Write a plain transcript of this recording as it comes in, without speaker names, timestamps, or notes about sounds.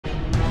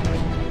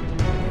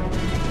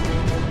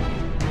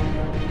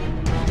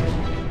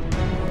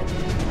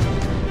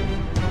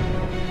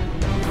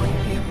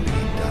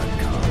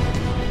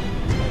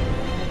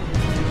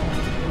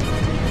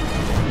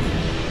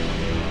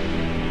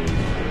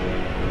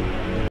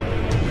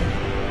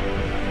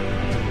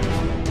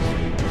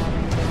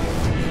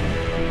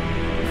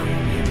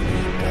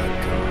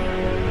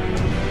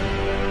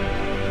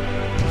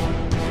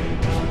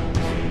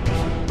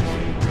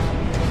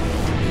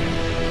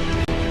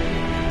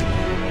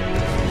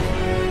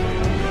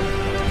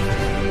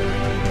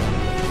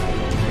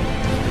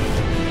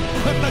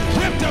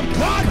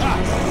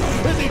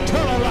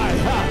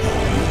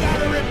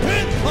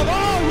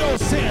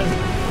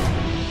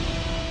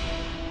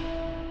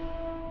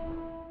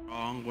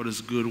what is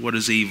good, what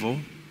is evil,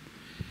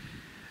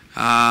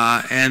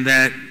 and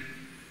that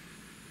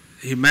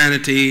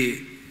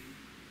humanity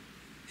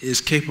is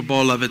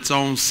capable of its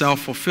own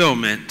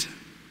self-fulfillment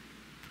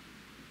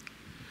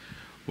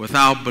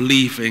without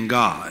belief in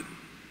God.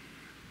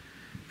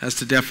 That's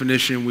the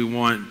definition we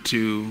want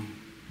to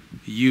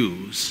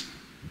use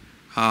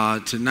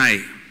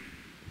tonight.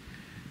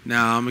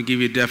 Now, I'm going to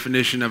give you a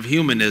definition of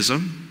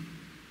humanism.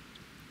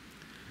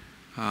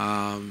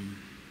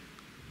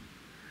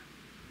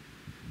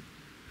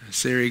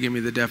 Siri, give me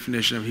the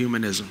definition of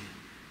humanism.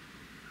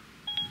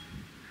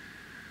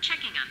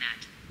 Checking on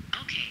that.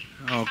 Okay.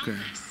 Okay.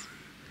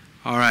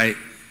 All right.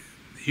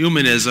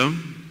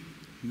 Humanism.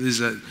 These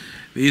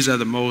are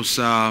the most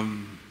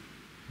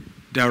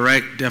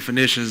direct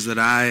definitions that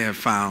I have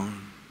found.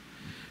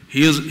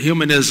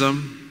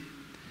 Humanism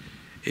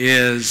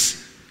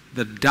is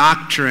the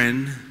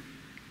doctrine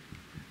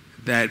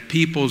that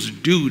people's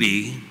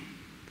duty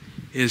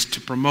is to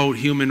promote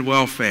human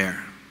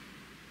welfare.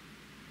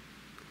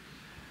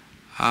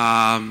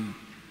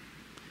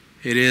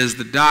 It is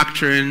the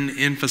doctrine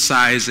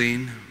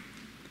emphasizing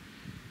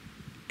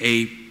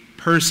a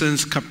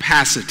person's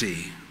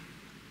capacity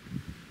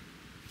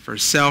for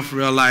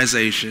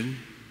self-realization.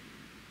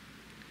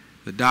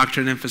 The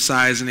doctrine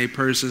emphasizing a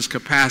person's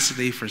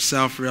capacity for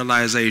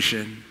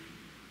self-realization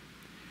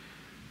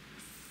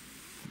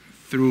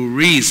through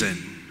reason.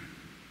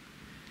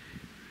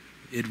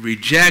 It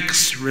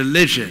rejects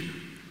religion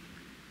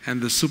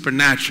and the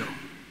supernatural.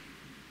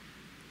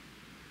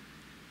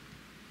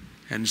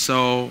 And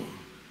so,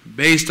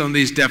 based on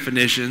these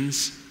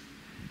definitions,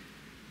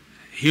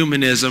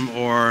 humanism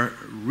or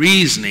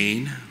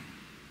reasoning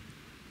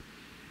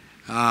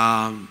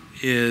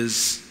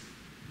is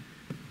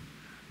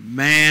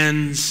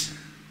man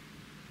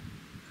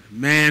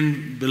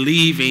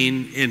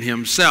believing in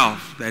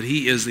himself that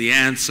he is the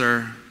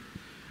answer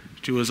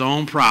to his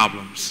own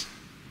problems,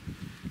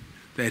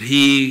 that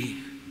he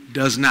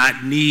does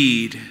not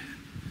need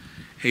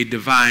a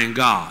divine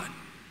God.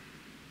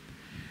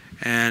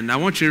 And I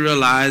want you to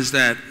realize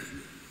that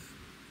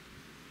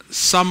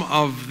some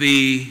of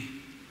the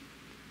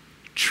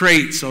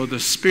traits or the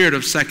spirit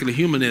of secular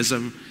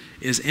humanism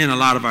is in a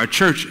lot of our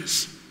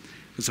churches.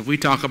 Because if we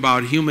talk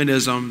about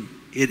humanism,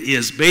 it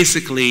is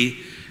basically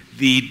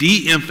the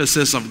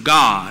de-emphasis of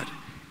God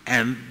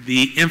and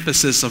the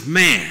emphasis of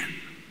man.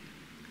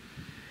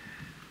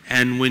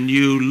 And when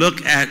you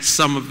look at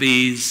some of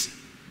these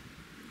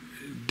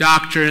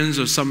doctrines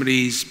or some of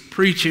these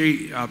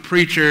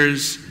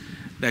preachers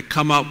that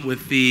come up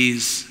with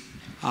these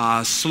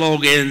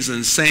slogans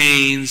and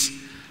sayings,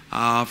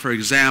 for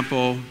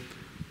example,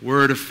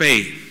 word of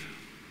faith.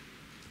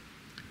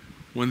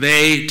 When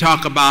they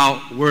talk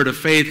about word of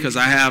faith, because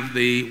I have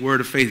the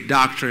word of faith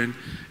doctrine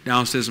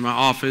downstairs in my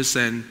office,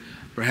 and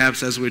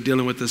perhaps as we're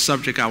dealing with the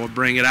subject, I will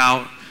bring it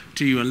out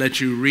to you and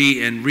let you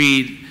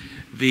read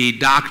the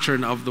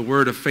doctrine of the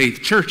word of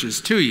faith churches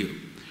to you.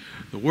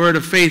 The word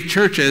of faith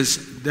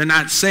churches, they're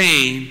not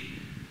saying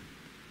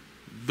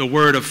the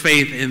word of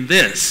faith in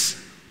this.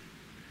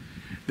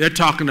 They're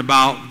talking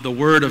about the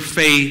word of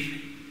faith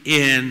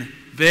in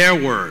their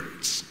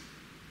words.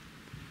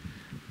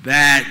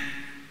 That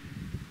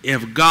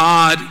if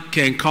God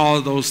can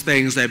call those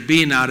things that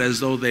be not as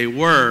though they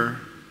were,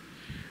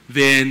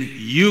 then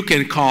you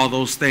can call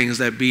those things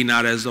that be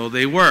not as though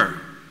they were.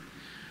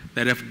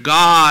 That if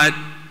God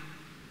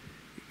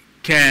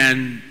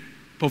can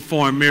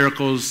perform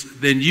miracles,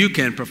 then you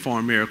can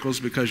perform miracles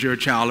because you're a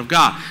child of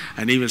God.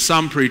 And even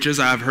some preachers,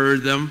 I've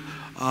heard them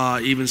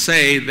even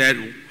say that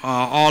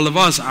all of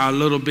us are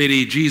little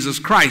bitty Jesus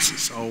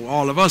Christs, or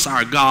all of us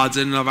are gods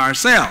in and of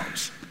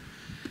ourselves.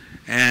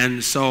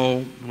 And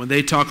so when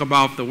they talk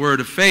about the word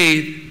of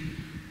faith,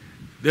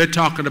 they're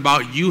talking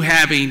about you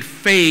having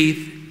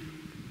faith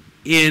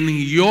in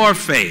your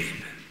faith,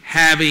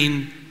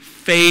 having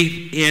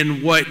faith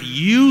in what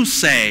you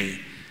say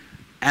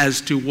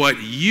as to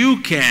what you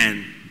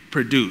can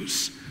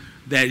produce,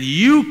 that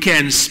you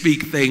can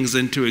speak things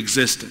into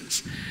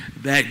existence,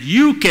 that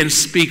you can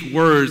speak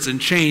words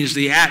and change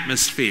the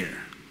atmosphere,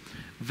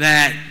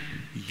 that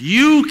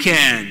you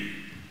can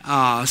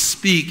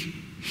speak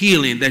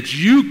healing, that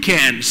you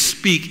can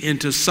speak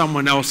into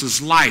someone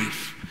else's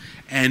life,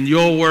 and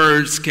your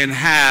words can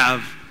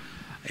have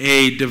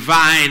a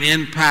divine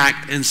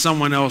impact in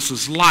someone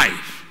else's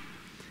life.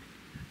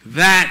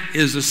 That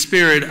is the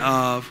spirit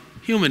of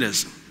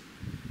humanism.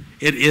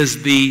 It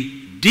is the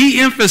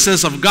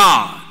de-emphasis of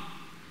God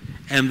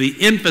and the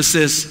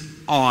emphasis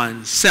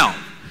on self.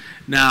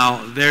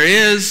 Now, there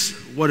is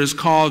what is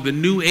called the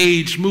New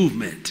Age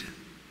movement.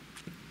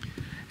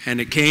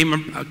 And it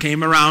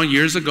came around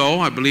years ago.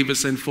 I believe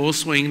it's in full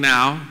swing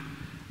now.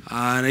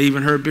 And I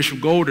even heard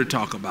Bishop Golder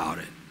talk about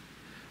it.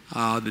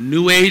 The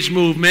New Age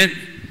movement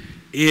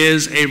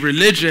is a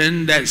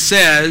religion that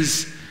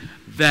says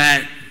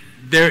that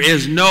there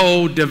is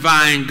no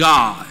divine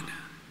God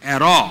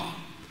at all.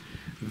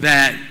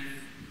 That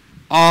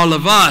all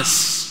of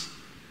us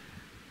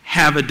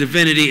have a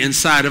divinity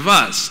inside of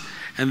us.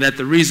 and that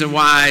the reason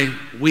why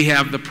we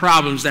have the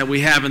problems that we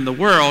have in the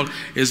world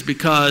is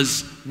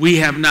because we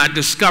have not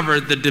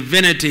discovered the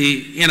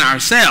divinity in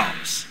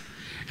ourselves,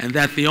 and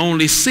that the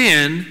only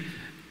sin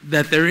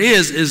that there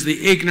is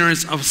the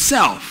ignorance of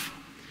self,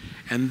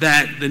 and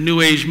that the New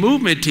Age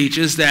movement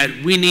teaches that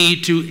we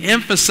need to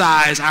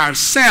emphasize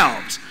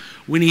ourselves.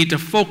 We need to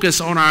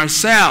focus on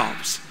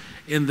ourselves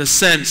in the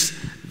sense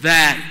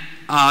that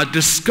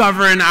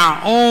discovering our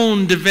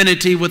own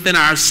divinity within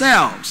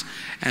ourselves.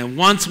 And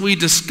once we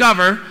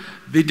discover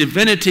the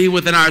divinity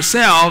within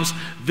ourselves,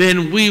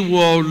 then we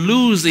will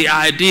lose the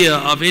idea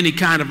of any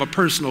kind of a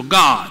personal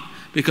God,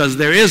 because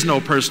there is no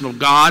personal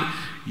God.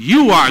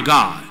 You are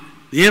God.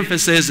 The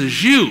emphasis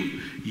is you.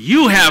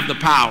 You have the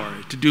power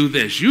to do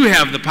this. You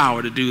have the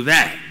power to do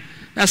that.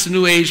 That's the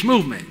New Age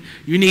movement.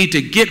 You need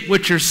to get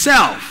with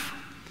yourself.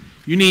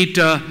 You need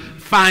to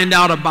find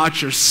out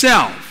about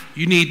yourself.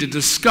 You need to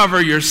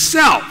discover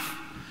yourself.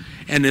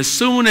 And as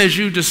soon as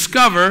you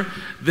discover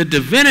the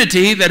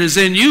divinity that is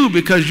in you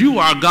because you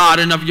are God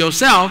and of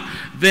yourself,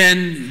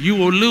 then you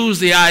will lose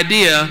the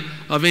idea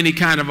of any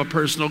kind of a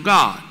personal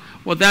God.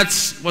 Well,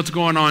 that's what's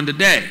going on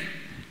today.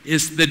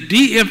 It's the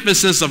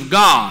de-emphasis of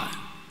God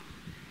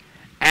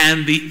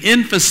and the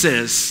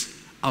emphasis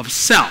of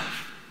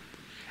self.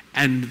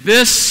 And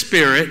this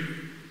spirit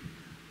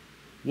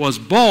was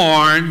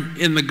born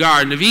in the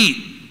Garden of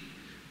Eden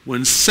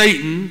when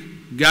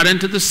Satan got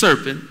into the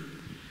serpent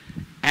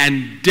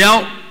and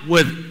dealt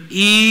with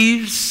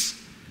Eve's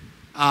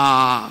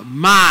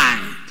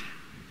mind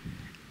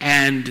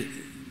and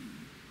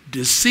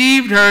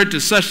deceived her to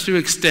such an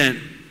extent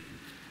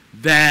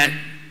that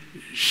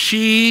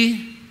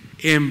she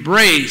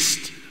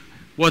embraced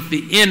what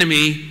the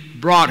enemy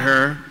brought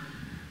her.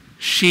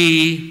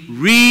 She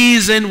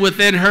reasoned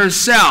within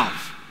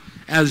herself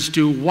as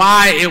to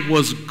why it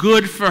was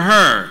good for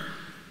her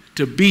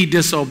to be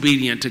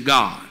disobedient to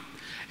God.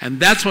 And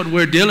that's what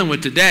we're dealing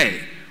with today.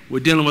 We're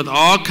dealing with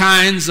all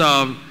kinds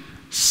of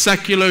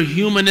secular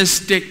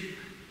humanistic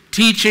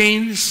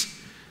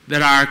teachings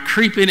that are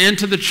creeping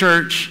into the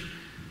church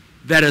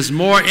that is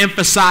more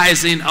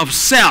emphasizing of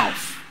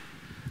self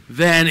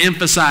than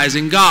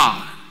emphasizing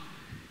God.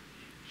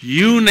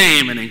 You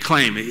name it and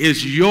claim it.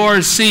 It's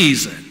your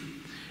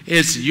season.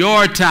 It's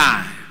your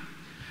time.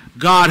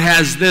 God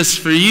has this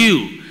for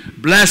you,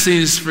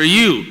 blessings for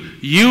you.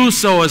 You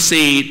sow a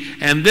seed,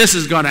 and this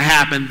is going to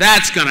happen,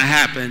 that's going to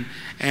happen,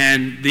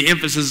 and the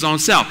emphasis is on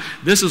self.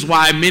 This is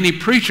why many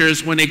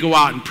preachers, when they go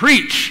out and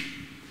preach,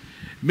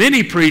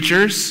 many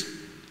preachers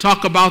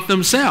talk about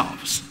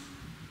themselves.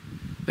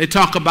 They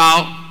talk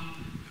about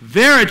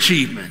their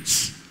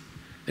achievements.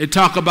 They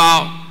talk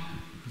about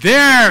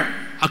their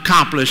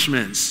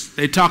accomplishments.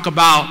 They talk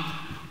about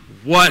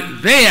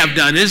what they have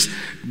done. There's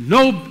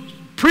no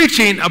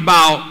preaching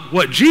about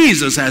what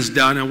Jesus has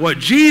done and what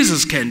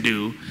Jesus can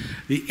do.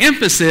 The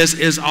emphasis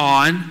is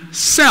on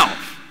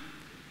self.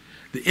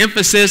 The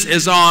emphasis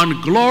is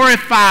on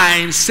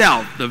glorifying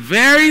self, the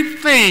very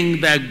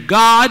thing that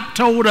God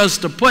told us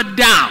to put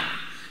down.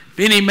 If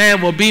any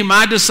man will be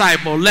my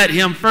disciple, let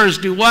him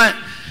first do what?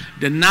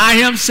 Deny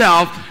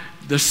himself.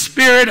 The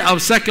spirit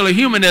of secular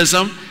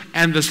humanism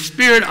and the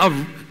spirit of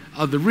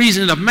the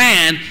reasoning of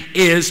man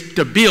is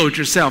to build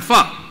yourself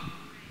up,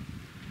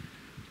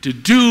 to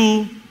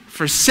do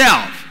for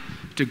self,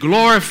 to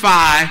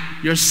glorify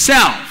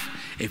yourself.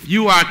 If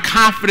you are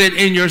confident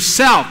in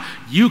yourself,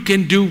 you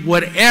can do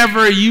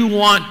whatever you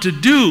want to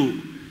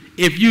do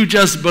if you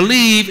just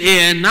believe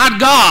in not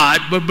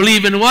God, but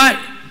believe in what?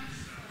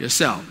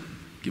 Yourself.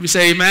 Can we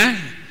say amen?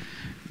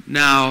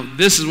 Now,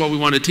 this is what we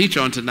want to teach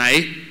on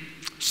tonight,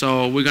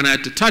 so we're going to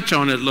have to touch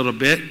on it a little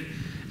bit,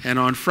 and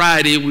on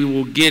Friday we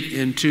will get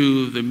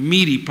into the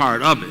meaty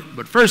part of it.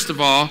 But first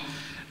of all,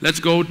 let's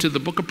go to the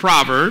book of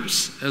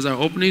Proverbs as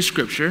our opening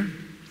scripture.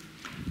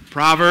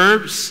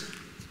 Proverbs.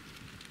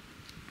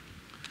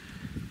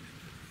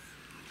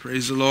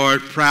 Praise the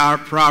Lord.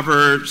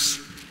 Proverbs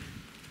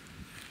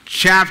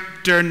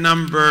chapter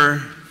number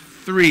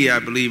 3, I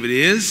believe it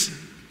is.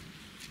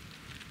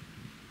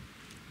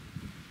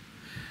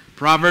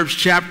 Proverbs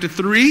chapter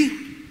 3.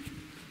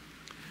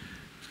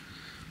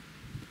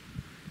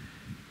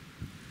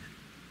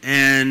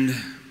 And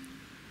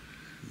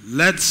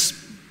let's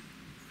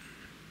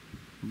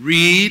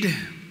read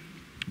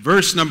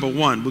verse number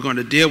 1. We're going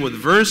to deal with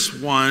verse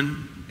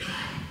 1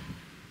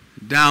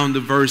 down to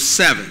verse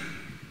 7.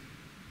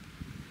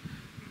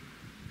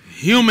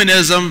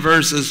 Humanism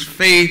versus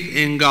faith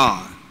in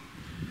God,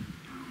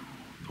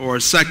 or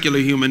secular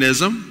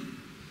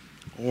humanism,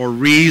 or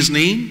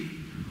reasoning,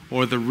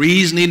 or the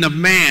reasoning of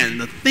man,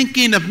 the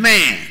thinking of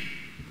man.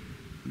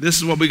 This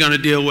is what we're going to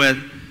deal with.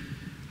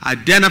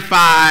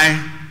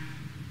 Identify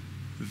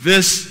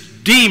this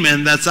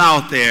demon that's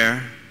out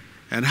there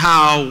and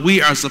how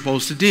we are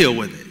supposed to deal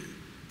with it.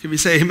 Can we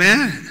say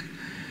amen?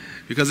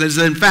 Because it's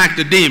in fact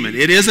a demon.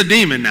 It is a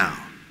demon now.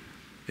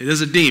 It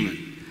is a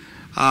demon.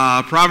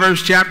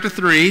 Proverbs chapter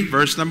 3,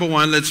 verse number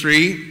 1, let's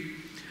read.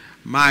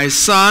 My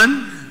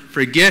son,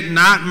 forget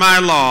not my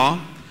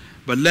law,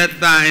 but let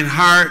thine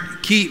heart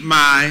keep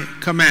my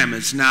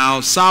commandments.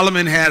 Now,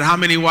 Solomon had how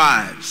many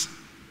wives?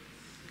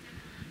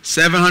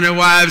 700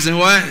 wives and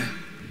what?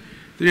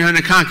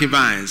 300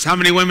 concubines. How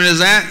many women is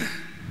that?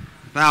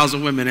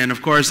 1,000 women. And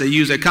of course, they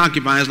use their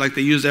concubines like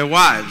they use their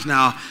wives.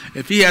 Now,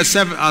 if he had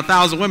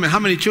 1,000 women, how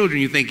many children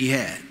do you think he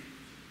had?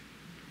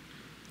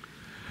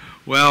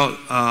 Well,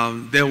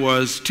 there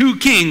was 2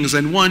 kings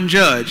and 1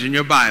 judge in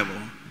your Bible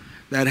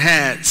that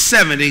had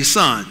 70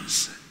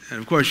 sons. And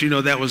of course, you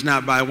know that was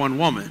not by one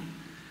woman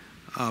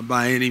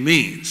by any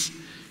means.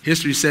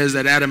 History says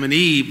that Adam and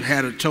Eve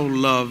had a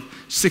total of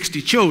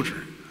 60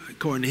 children,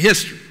 according to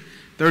history.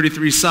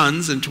 33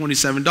 sons and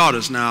 27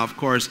 daughters. Now, of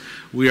course,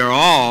 we are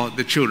all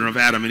the children of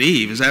Adam and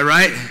Eve. Is that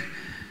right?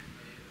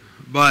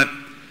 But,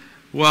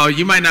 well,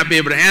 you might not be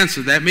able to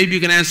answer that. Maybe you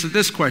can answer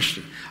this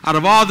question. Out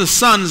of all the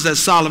sons that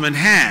Solomon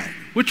had,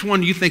 which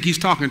one do you think he's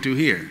talking to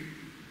here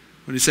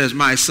when he says,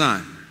 my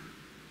son?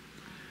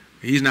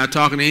 He's not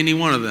talking to any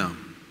one of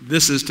them.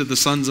 This is to the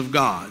sons of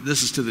God.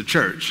 This is to the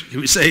church.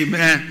 Can we say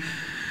amen?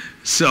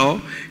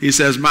 So, he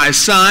says, my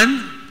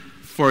son,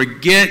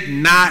 forget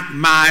not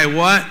my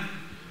what?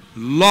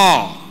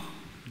 Law.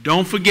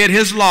 Don't forget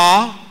his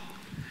law.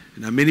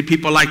 Now, many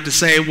people like to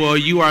say, well,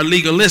 you are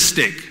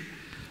legalistic.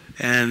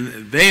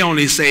 And they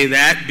only say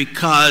that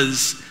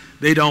because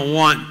they don't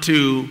want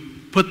to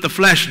put the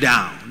flesh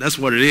down. That's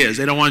what it is.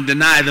 They don't want to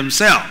deny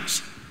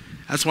themselves.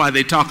 That's why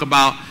they talk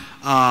about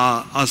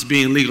us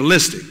being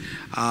legalistic.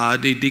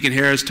 Deacon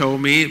Harris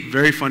told me,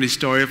 very funny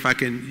story, if I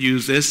can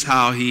use this,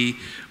 how he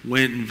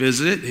went and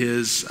visited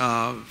his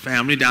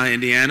family down in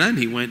Indiana, and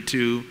he went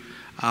to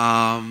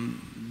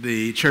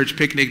the church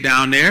picnic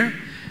down there,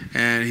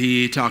 and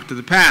he talked to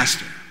the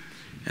pastor.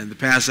 And the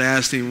pastor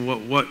asked him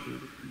what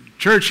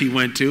church he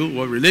went to,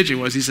 what religion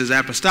was. He says,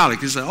 Apostolic.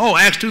 He said, oh,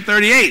 Acts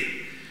 2:38.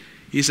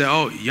 He said,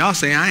 oh, y'all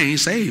say I ain't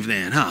saved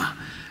then, huh?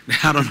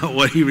 I don't know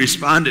what he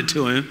responded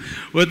to him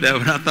with that,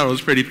 but I thought it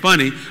was pretty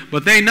funny.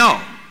 But they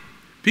know.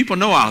 People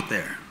know out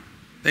there.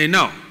 They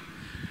know.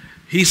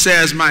 He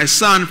says, my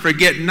son,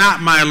 forget not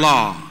my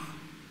law.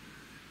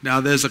 Now,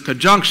 there's a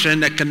conjunction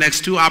that connects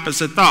 2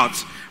 opposite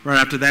thoughts. Right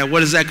after that,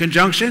 what is that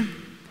conjunction?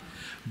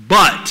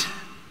 But.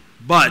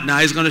 Now,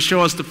 he's going to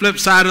show us the flip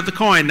side of the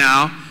coin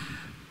now.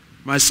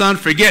 My son,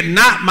 forget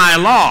not my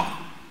law,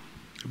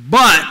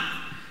 but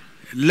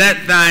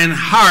let thine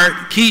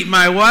heart keep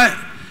my what?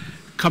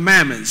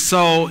 Commandments.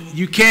 So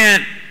you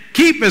can't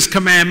keep his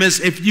commandments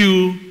if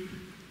you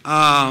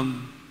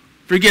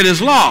forget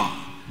his law,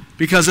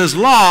 because his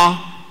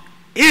law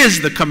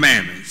is the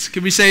commandments.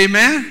 Can we say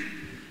amen?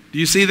 Do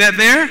you see that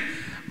there?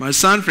 My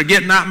son,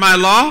 forget not my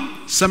law,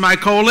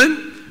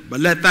 semicolon, but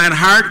let thine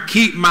heart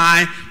keep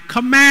my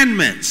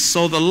commandments.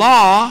 So the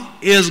law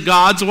is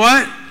God's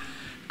what?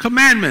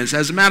 Commandments.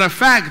 As a matter of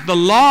fact, the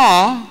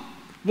law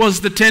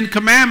was the 10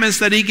 commandments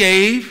that he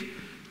gave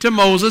to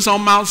Moses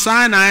on Mount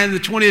Sinai in the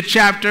 20th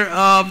chapter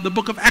of the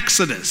book of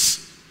Exodus.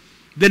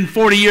 Then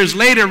 40 years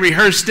later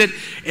rehearsed it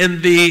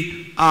in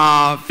the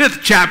 5th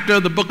chapter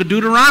of the book of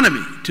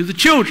Deuteronomy to the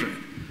children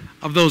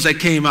of those that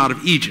came out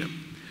of Egypt.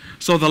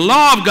 So the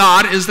law of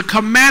God is the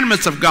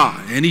commandments of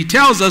God. And he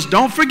tells us,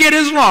 don't forget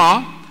his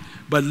law,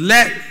 but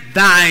let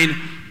thine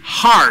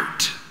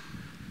heart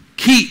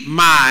keep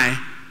my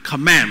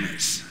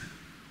commandments.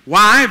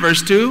 Why?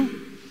 Verse 2.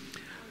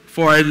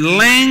 For a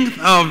length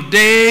of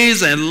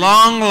days and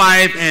long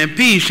life and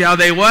peace shall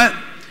they what?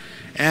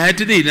 Add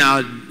to thee.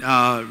 Now,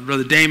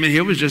 Brother Damon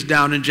here was just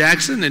down in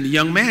Jackson, and a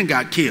young man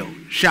got killed,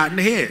 shot in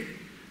the head.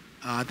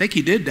 I think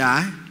he did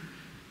die.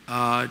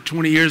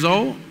 20 years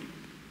old.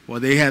 Well,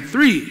 they had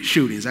 3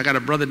 shootings. I got a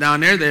brother down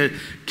there. They're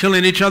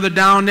killing each other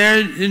down there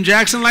in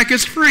Jackson like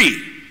it's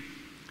free.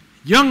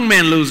 Young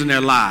men losing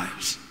their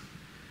lives.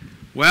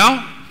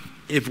 Well,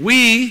 if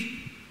we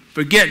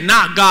forget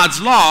not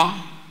God's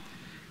law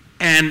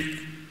and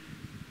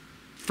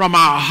from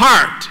our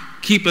heart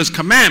keep his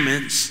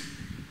commandments,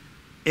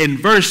 in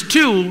verse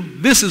 2,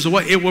 this is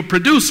what it will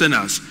produce in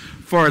us.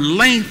 For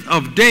length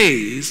of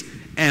days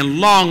and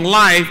long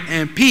life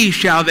and peace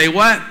shall they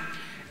what?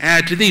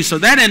 Add to thee. So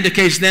that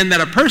indicates then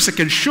that a person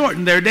can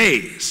shorten their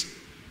days.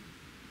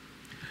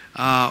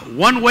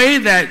 One way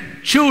that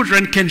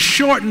children can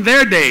shorten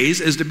their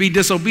days is to be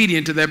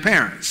disobedient to their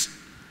parents.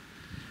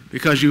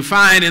 Because you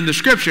find in the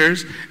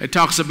scriptures, it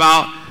talks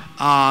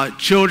about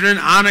children,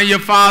 honor your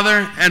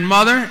father and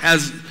mother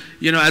as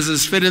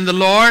is fit in the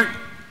Lord,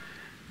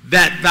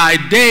 that thy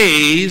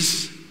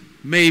days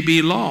may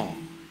be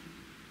long.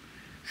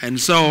 And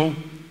so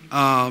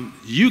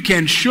you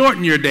can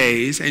shorten your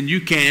days and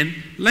you can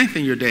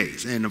lengthen your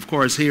days. And of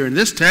course, here in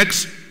this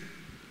text,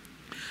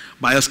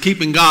 by us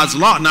keeping God's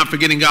law, not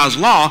forgetting God's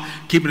law,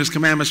 keeping his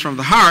commandments from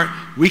the heart,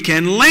 we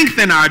can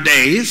lengthen our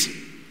days.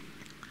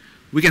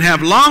 We can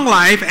have long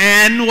life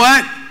and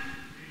what?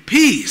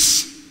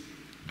 Peace.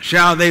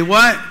 Shall they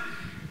what?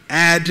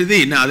 Add to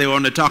thee. Now, they were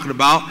only talking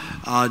about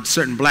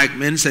certain black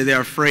men say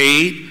they're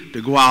afraid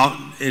to go out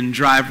and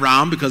drive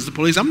around because the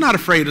police. I'm not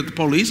afraid of the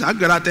police. I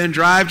get out there and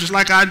drive just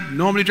like I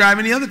normally drive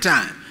any other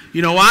time.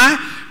 You know why?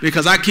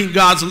 Because I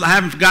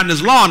haven't forgotten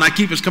his law and I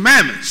keep his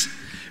commandments.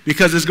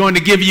 Because it's going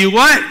to give you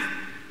what?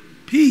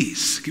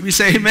 peace. Can we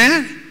say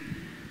amen?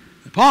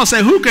 Paul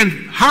said, who can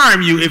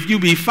harm you if you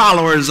be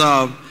followers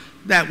of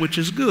that which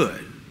is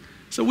good?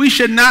 So we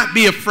should not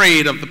be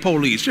afraid of the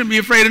police. Shouldn't be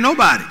afraid of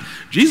nobody.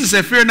 Jesus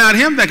said, fear not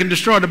him that can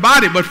destroy the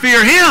body, but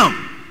fear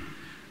him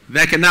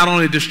that can not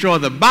only destroy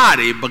the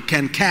body, but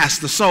can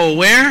cast the soul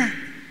where?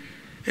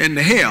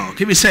 Into hell.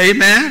 Can we say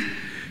amen?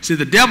 See,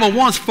 the devil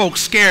wants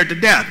folks scared to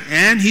death,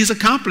 and he's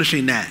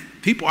accomplishing that.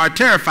 People are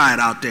terrified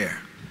out there.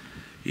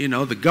 You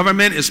know, the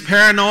government is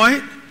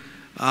paranoid,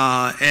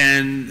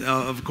 and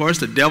of course,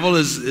 the devil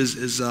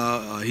he's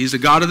the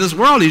god of this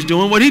world. He's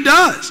doing what he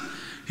does.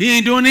 He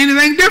ain't doing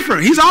anything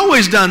different. He's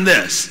always done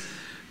this.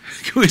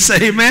 Can we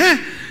say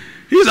amen?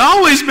 He's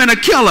always been a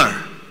killer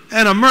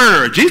and a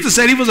murderer. Jesus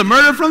said he was a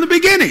murderer from the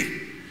beginning.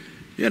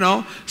 You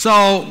know,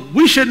 so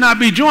we should not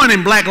be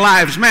joining Black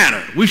Lives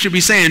Matter. We should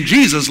be saying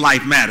Jesus'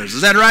 life matters.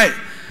 Is that right?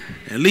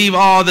 And leave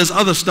all this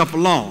other stuff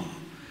alone.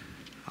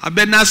 I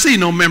bet not see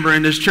no member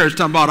in this church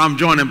talking about I'm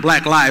joining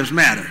Black Lives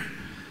Matter.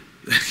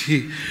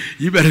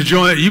 You better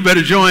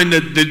join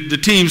the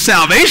team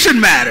Salvation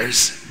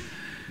Matters.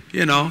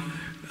 You know,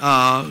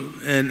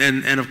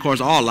 and of course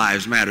all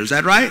lives matter. Is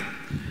that right?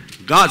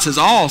 God says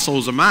all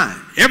souls are mine.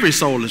 Every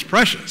soul is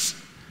precious.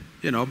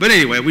 You know, but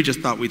anyway, we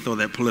just thought we'd throw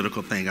that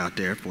political thing out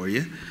there for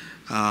you,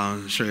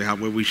 show you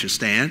where we should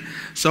stand.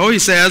 So he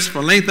says,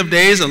 for length of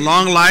days and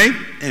long life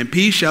and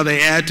peace shall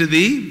they add to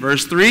thee.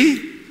 Verse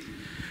 3,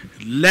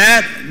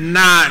 let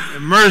not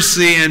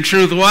mercy and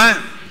truth what?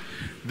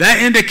 That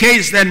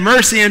indicates that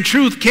mercy and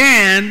truth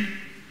can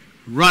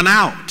run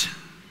out.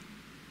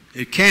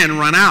 It can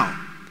run out.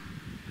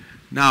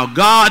 Now,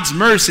 God's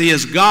mercy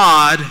is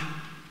God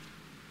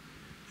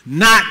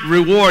not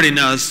rewarding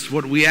us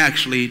what we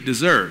actually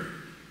deserve.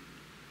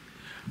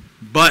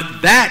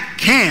 But that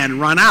can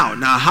run out.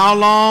 Now, how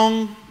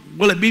long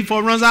will it be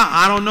before it runs out?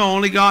 I don't know.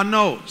 Only God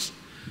knows.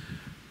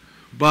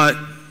 But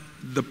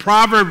the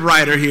proverb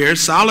writer here,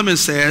 Solomon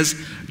says,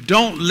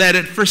 don't let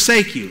it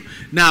forsake you.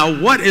 Now,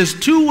 what is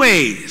two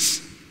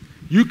ways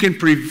you can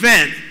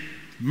prevent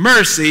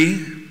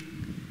mercy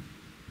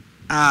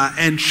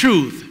and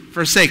truth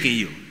forsaking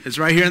you? It's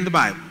right here in the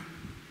Bible.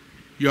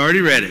 You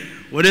already read it.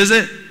 What is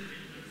it?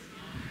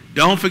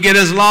 Don't forget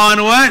his law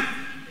and what?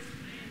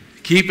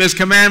 Keep his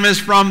commandments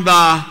from the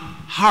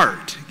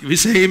heart. Can we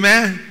say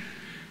amen?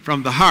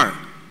 From the heart.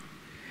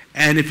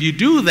 And if you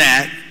do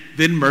that,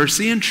 then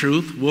mercy and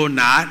truth will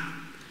not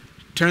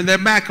turn their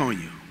back on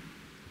you.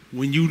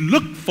 When you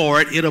look for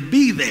it, it'll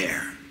be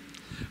there.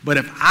 But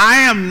if I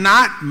am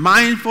not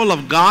mindful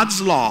of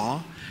God's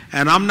law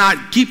and I'm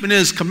not keeping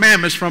his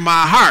commandments from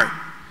my heart,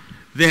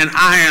 then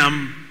I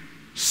am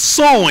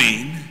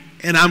sowing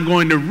and I'm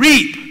going to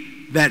reap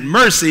that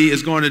mercy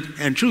is going to,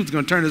 and truth is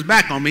going to turn his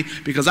back on me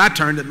because I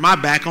turned my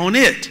back on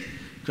it.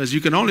 Because you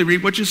can only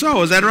reap what you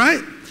sow. Is that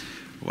right?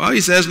 Well,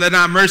 he says, let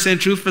not mercy and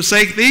truth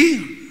forsake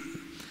thee.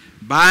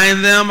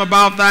 Bind them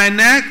about thy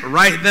neck.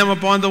 Write them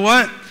upon the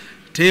what?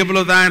 Table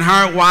of thine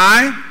heart.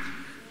 Why?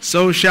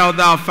 So shalt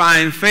thou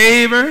find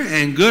favor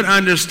and good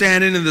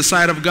understanding in the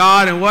sight of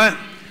God. And what?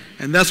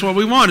 And that's what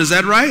we want. Is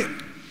that right?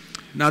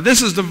 Now,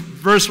 this is the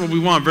verse what we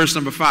want. Verse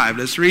number 5.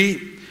 Let's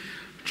read.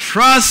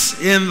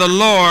 Trust in the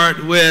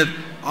Lord with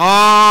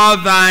all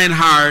thine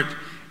heart,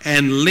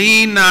 and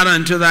lean not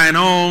unto thine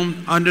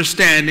own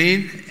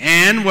understanding.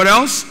 And what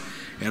else?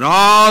 In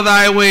all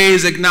thy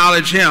ways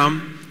acknowledge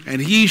him,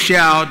 and he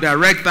shall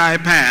direct thy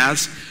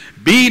paths.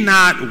 Be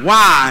not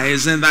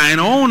wise in thine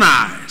own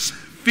eyes.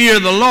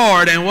 Fear the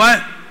Lord, and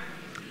what?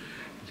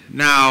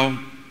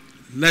 Now,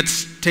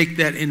 let's take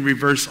that in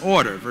reverse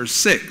order. Verse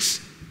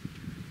 6.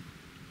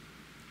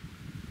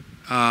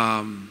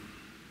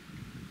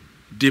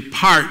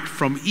 Depart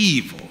from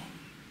evil.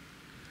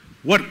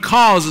 What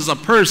causes a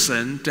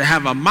person to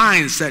have a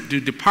mindset to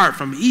depart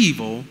from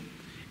evil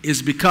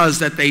is because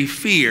that they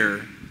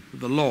fear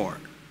the Lord.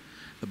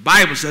 The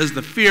Bible says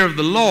the fear of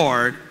the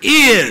Lord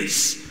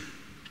is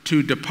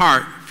to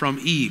depart from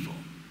evil.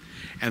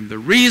 And the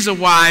reason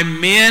why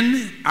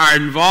men are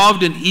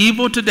involved in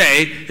evil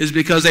today is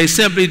because they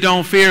simply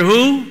don't fear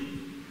who?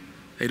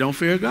 They don't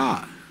fear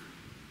God.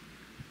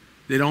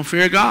 They don't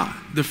fear God.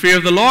 The fear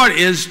of the Lord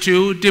is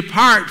to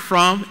depart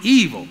from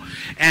evil.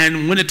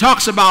 And when it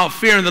talks about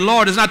fearing the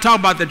Lord, it's not talking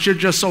about that you're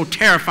just so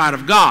terrified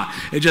of God.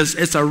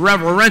 It's a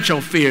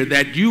reverential fear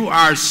that you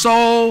are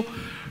so,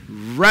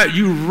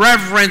 you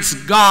reverence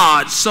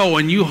God so,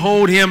 and you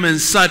hold him in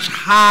such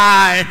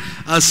high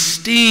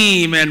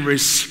esteem and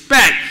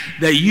respect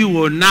that you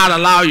will not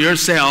allow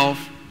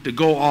yourself to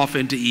go off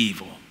into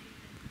evil.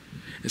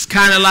 It's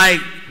kind of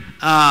like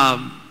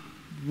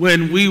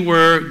when we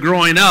were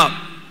growing up,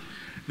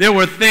 there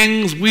were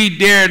things we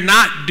dared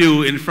not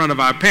do in front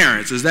of our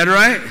parents. Is that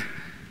right?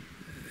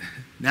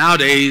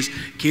 Nowadays,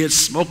 kids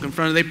smoke in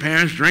front of their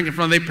parents, drink in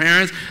front of their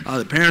parents.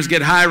 The parents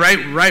get high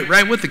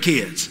right with the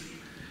kids,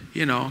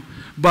 you know.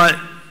 But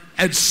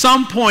at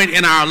some point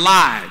in our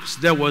lives,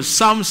 there was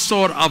some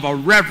sort of a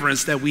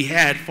reverence that we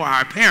had for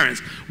our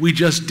parents. We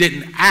just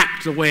didn't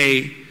act the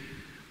way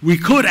we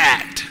could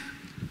act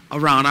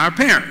around our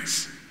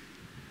parents.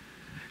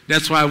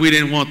 That's why we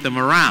didn't want them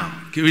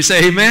around. Can we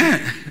say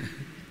amen?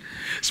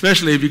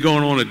 Especially if you're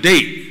going on a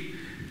date.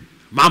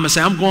 Mama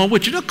say, I'm going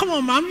with you. No, come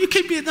on, Mama. You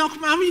can't be no,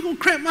 Mama, you're going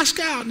to cramp my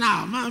scalp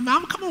now.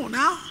 Mama, come on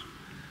now.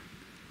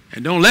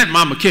 And don't let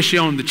Mama kiss you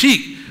on the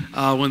cheek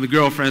when the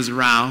girlfriend's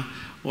around.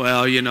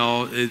 Well, you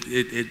know,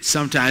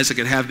 sometimes it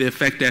can have the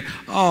effect that,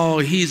 oh,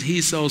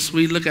 he's so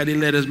sweet. Look at he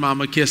let his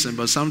mama kiss him.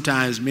 But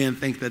sometimes men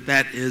think that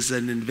that is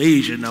an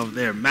invasion of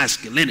their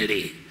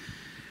masculinity.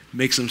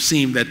 Makes them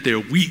seem that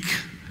they're weak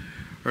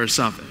or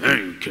something. I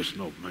ain't kiss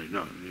nobody.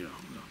 No.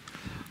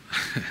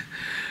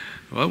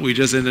 Well, we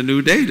just in a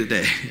new day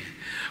today.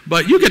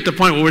 But you get the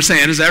point what we're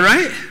saying. Is that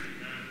right?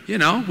 You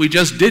know, we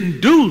just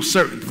didn't do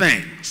certain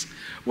things.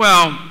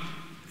 Well,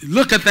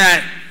 look at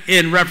that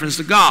in reference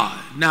to God.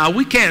 Now,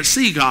 we can't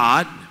see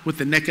God with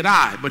the naked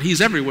eye, but he's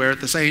everywhere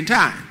at the same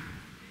time.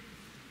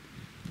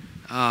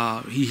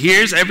 He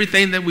hears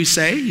everything that we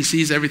say. He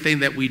sees everything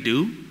that we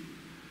do.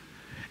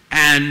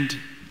 And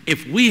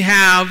if we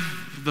have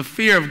the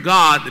fear of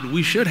God that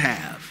we should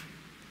have,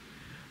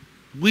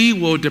 we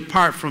will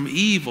depart from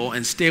evil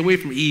and stay away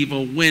from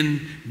evil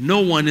when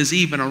no one is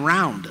even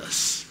around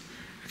us.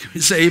 Can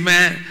we say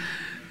amen?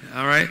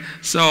 All right.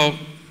 So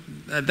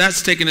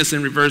that's taking us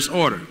in reverse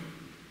order.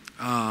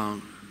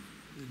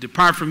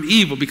 Depart from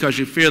evil because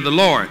you fear the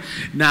Lord.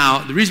 Now,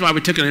 the reason why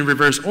we took it in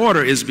reverse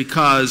order is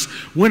because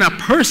when a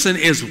person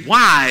is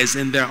wise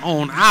in their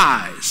own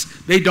eyes,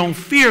 they don't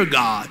fear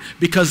God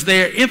because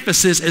their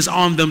emphasis is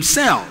on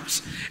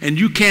themselves. And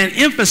you can't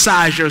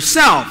emphasize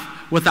yourself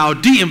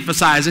without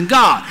de-emphasizing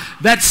God.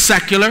 That's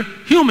secular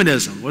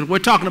humanism, what we're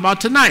talking about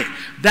tonight.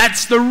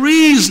 That's the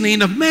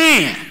reasoning of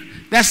man.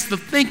 That's the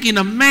thinking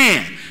of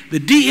man. The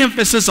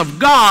de-emphasis of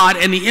God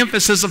and the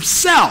emphasis of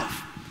self.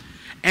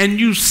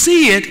 And you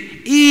see it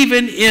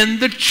even in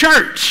the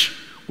church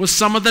with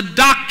some of the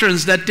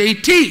doctrines that they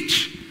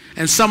teach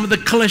and some of the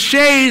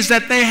cliches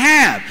that they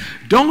have.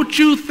 Don't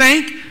you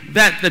think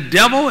that the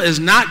devil is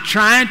not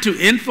trying to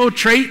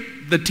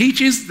infiltrate the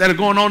teachings that are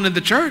going on in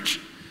the church?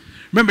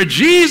 Remember,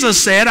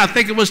 Jesus said, I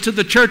think it was to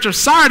the church of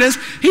Sardis,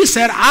 he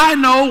said, I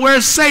know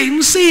where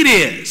Satan's seat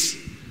is.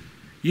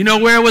 You know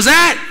where it was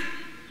at?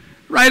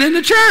 Right in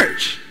the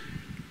church.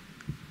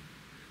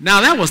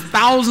 Now, that was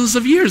thousands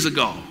of years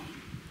ago.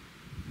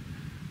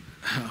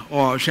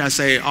 Or should I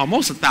say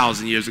almost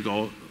 1,000 years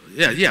ago.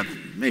 Yeah,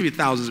 maybe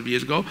thousands of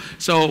years ago.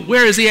 So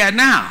where is he at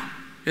now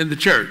in the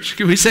church?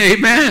 Can we say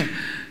amen?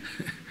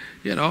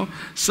 You know,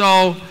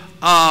 so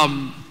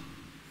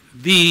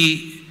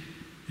the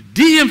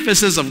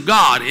de-emphasis of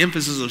God,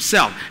 emphasis of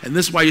self. And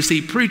this is why you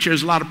see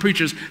preachers, a lot of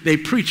preachers, they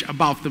preach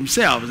about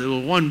themselves. There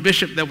was one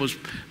bishop that was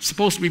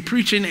supposed to be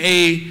preaching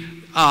a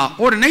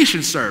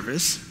ordination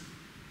service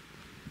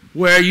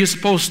where you're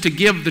supposed to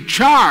give the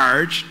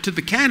charge to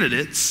the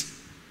candidates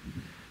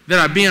that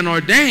are being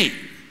ordained.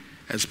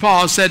 As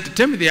Paul said to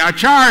Timothy, I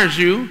charge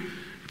you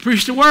to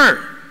preach the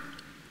word.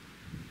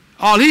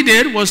 All he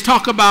did was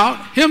talk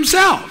about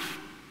himself.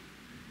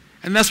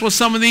 And that's what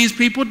some of these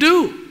people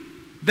do.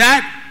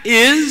 That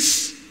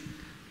is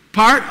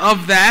part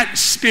of that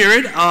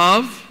spirit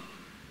of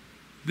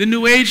the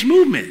New Age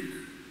movement.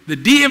 The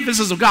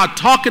de-emphasis of God,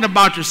 talking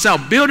about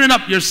yourself, building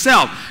up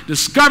yourself,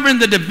 discovering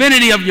the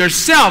divinity of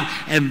yourself,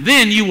 and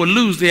then you will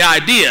lose the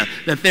idea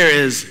that there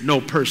is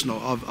no personal,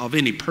 of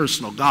any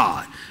personal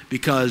God,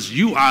 because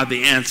you are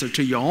the answer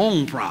to your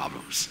own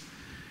problems.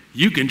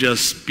 You can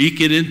just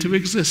speak it into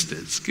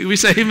existence. Can we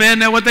say amen?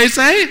 That's what they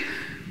say?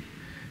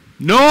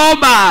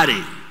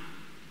 Nobody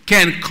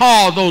can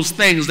call those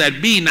things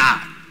that be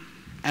not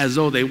as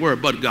though they were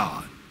but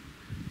God.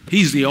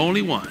 He's the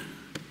only one.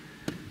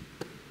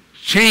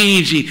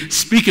 Changing,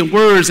 speaking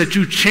words that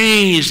you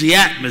change the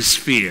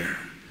atmosphere.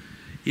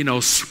 You know,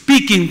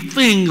 speaking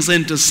things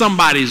into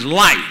somebody's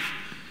life.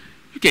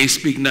 You can't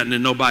speak nothing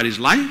in nobody's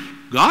life.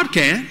 God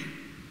can.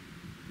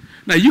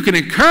 Now, you can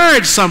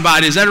encourage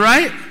somebody, is that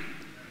right?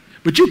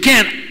 But you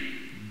can't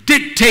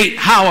dictate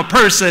how a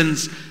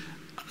person's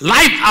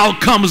life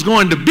outcome is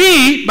going to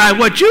be by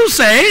what you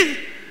say.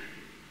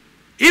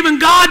 Even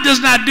God does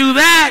not do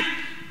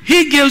that.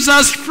 He gives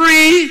us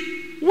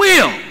free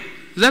will.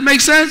 Does that make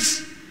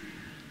sense?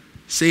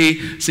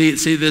 See,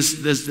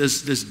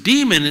 this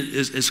demon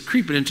is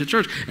creeping into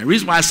church. And the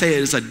reason why I say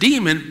it's a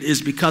demon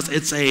is because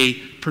it's a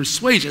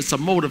persuasion. It's a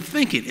mode of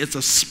thinking. It's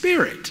a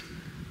spirit.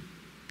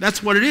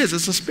 That's what it is.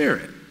 It's a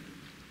spirit.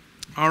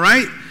 All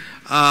right?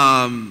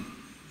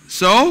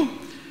 So,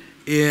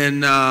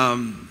 in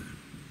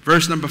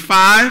verse number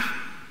 5,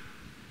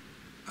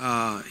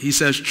 he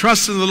says,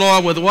 trust in the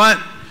Lord with what?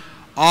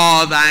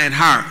 All thine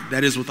heart.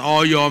 That is with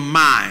all your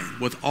mind,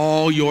 with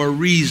all your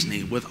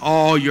reasoning, with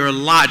all your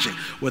logic,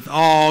 with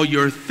all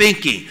your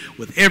thinking,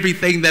 with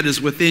everything that is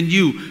within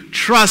you.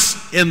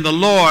 Trust in the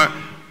Lord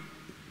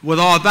with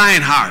all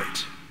thine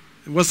heart.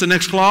 What's the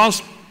next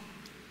clause?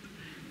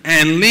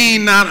 And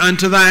lean not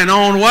unto thine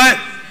own what?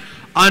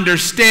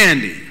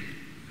 Understanding.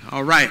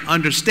 All right,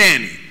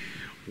 understanding.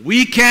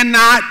 We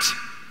cannot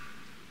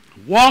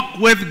walk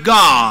with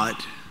God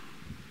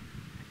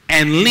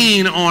and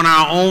lean on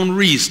our own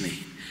reasoning.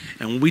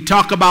 And when we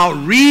talk about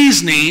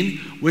reasoning,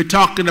 we're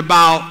talking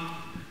about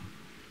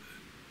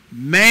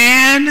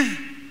man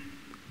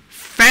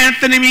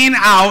fathoming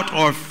out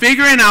or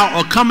figuring out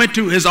or coming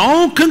to his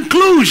own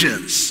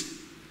conclusions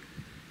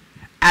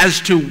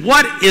as to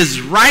what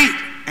is right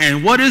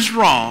and what is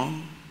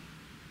wrong,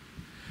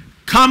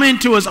 coming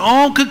to his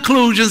own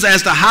conclusions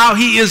as to how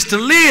he is to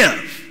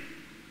live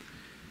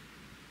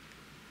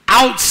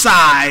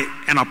outside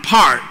and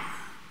apart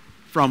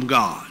from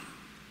God.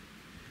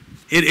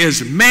 It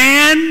is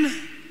man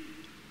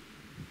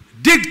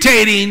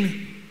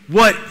dictating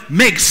what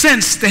makes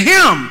sense to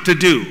him to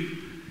do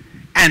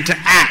and to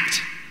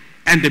act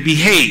and to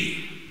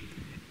behave.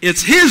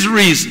 It's his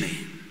reasoning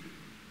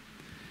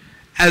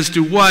as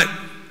to what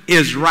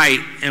is right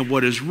and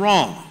what is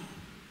wrong.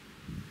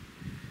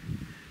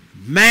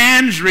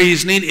 Man's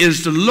reasoning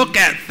is to look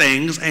at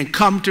things and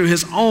come to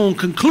his own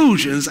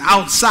conclusions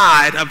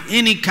outside of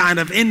any kind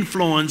of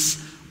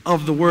influence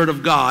of the Word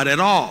of God at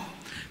all.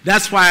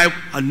 That's why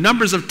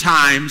numbers of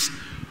times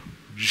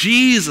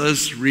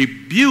Jesus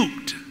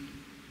rebuked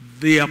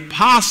the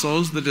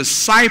apostles, the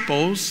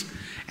disciples,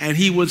 and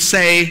he would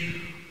say,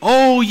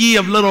 "O ye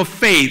of little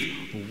faith,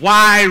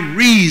 why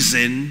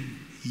reason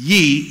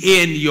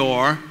ye in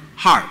your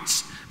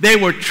hearts?" They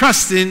were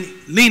trusting,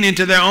 leaning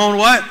to their own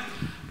what?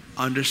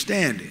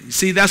 Understanding. You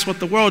see, that's what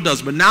the world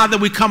does. But now that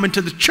we come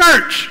into the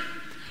church,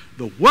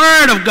 the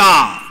Word of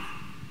God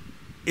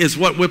is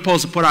what we're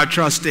supposed to put our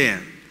trust in.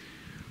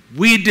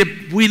 We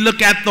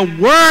look at the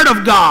Word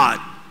of God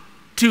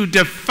to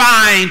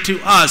define to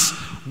us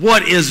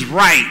what is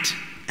right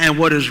and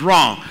what is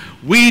wrong.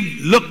 We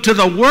look to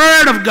the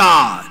Word of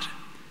God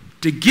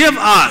to give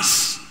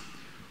us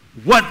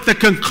what the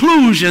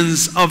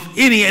conclusions of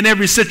any and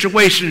every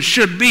situation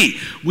should be.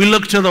 We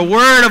look to the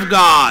Word of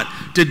God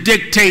to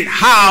dictate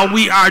how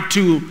we are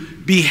to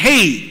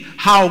behave,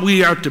 how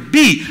we are to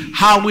be,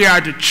 how we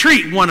are to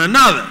treat one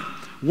another,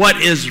 what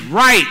is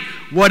right,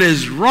 what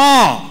is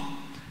wrong,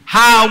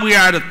 how we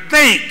are to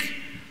think,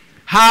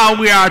 how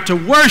we are to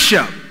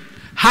worship,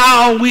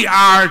 how we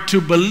are to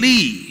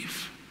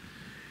believe.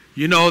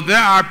 You know,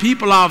 there are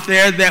people out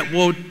there that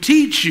will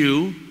teach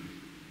you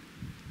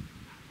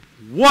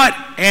what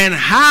and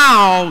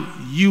how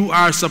you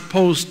are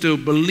supposed to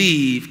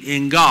believe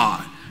in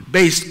God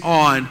based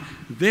on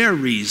their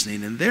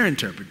reasoning and their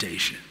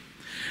interpretation.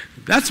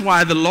 That's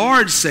why the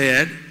Lord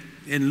said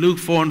in Luke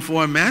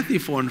 4:4 and Matthew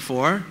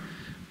 4:4,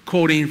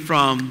 quoting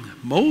from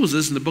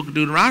Moses in the book of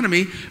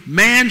Deuteronomy,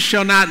 "Man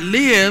shall not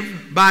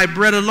live by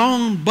bread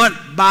alone,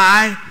 but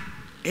by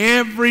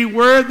every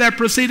word that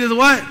proceedeth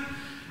what?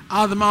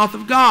 Out of the mouth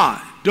of God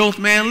doth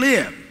man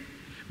live."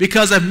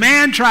 Because if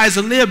man tries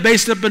to live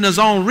based upon his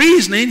own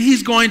reasoning,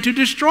 he's going to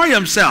destroy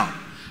himself.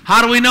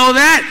 How do we know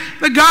that?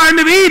 The Garden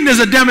of Eden is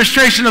a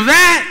demonstration of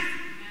that.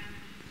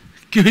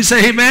 Can we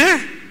say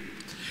amen?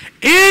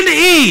 In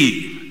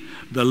Eve,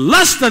 the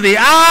lust of the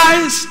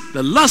eyes,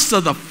 the lust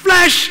of the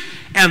flesh,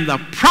 and the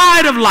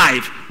pride of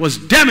life was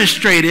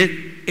demonstrated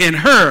in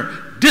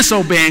her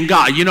disobeying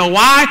God. You know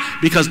why?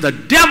 Because the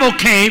devil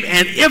came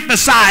and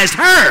emphasized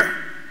her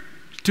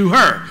to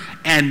her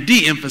and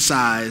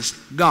de-emphasized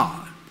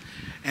God.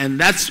 And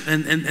that's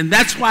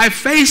why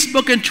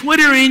Facebook and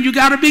Twittering, you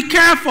got to be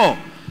careful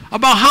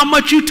about how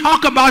much you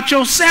talk about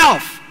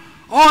yourself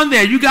on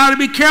there. You got to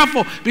be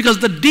careful because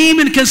the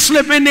demon can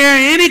slip in there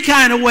in any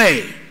kind of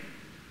way.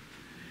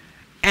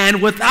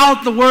 And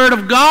without the Word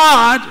of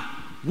God,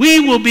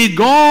 we will be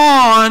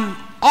gone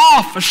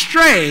off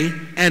astray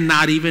and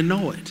not even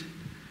know it.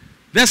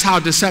 That's how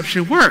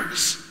deception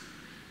works.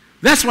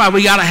 That's why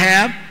we got to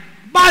have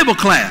Bible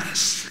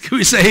class. Can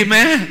we say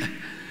amen?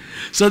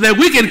 So that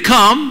we can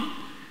come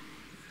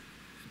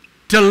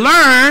to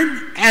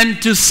learn and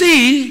to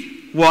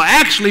see. Well,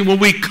 actually, when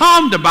we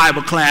come to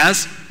Bible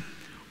class,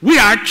 we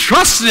are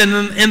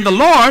trusting in the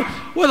Lord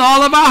with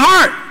all of our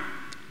heart.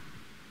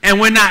 And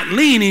we're not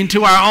leaning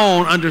to our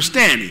own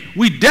understanding.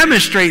 We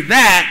demonstrate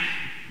that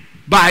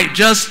by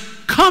just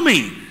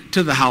coming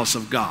to the house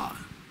of God.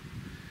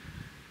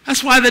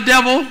 That's why the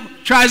devil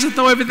tries to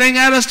throw everything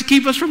at us to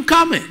keep us from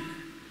coming.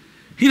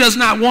 He does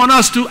not want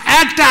us to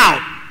act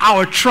out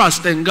our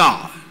trust in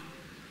God.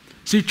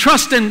 See,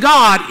 trust in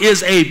God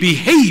is a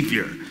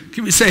behavior.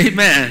 Can we say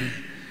amen?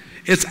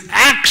 It's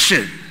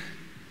action.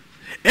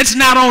 It's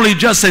not only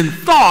just in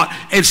thought.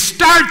 It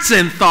starts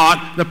in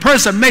thought. The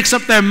person makes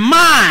up their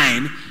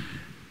mind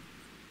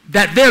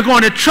that they're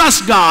going to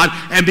trust God,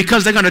 and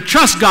because they're going to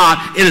trust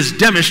God, it is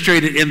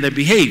demonstrated in their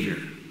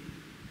behavior.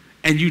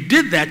 And you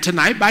did that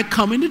tonight by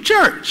coming to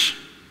church.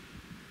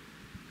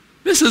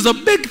 This is a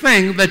big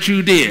thing that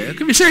you did.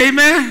 Can we say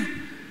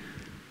amen?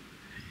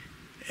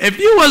 If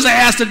you was to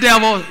ask the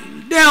devil,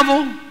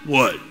 "Devil,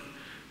 what?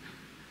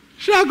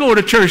 Should I go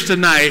to church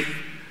tonight?"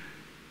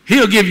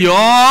 He'll give you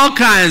all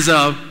kinds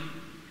of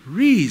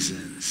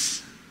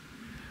reasons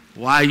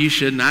why you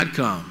should not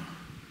come.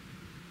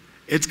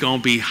 It's going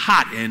to be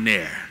hot in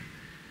there.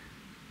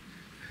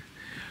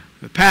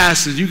 The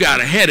pastor says, "You got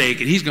a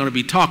headache," and he's going to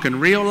be talking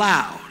real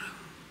loud.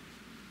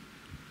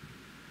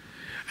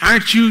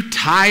 "Aren't you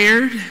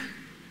tired?"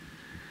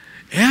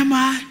 "Am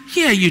I?"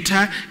 "Yeah, you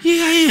tired?"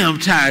 "Yeah, I am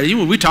tired."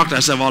 We talk to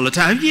ourselves all the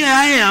time. "Yeah,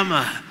 I am.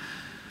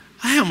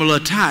 I am a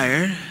little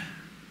tired.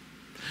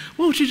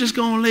 Won't you just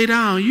go and lay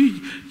down?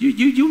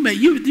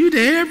 You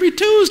there every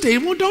Tuesday.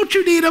 Well, don't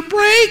you need a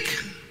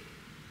break?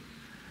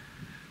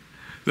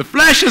 The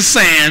flesh is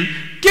saying,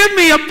 give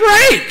me a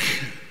break.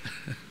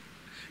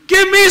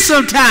 Give me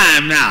some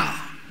time now.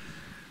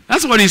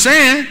 That's what he's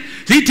saying.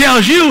 He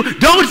tells you,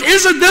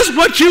 isn't this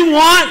what you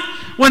want?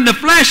 When the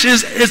flesh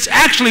it's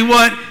actually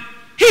what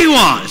he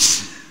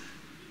wants.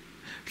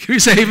 Can we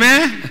say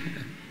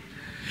amen?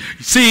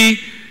 See,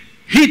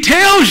 he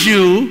tells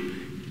you,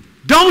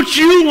 don't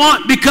you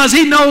want, because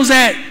he knows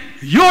that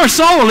your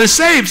soul is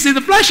saved. See,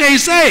 the flesh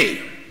ain't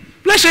saved.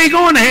 Flesh ain't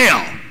going to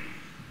hell.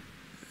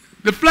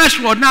 The flesh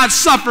will not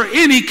suffer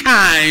any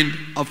kind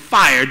of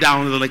fire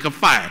down in the lake of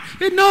fire.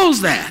 It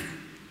knows that.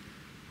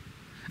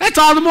 That's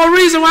all the more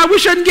reason why we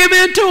shouldn't give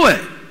in to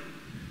it.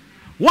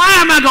 Why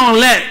am I going to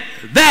let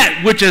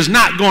that which is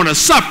not going to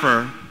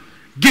suffer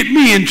get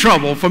me in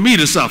trouble for me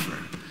to suffer?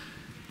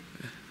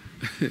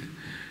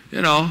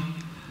 You know,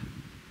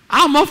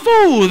 I'm a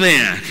fool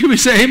then. Can we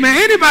say, amen?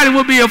 Anybody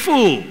would be a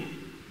fool.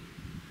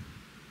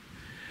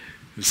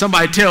 If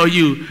somebody tell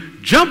you,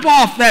 jump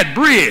off that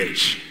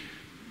bridge,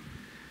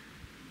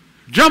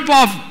 jump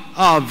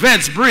off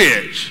Vets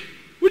Bridge,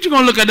 what you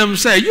going to look at them and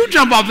say, you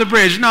jump off the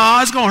bridge? No,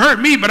 it's going to hurt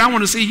me, but I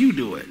want to see you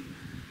do it.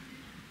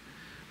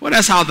 Well,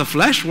 that's how the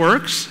flesh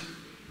works.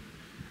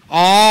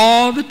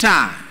 All the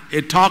time.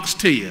 It talks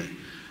to you.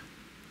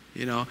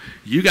 You know,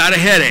 you got a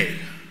headache.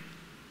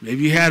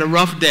 Maybe you had a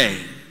rough day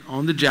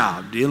on the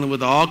job, dealing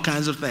with all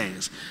kinds of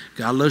things.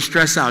 Got a little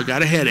stressed out,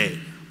 got a headache.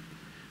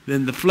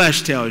 Then the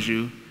flesh tells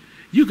you,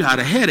 you got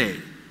a headache.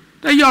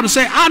 Now you ought to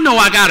say, I know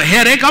I got a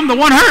headache. I'm the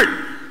one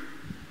hurt.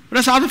 But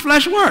that's how the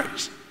flesh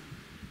works.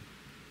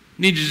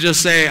 You need to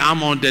just say, I'm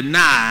going to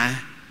deny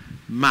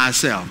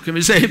myself. Can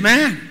we say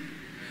amen?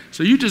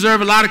 So you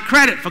deserve a lot of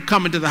credit for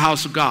coming to the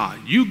house of God.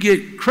 You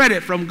get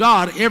credit from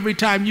God every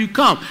time you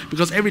come,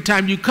 because every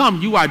time you come,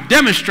 you are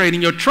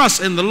demonstrating your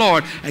trust in the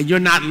Lord, and you're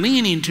not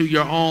leaning to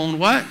your own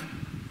what?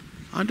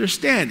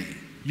 Understanding.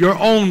 Your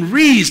own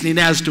reasoning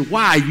as to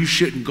why you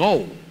shouldn't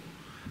go.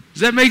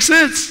 Does that make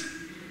sense?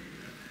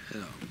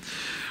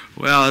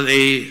 Well,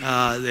 they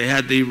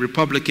had the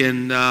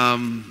Republican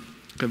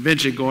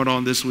convention going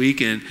on this week,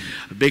 and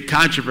a big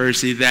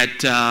controversy that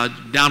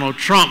Donald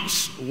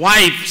Trump's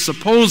wife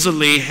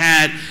supposedly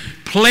had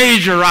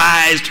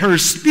plagiarized her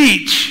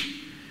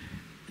speech.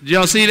 Did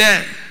y'all see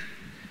that?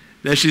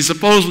 That she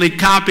supposedly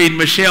copied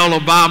Michelle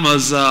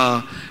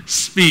Obama's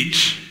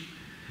speech.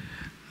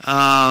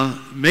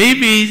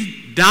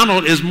 Maybe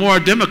Donald is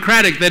more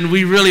democratic than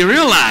we really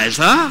realize,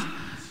 huh?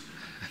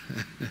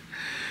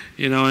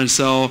 You know,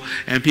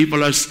 and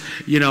people are,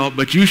 you know,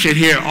 but you should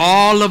hear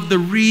all of the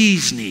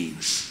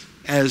reasonings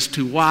as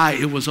to why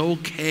it was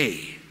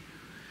okay,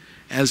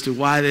 as to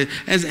why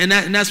and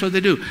that's what they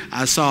do.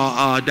 I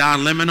saw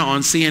Don Lemon on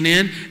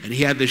CNN, and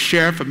he had the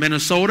sheriff of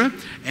Minnesota,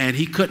 and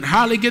he couldn't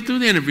hardly get through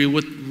the interview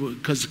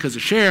because the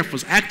sheriff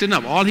was acting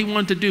up. All he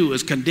wanted to do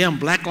is condemn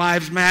Black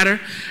Lives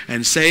Matter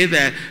and say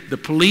that the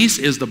police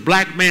is the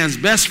black man's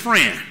best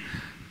friend.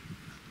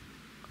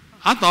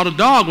 I thought a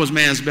dog was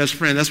man's best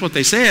friend. That's what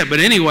they said. But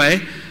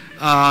anyway,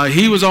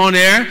 he was on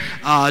there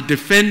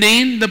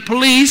defending the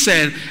police,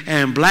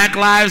 and Black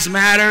Lives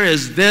Matter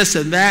is this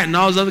and that and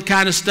all this other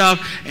kind of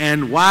stuff,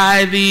 and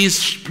why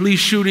these police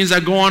shootings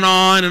are going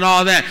on and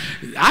all that.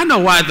 I know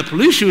why the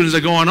police shootings are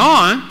going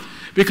on,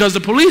 because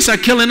the police are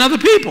killing other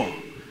people.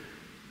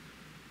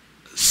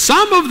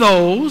 Some of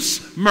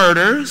those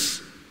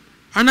murders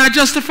are not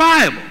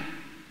justifiable.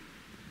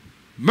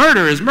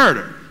 Murder is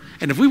murder.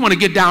 And if we want to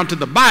get down to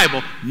the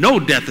Bible, no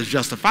death is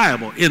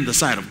justifiable in the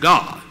sight of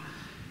God.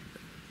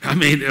 I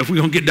mean, if we're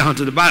going to get down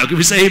to the Bible, can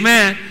we say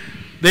amen?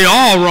 They're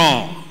all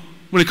wrong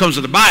when it comes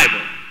to the Bible.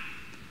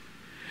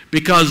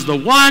 Because the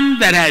one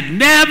that had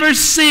never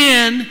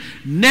sinned,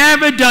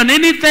 never done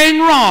anything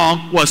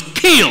wrong, was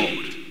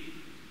killed.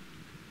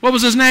 What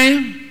was his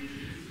name?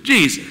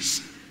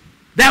 Jesus.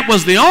 That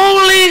was the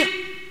only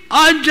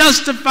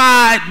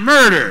unjustified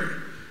murder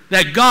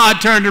that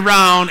God turned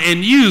around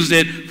and used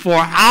it for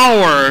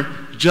our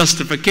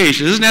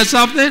justification. Isn't that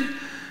something?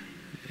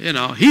 You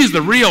know, he's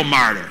the real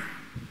martyr.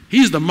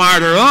 He's the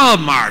martyr of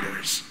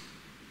martyrs.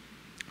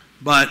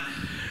 But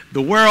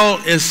the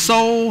world is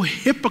so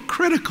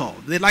hypocritical.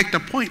 They like to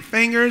point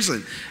fingers,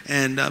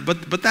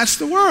 but that's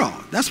the world.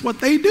 That's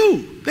what they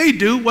do. They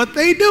do what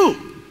they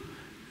do.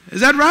 Is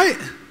that right?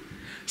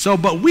 So,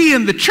 but we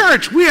in the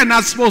church, we are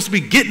not supposed to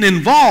be getting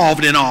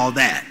involved in all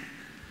that.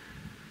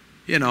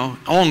 You know,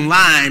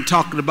 online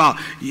talking about,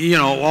 you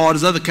know, all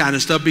this other kind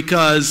of stuff,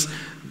 because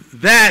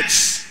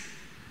that's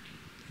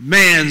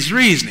man's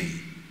reasoning.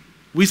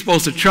 We're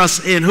supposed to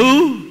trust in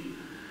who?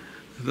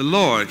 The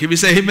Lord. Can we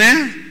say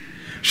amen?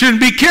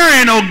 Shouldn't be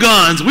carrying no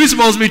guns. We're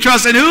supposed to be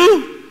trusting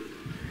who?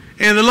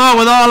 In the Lord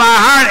with all our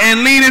heart,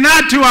 and leaning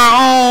not to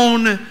our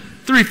own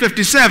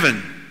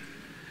 357.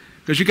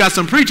 Because you got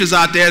some preachers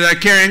out there that are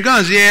carrying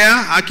guns.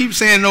 Yeah, I keep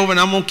saying it over, and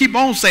I'm going to keep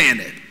on saying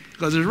it.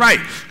 because it's right.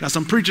 Got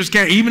some preachers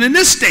carrying, even in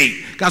this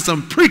state, got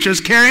some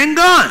preachers carrying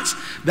guns.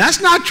 That's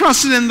not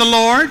trusting in the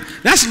Lord.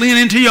 That's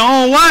leaning into your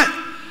own what?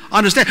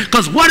 Understand.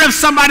 Because what if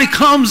somebody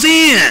comes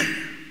in?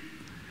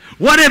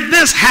 What if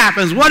this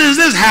happens? What does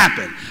this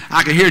happen?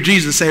 I can hear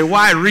Jesus say,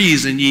 why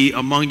reason ye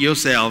among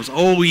yourselves,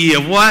 O ye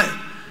of what?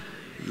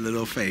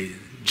 Little faith.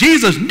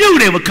 Jesus knew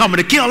they were coming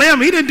to kill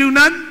him. He didn't do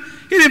nothing.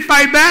 He didn't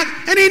fight back,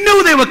 and he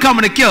knew they were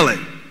coming to kill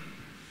him.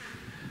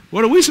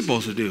 What are we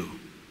supposed to do?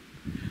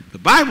 The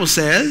Bible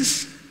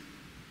says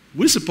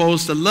we're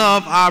supposed to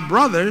love our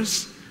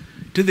brothers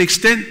to the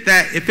extent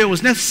that if it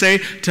was necessary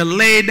to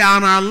lay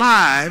down our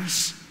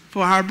lives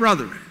for our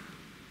brethren.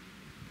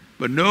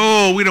 But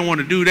no, we don't want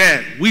to do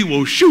that. We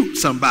will shoot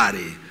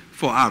somebody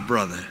for our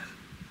brother.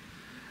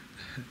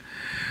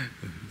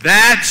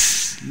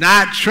 That's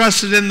not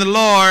trusted in the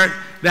Lord.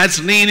 That's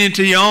leaning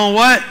to your own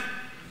what?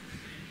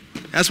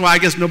 That's why I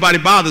guess nobody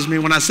bothers me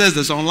when I says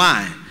this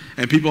online.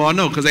 And people all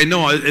know because they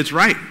know it's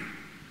right.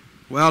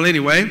 Well,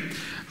 anyway,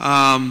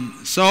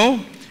 so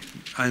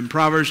in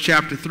Proverbs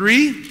chapter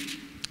 3,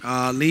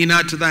 lean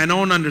not to thine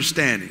own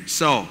understanding.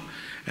 So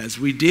as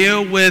we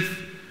deal with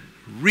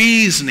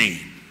reasoning,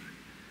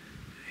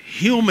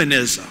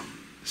 humanism,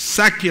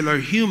 secular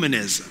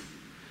humanism,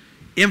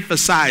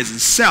 emphasizing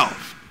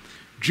self,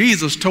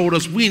 Jesus told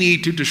us we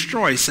need to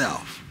destroy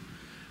self.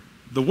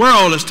 The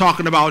world is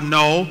talking about,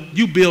 no,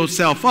 you build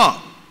self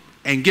up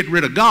and get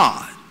rid of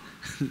God.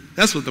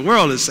 That's what the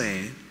world is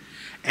saying.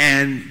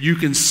 And you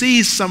can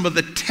see some of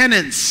the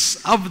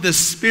tenets of the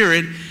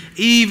Spirit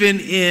even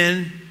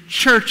in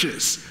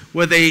churches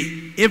where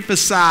they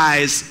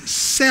emphasize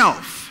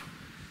self.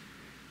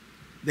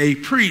 They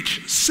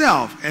preach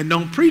self and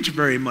don't preach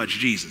very much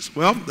Jesus.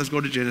 Well, let's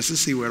go to Genesis,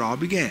 see where it all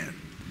began.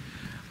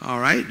 All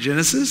right,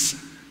 Genesis.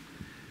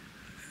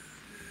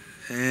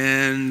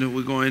 And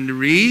we're going to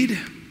read.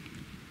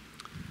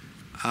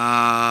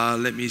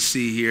 Let me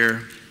see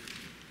here.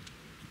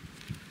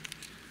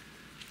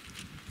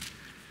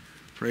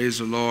 Praise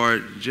the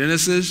Lord.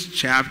 Genesis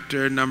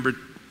chapter number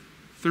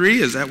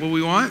 3. Is that what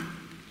we want?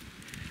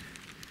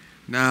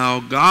 Now,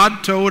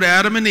 God told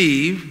Adam and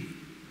Eve,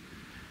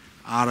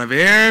 out of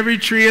every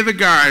tree of the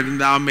garden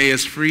thou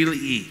mayest freely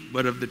eat.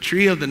 But of the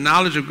tree of the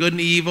knowledge of good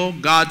and evil,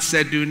 God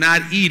said, do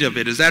not eat of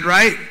it. Is that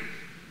right?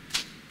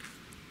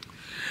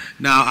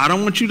 Now, I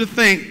don't want you to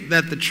think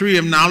that the tree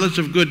of knowledge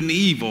of good and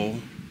evil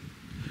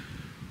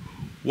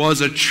was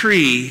a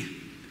tree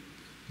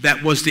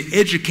that was to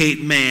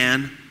educate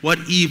man what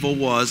evil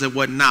was and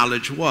what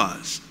knowledge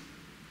was.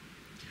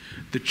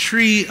 The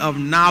tree of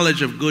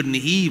knowledge of good and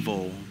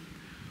evil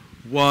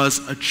was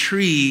a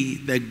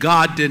tree that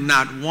God did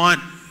not want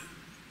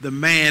the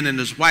man and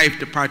his wife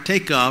to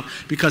partake of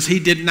because he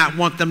did not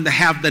want them to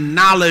have the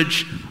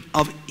knowledge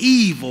of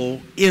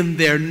evil in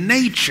their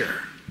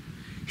nature.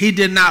 He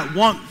did not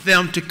want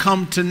them to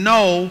come to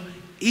know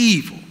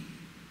evil.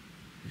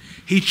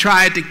 He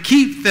tried to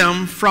keep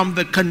them from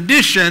the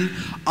condition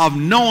of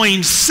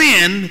knowing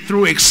sin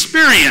through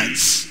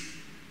experience.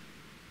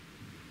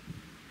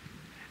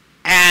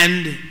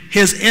 And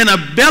his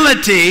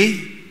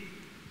inability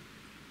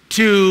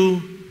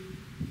to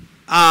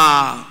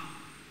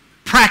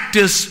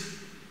practice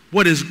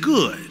what is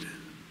good.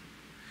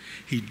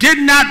 He did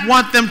not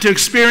want them to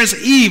experience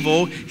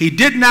evil. He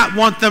did not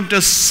want them to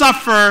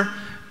suffer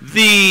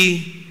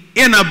the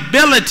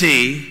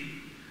inability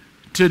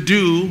to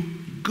do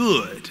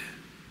good.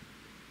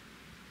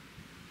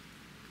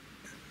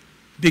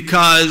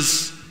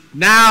 Because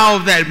now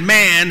that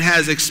man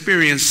has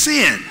experienced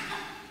sin,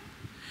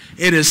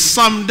 it is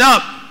summed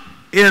up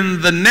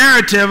in the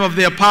narrative of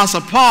the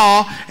Apostle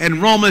Paul in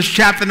Romans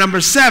chapter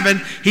number 7.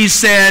 He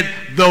said,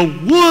 the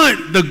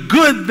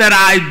good that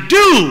I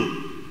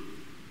do,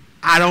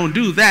 I don't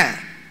do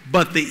that,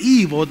 but the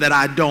evil that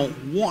I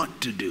don't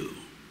want to do.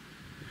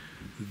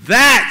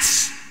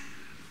 That's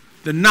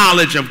the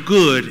knowledge of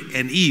good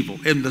and evil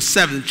in the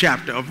 7th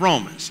chapter of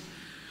Romans.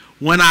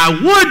 When I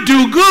would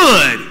do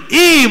good,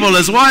 evil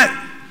is what?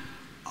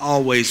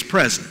 Always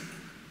present.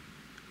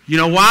 You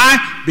know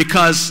why?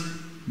 Because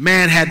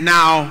man had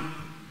now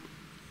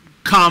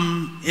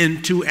come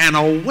into an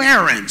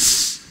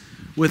awareness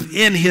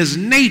within his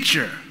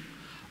nature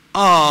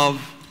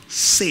of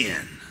sin.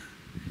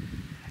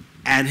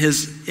 And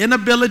his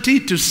inability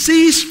to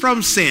cease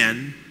from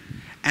sin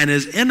and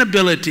his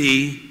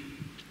inability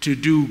to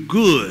do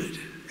good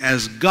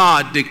as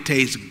God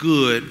dictates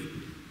good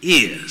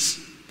is.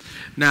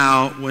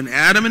 Now, when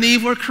Adam and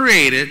Eve were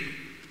created,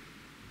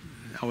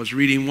 I was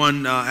reading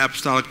one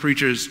apostolic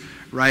preacher's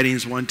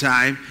writings one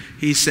time.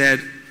 He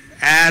said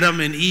Adam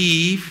and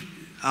Eve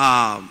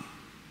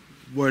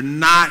were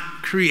not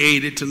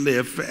created to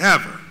live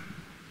forever.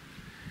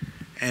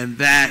 And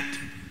that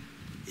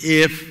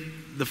if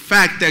the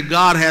fact that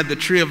God had the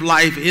tree of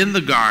life in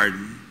the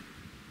garden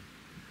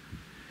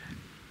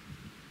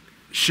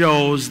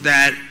shows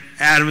that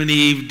Adam and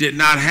Eve did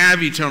not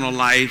have eternal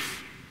life,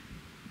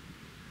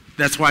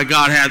 that's why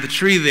God had the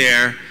tree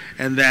there,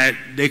 and that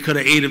they could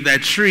have ate of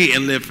that tree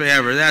and lived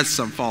forever. That's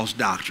some false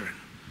doctrine.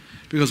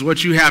 Because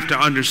what you have to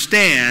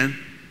understand,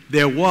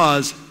 there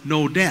was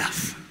no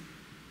death.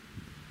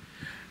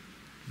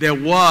 There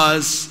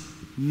was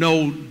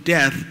no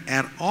death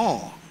at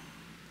all.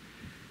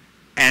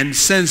 And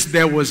since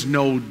there was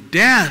no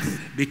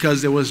death,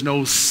 because there was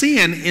no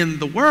sin in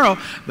the world,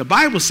 the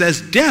Bible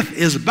says death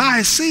is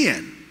by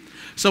sin.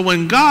 So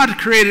when God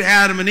created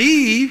Adam and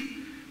Eve,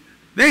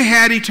 they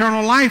had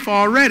eternal life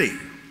already.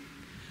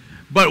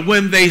 But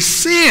when they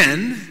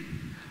sinned,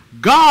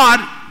 God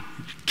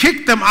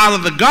kicked them out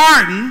of the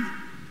garden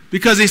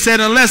because he said,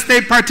 unless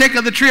they partake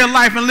of the tree of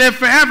life and live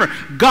forever.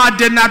 God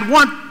did not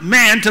want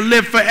man to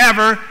live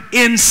forever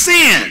in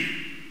sin.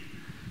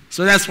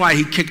 So that's why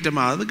he kicked them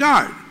out of the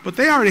garden. But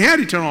they already had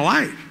eternal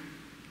life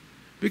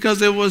because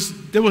there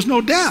was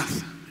no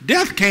death.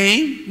 Death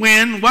came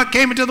when what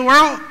came into the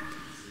world?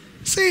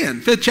 Sin.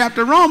 5th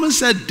chapter of Romans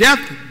said death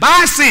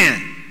by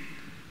sin.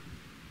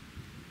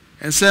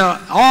 And so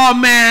all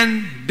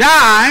men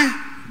die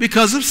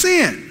because of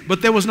sin.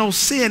 But there was no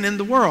sin in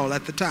the world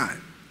at the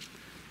time.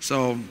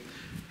 So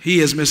he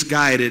is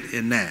misguided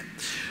in that.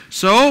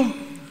 So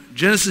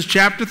Genesis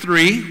chapter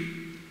 3,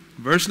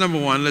 verse number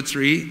 1, let's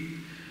read.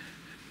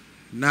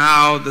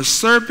 Now the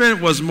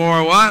serpent was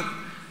more what?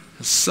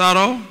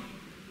 Subtle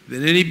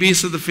than any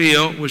beast of the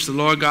field which the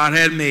Lord God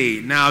had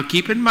made. Now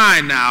keep in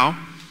mind now,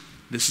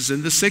 this is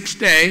in the 6th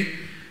day.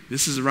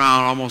 This is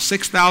around almost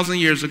 6,000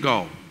 years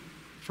ago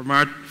from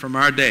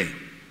our day.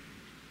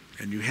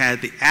 And you had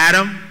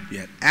Adam,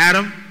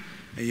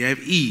 and you have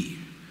Eve.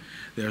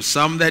 There are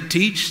some that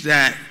teach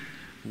that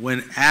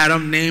when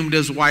Adam named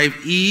his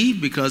wife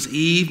Eve, because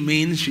Eve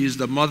means she's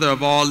the mother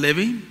of all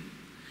living,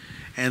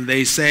 and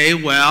they say,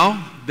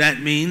 well,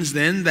 that means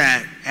then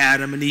that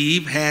Adam and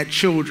Eve had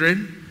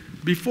children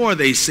before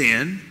they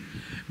sinned,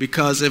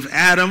 because if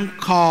Adam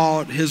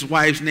called his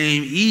wife's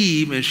name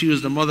Eve and she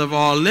was the mother of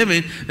all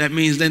living, that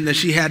means then that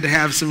she had to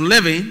have some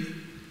living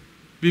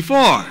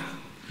before.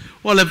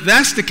 Well, if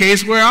that's the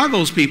case, where are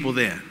those people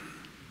then?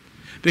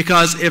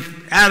 Because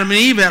if Adam and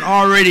Eve had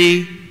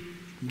already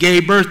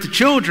gave birth to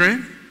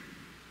children,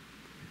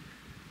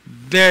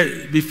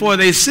 before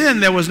they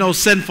sinned, there was no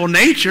sinful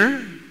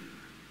nature.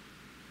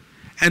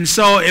 And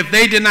so if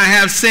they did not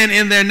have sin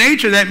in their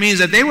nature, that means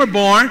that they were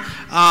born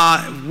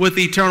with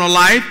eternal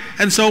life.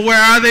 And so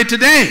where are they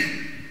today?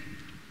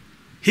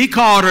 He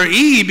called her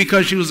Eve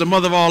because she was the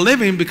mother of all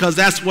living, because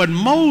that's what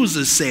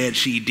Moses said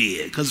she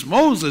did. Because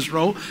Moses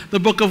wrote the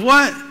book of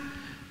what?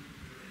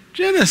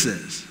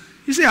 Genesis.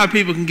 You see how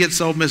people can get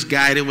so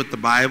misguided with the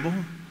Bible?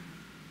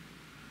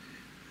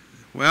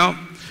 Well,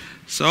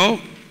 so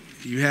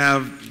you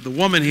have the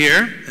woman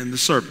here and the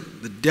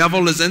serpent. The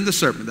devil is in the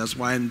serpent. That's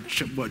why in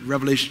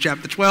Revelation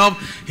chapter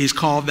 12, he's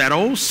called that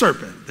old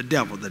serpent, the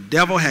devil. The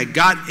devil had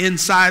got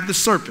inside the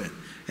serpent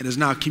and is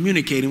now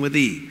communicating with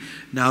Eve.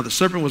 Now the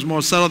serpent was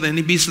more subtle than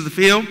any beast of the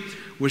field,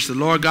 which the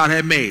Lord God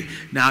had made.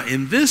 Now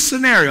in this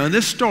scenario, in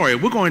this story,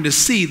 we're going to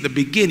see the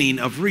beginning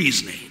of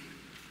reasoning.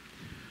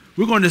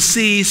 We're going to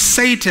see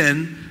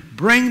Satan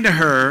bring to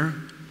her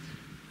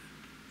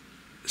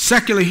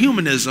secular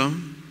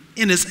humanism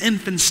in its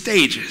infant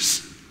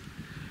stages,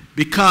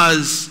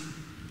 because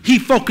he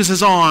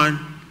focuses on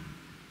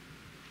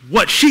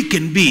what she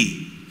can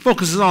be,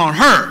 focuses on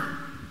her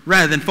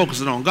rather than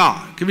focusing on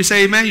God. Can we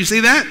say amen? You see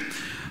that?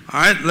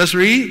 All right, let's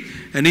read.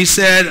 And he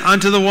said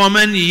unto the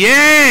woman,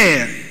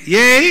 yea,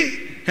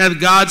 hath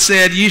God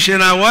said, ye shall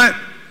not what?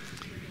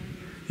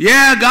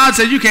 Yeah, God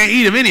said you can't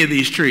eat of any of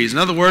these trees. In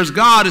other words,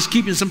 God is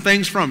keeping some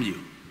things from you.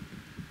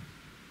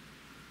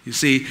 You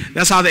see,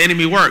 that's how the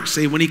enemy works.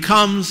 See, when he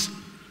comes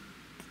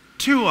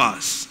to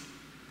us,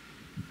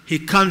 he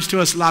comes to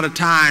us a lot of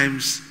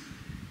times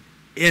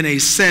in a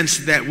sense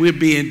that we're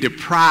being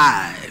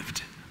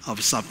deprived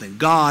of something.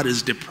 God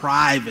is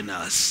depriving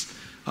us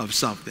of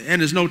something.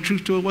 And there's no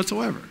truth to it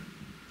whatsoever.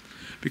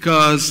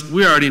 Because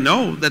we already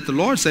know that the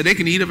Lord said they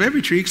can eat of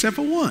every tree except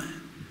for one.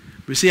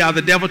 We see how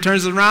the devil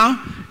turns it around?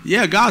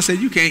 Yeah, God said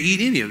you can't eat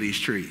any of these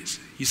trees.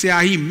 You see how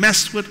he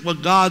messed with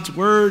what God's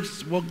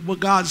words, what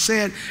God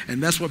said,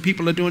 and that's what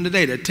people are doing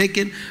today. They're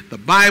taking the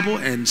Bible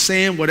and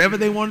saying whatever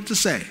they wanted to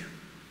say.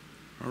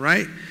 All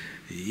right?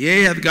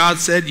 Yea, hath God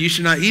said you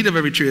should not eat of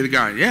every tree of the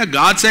garden. Yeah,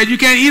 God said you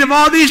can't eat of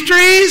all these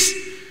trees.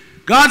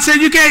 God said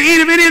you can't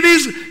eat of any of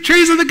these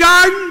trees of the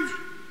garden.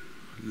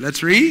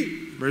 Let's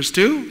read verse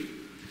 2.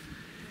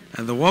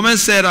 And the woman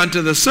said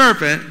unto the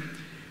serpent,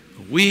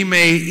 we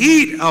may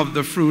eat of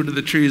the fruit of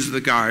the trees of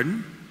the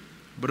garden,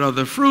 but of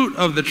the fruit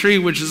of the tree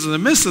which is in the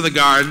midst of the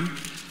garden,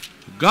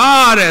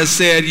 God has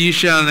said, you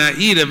shall not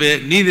eat of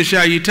it, neither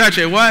shall you touch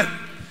it. What?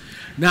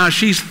 Now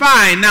she's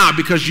fine now,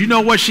 because you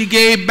know what she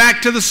gave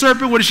back to the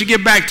serpent? What did she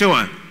give back to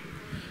him?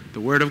 The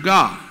word of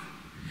God.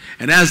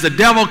 And as the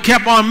devil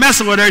kept on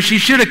messing with her, she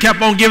should have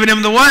kept on giving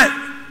him the what?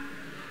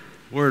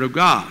 Word of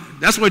God.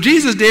 That's what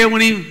Jesus did when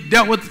he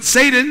dealt with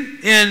Satan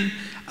in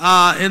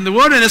the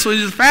wilderness when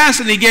he was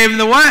fasting. He gave him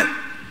the what?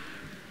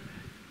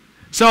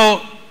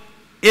 So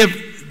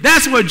if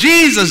that's what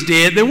Jesus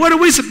did, then what are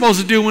we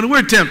supposed to do when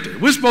we're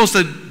tempted? We're supposed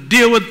to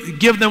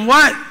give them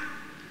what?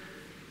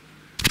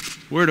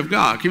 Word of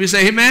God. Can we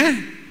say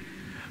amen?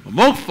 Well,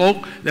 most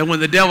folk, that when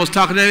the devil's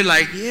talking to them,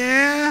 like,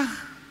 yeah.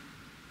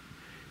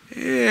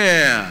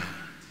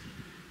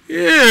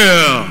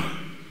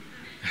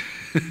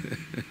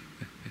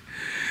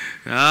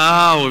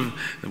 Oh,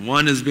 the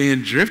one is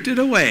being drifted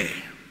away.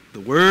 The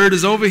word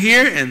is over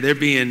here, and they're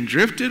being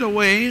drifted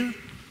away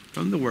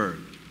from the word.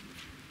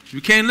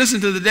 You can't listen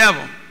to the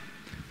devil.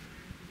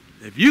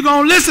 If you're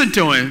going to listen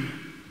to him,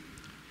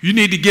 you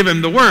need to give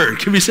him the word.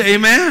 Can we say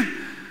amen?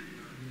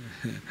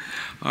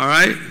 All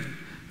right?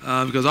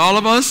 Because all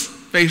of us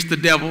face the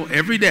devil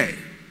every day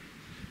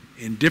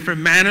in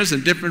different manners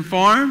and different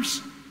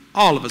forms.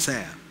 All of us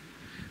have.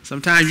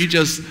 Sometimes you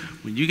just,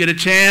 when you get a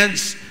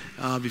chance,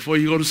 before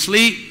you go to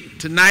sleep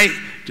tonight,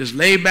 just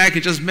lay back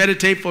and just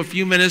meditate for a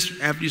few minutes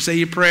after you say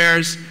your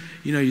prayers.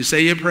 You know, you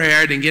say your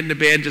prayer, then get into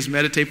bed and just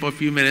meditate for a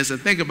few minutes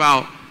and think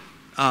about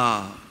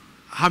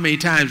how many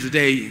times a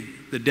day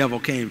the devil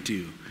came to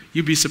you.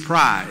 You'd be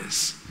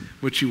surprised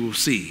what you will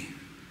see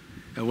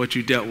and what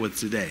you dealt with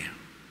today.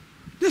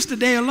 Just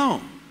today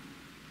alone.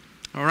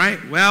 All right?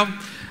 Well,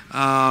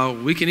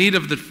 we can eat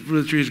of the fruit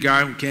of the trees of the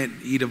garden. We can't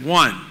eat of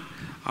one.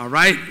 All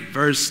right?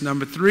 Verse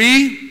number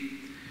 3.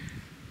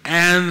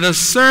 And the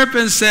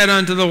serpent said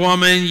unto the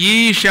woman,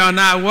 ye shall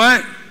not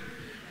what?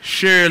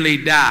 Surely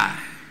die.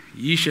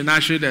 Ye shall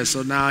not surely die.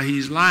 So now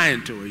he's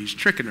lying to her. He's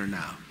tricking her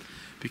now.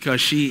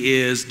 Because she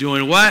is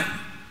doing what?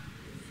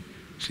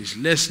 She's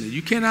listening.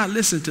 You cannot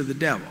listen to the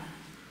devil.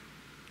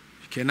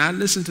 You cannot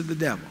listen to the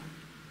devil.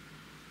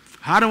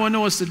 How do I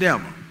know it's the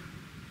devil?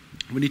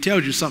 When he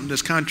tells you something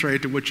that's contrary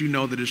to what you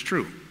know that is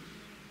true.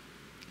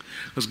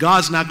 Because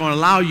God's not going to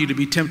allow you to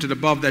be tempted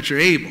above that you're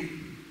able.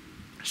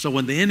 So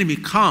when the enemy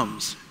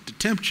comes to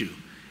tempt you,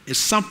 it's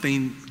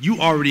something you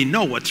already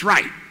know what's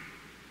right.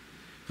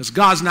 Because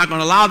God's not going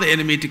to allow the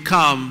enemy to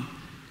come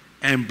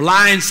and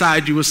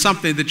blindside you with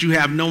something that you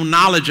have no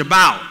knowledge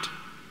about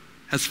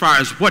as far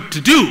as what to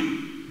do.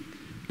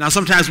 Now,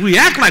 sometimes we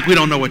act like we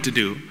don't know what to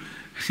do.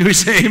 We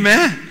say,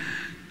 amen.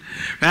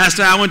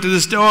 Pastor, I went to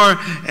the store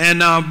and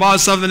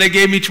bought something. They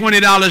gave me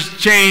 $20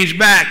 change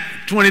back,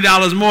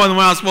 $20 more than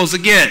what I was supposed to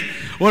get.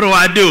 What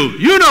do?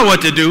 You know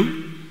what to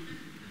do.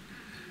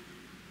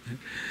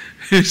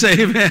 You say,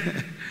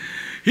 amen.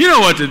 You know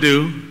what to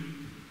do.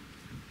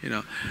 You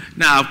know.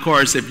 Now, of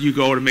course, if you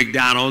go to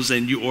McDonald's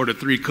and you order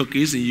 3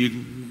 cookies and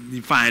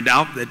you find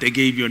out that they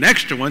gave you an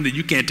extra one, that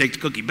you can't take the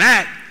cookie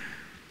back,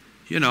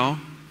 you know,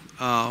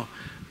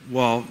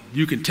 well,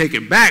 you can take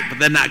it back, but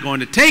they're not going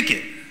to take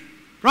it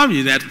from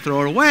you. They have to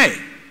throw it away.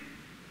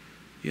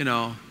 You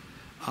know,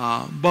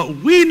 but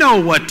we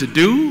know what to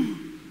do,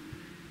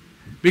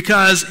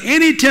 because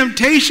any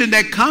temptation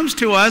that comes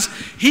to us,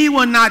 he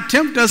will not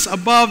tempt us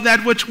above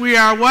that which we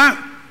are what?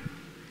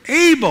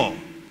 Able.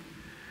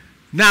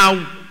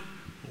 Now,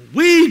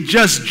 we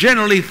just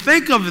generally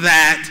think of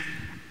that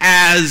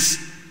as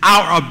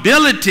our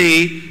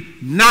ability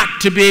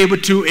not to be able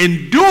to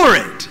endure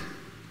it.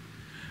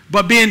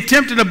 But being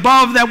tempted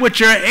above that which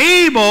you're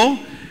able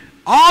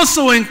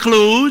also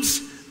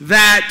includes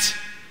that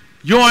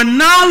your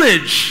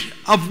knowledge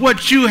of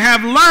what you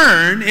have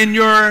learned in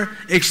your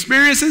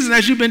experiences and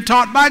as you've been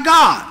taught by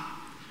God.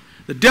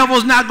 The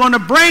devil's not going to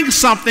bring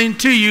something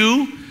to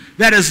you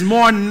that is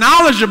more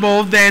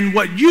knowledgeable than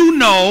what you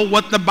know,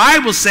 what the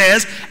Bible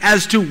says,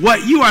 as to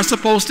what you are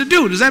supposed to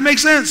do. Does that make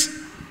sense?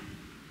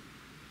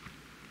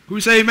 Can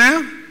we say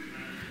amen?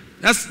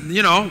 That's,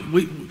 you know,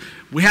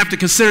 we have to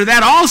consider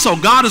that also.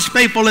 God is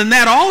faithful in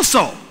that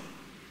also.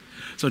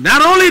 So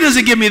not only does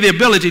he give me the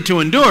ability to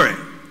endure it,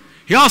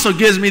 he also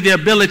gives me the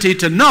ability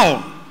to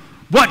know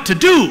what to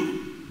do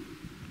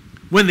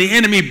when the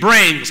enemy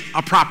brings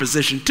a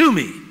proposition to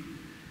me.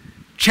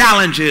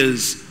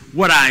 Challenges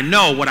what I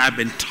know, what I've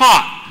been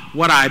taught,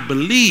 what I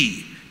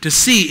believe, to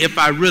see if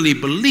I really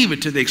believe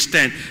it to the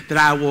extent that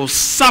I will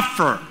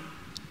suffer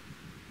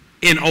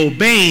in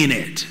obeying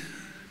it.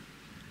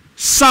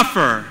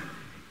 Suffer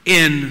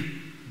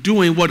in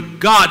doing what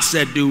God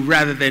said do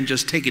rather than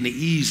just taking the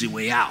easy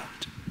way out.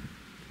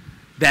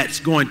 That's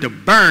going to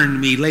burn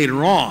me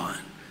later on.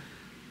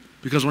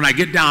 Because when I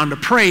get down to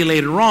pray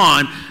later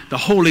on, the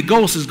Holy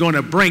Ghost is going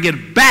to bring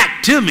it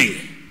back to me.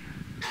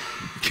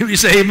 Can we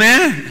say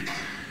amen?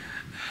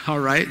 All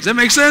right. Does that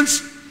make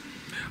sense?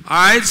 All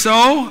right.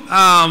 So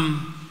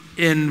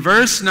in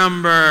verse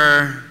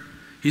number,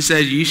 he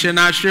says, ye shall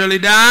not surely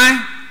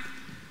die.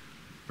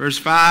 Verse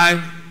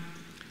 5.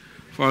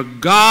 For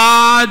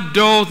God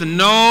doth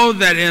know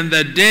that in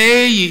the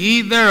day ye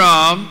eat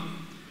thereof,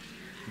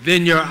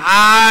 then your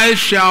eyes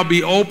shall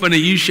be open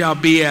and you shall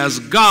be as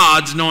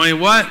gods, knowing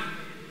what?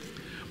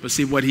 But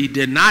see, what he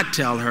did not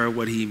tell her,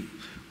 what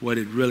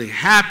had really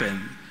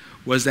happened,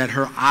 was that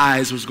her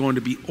eyes was going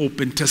to be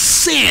open to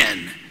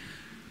sin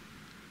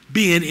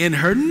being in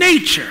her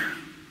nature,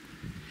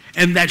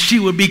 and that she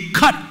would be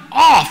cut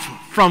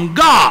off from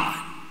God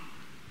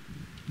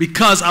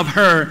because of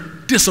her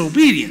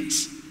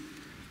disobedience.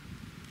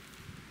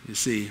 You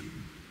see,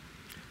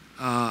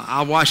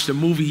 I watched a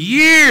movie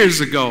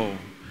years ago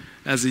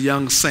as a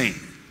young saint,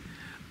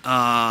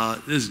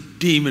 this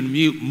demon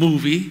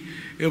movie.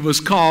 It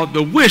was called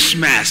The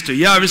Wishmaster.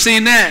 You ever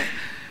seen that?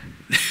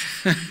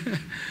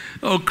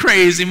 Oh,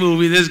 crazy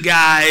movie. This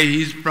guy,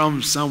 he's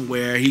from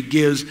somewhere. He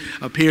gives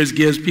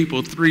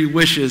people 3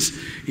 wishes.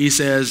 He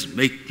says,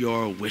 make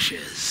your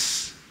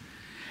wishes.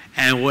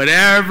 And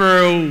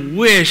whatever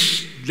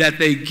wish that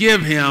they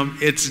give him,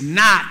 it's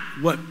not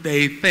what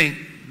they think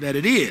that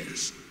it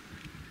is.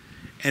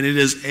 And it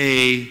is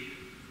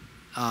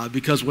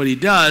because what he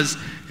does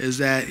is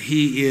that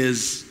he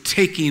is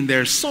taking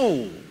their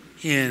soul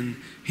in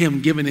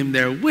him giving him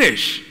their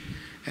wish.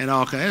 And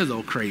all kinds. It was an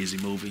old crazy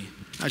movie.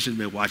 I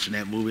shouldn't have been watching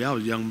that movie. I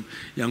was young,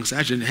 so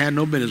I shouldn't have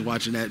no business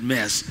watching that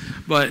mess.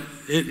 But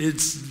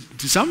it's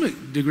to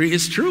some degree,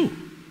 it's true.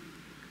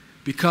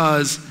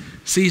 Because,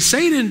 see,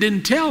 Satan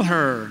didn't tell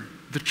her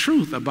the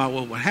truth about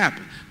what would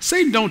happen.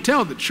 Satan don't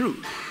tell the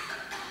truth.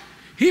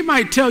 He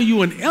might tell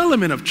you an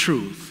element of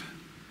truth,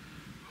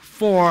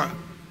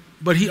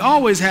 but he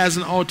always has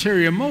an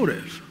ulterior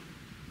motive.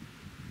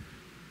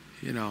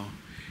 You know,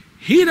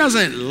 he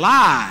doesn't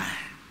lie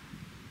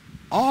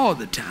all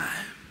the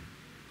time.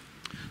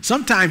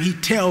 Sometimes he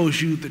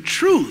tells you the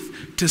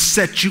truth to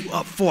set you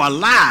up for a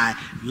lie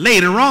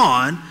later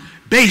on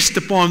based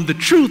upon the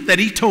truth that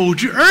he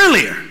told you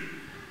earlier.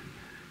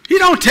 He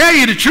don't tell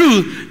you the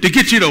truth to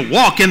get you to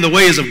walk in the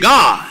ways of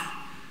God.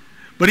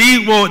 But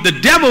the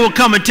devil will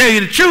come and tell you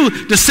the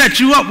truth to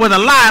set you up with a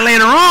lie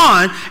later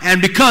on.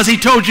 And because he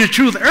told you the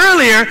truth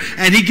earlier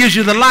and he gives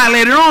you the lie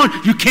later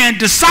on, you can't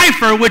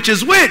decipher which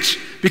is which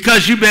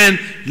because you've been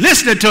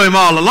listening to him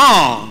all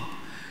along.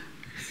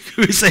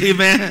 Can we say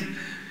amen?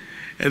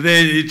 And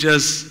then it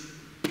just,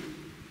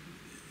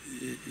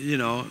 you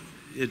know,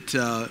 it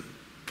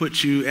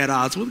puts you at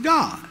odds with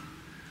God.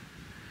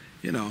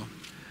 You know.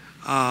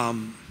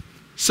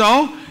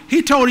 So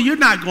he told her, you're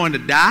not going to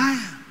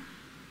die.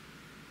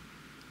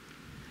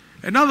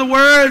 In other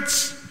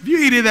words, if you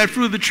eat of that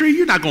fruit of the tree,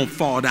 you're not going to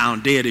fall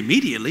down dead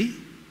immediately.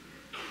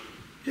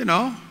 You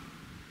know.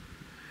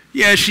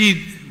 Yeah,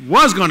 she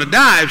was going to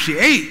die if she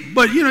ate,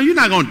 but, you know, you're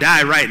not going to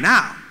die right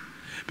now.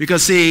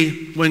 Because,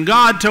 see, when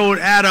God told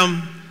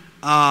Adam,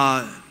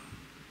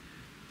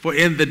 for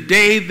in the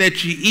day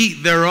that you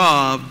eat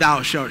thereof,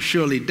 thou shalt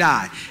surely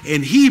die.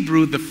 In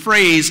Hebrew, the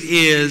phrase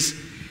is,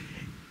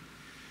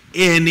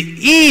 in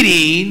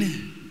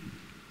eating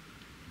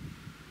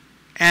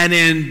and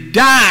in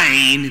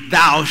dying,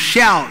 thou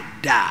shalt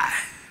die.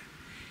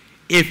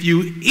 If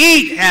you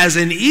eat as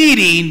in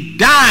eating,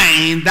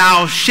 dying,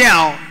 thou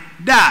shalt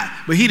die.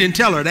 But he didn't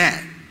tell her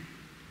that.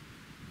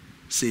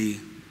 See.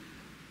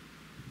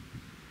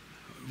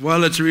 Well,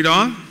 let's read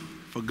on.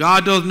 For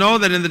God doth know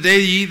that in the day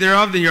ye eat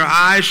thereof, then your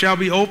eyes shall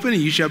be open,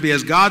 and you shall be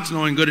as gods,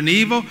 knowing good and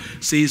evil.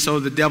 See, so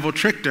the devil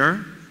tricked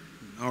her.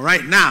 All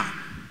right, now,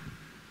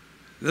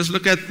 let's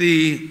look at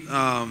the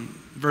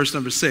verse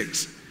number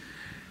 6.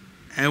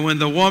 And when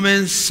the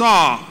woman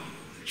saw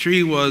the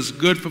tree was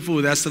good for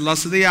food, that's the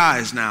lust of the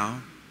eyes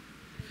now,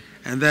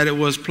 and that it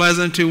was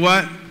pleasant to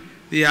what?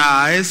 The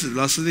eyes, the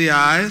lust of the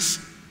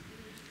eyes,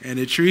 and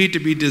a tree to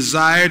be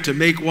desired to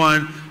make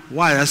one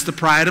wise. That's the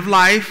pride of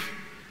life.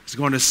 It's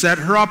going to set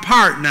her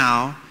apart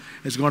now.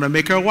 It's going to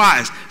make her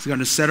wise. It's going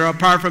to set her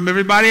apart from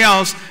everybody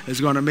else. It's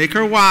going to make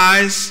her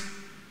wise.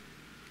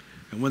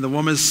 And when the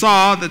woman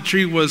saw the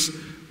tree was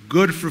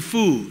good for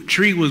food,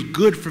 tree was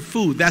good for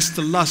food, that's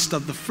the lust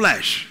of the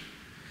flesh.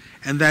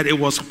 And that it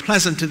was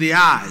pleasant to the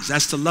eyes,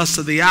 that's the lust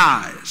of the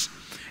eyes.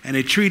 And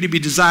a tree to be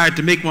desired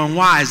to make one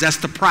wise, that's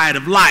the pride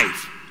of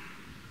life.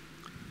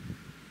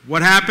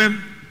 What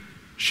happened?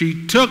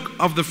 She took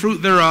of the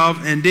fruit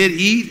thereof and did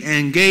eat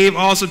and gave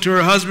also to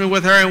her husband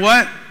with her, and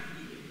what?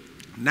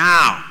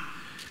 Now,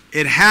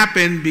 it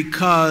happened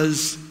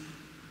because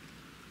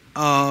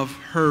of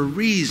her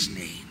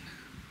reasoning.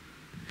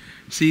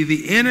 See,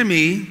 the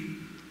enemy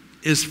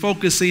is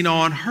focusing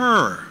on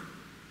her.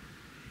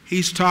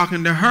 He's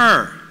talking to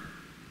her.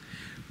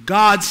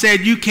 God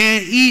said you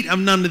can't eat of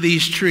none of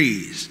these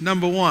trees.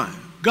 Number one,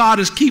 God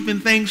is keeping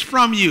things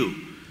from you.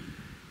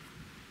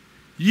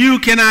 You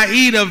cannot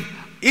eat of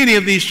any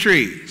of these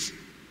trees.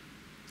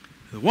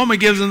 The woman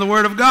gives him the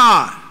word of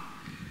God.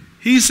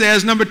 He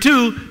says, number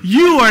two,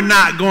 you are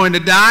not going to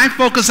die,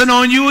 focusing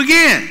on you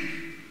again.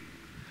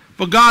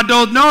 For God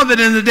doth know that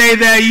in the day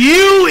that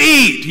you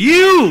eat,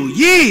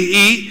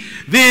 ye eat,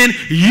 then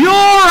your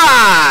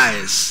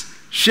eyes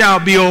shall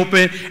be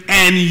open,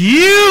 and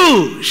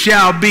you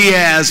shall be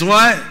as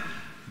what?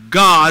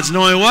 Gods,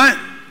 knowing what?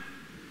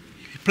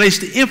 He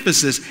placed the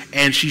emphasis,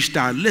 and she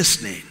started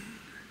listening.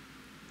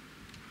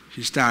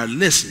 She started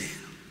listening.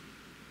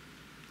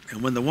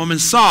 And when the woman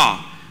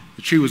saw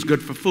the tree was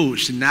good for food,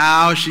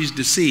 now she's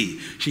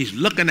deceived. She's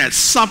looking at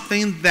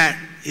something that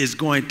is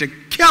going to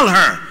kill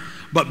her.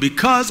 But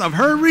because of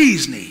her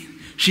reasoning,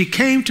 she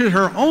came to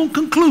her own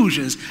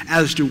conclusions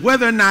as to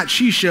whether or not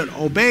she should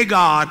obey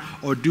God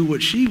or do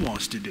what she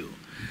wants to do.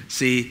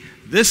 See,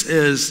 this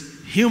is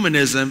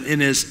humanism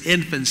in its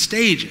infant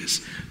stages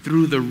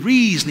through the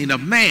reasoning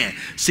of man.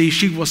 See,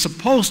 she was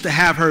supposed to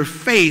have her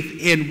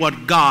faith in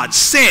what God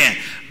said.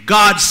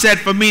 God said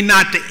for me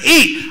not to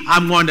eat,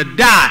 I'm going to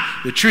die.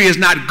 The tree is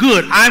not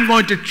good. I'm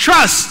going to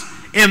trust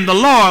in the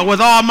Lord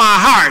with all my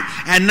heart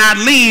and not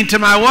lean to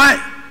my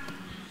what?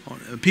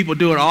 And people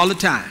do it all the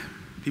time.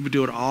 People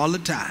do it all the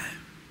time.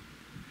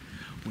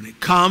 When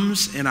it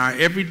comes in our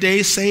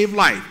everyday saved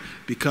life,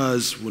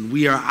 because when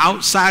we are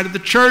outside of the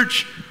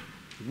church,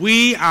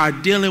 we are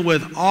dealing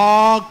with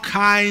all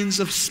kinds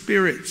of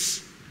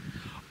spirits,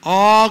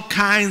 all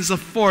kinds of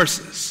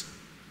forces,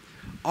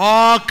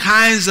 all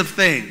kinds of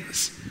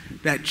things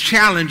that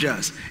challenge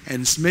us.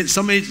 And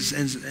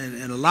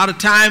a lot of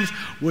times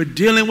we're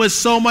dealing with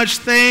so much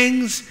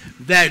things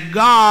that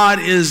God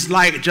is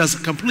like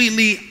just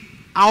completely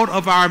out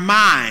of our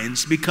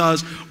minds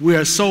because we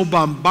are so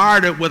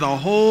bombarded with a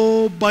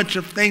whole bunch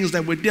of things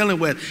that we're dealing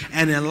with.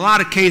 And in a lot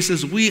of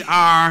cases, we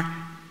are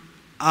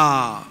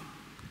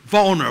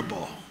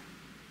vulnerable.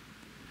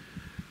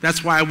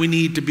 That's why we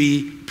need to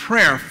be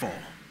prayerful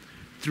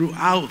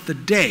throughout the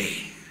day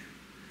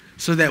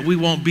so that we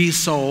won't be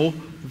so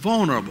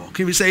vulnerable.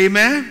 Can we say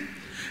amen?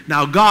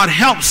 Now, God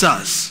helps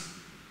us.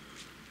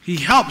 He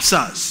helps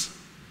us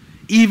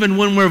even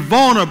when we're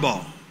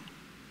vulnerable.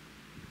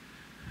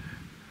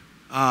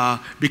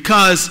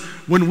 Because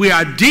when we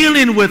are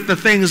dealing with the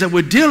things that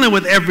we're dealing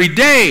with every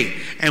day,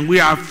 and we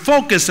are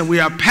focused and we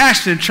are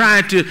passionate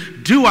trying to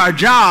do our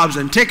jobs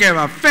and take care of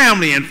our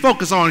family and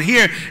focus on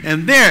here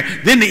and there,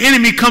 then the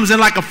enemy comes in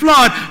like a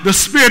flood. The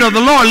Spirit of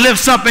the Lord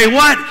lifts up a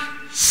what?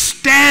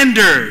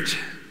 Standard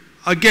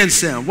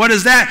against him. What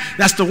is that?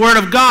 That's the word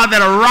of God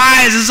that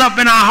arises up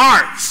in our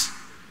hearts.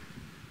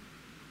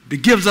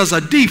 It gives us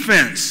a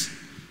defense.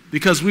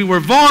 Because we were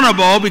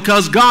vulnerable,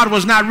 because God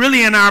was not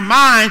really in our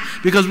mind,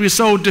 because we're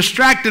so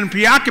distracted and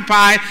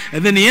preoccupied,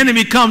 and then the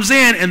enemy comes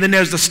in, and then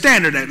there's the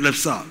standard that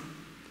lifts up.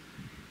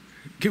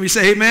 Can we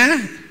say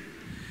amen?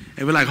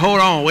 And we're like, hold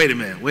on, wait a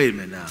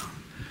minute now.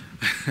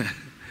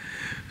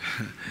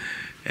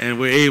 And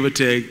we're able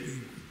to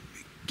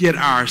get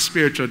our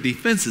spiritual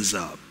defenses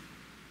up.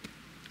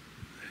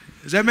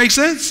 Does that make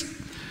sense?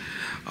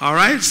 All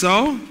right,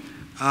 so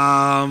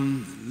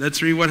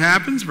let's read what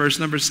happens. Verse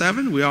number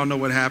 7. We all know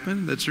what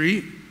happened. Let's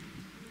read.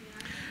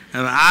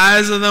 And the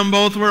eyes of them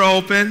both were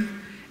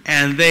open,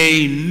 and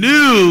they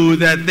knew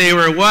that they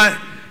were what?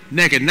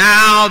 Naked.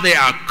 Now they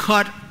are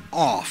cut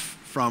off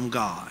from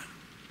God.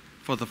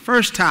 For the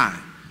first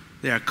time,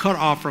 they are cut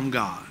off from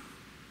God.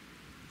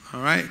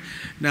 All right?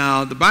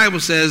 Now, the Bible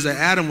says that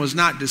Adam was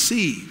not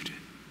deceived.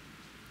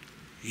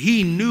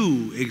 He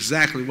knew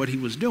exactly what he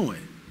was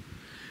doing.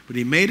 But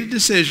he made a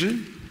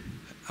decision.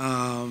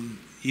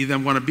 Either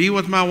I'm going to be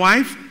with my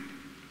wife.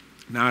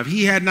 Now, if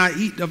he had not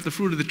eaten of the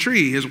fruit of the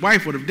tree, his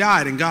wife would have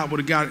died, and God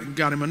would have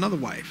got him another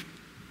wife.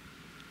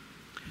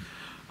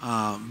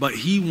 But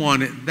he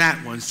wanted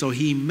that one, so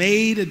he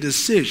made a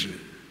decision.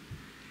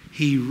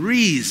 He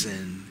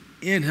reasoned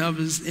in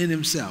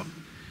himself.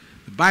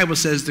 The Bible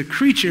says the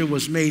creature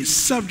was made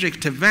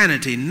subject to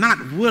vanity,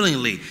 not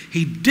willingly.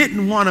 He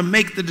didn't want to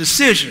make the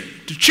decision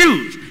to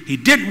choose. He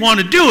didn't want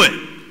to do it,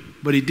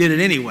 but he did it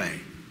anyway.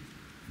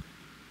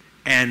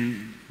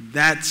 And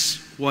that's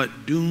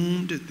what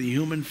doomed the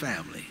human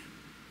family.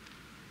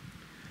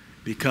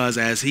 Because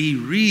as he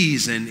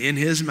reasoned in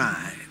his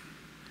mind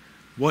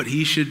what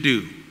he should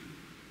do,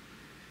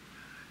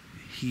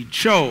 he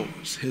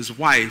chose his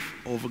wife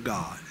over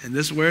God. And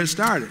this is where it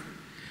started.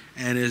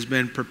 And it's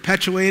been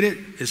perpetuated.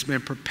 It's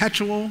been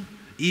perpetual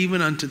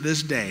even unto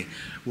this day,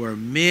 where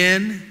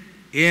men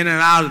in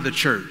and out of the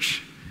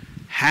church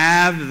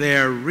have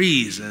their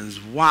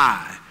reasons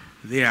why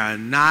they are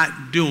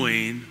not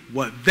doing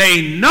what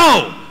they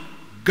know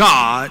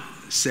God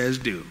says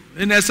do.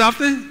 Isn't that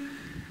something?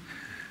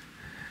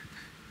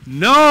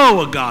 Know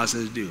what God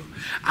says do.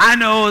 I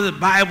know the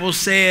Bible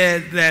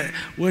said that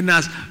we're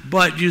not,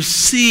 but you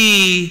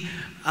see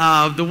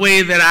the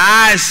way that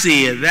I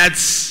see it,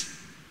 that's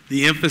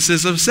the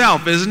emphasis of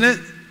self, isn't it?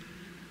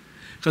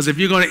 Because if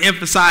you're going to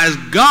emphasize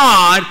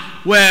God,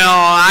 well,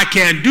 I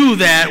can't do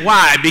that.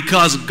 Why?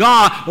 Because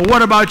God, well,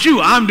 what about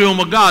you? I'm doing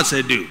what God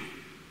said do.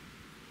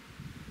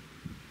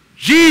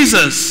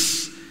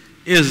 Jesus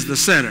is the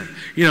center.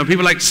 You know,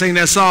 people like to sing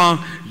that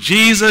song,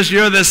 Jesus,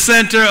 you're the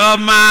center of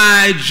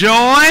my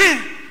joy.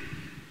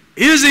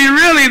 Is he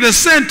really the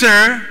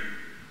center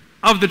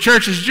of the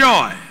church's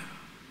joy?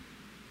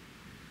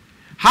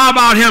 How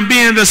about him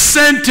being the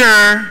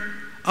center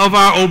of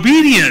our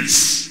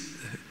obedience?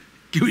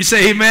 Can we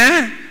say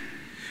amen?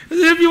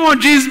 If you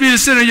want Jesus to be the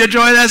center of your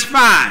joy, that's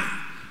fine.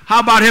 How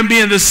about him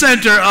being the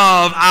center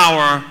of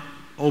our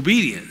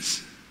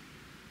obedience?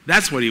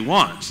 That's what he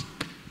wants.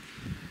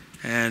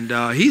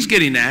 And he's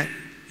getting that.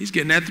 He's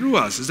getting that through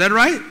us. Is that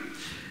right?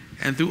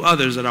 And through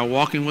others that are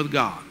walking with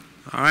God.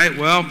 All right,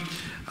 well,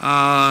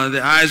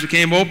 the eyes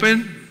became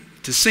open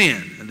to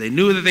sin. And they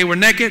knew that they were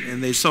naked,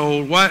 and they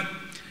sewed what?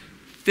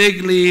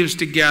 Fig leaves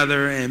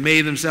together and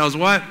made themselves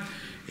what?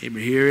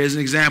 Here is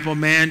an example of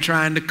man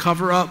trying to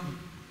cover up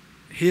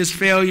his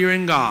failure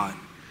in God,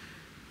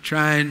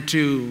 trying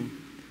to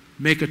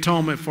make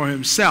atonement for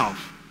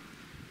himself.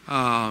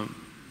 Their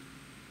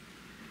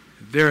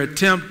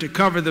attempt to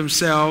cover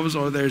themselves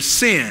or their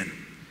sin.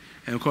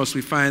 And of course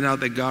we find out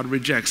that God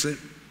rejects it.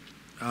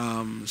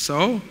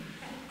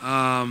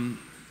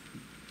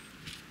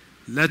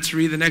 Let's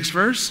read the next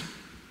verse.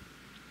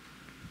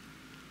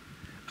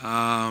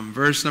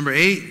 Verse number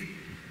 8.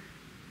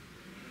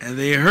 And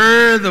they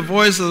heard the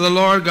voice of the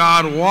Lord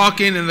God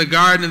walking in the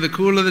garden in the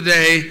cool of the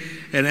day,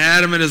 and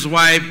Adam and his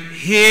wife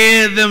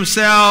hid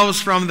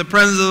themselves from the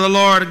presence of the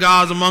Lord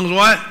God amongst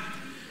what?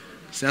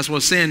 So that's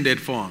what sin did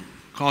for them.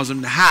 Caused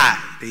them to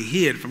hide. They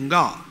hid from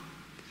God.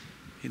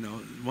 You know,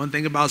 one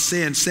thing about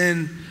sin,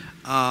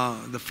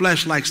 the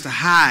flesh likes to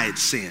hide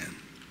sin.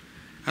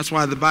 That's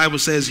why the Bible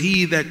says,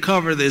 he that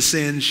covereth his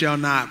sin shall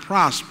not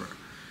prosper.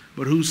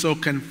 But whoso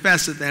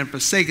confesseth and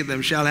forsaketh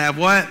them shall have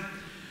what?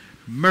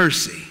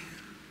 Mercy.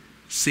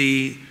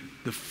 See,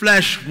 the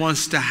flesh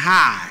wants to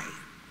hide,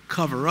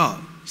 cover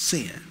up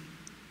sin.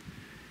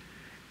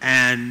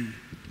 And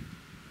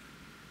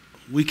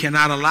we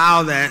cannot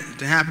allow that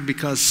to happen,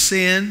 because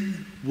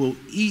sin will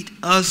eat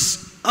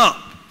us up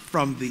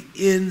from the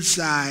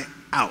inside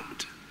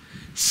out.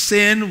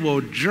 Sin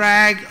will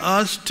drag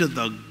us to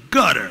the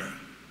gutter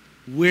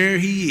where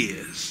he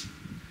is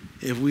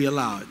if we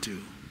allow it to.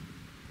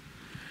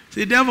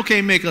 See, the devil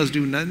can't make us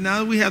do nothing. Now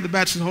that we have the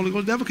baptism of the Holy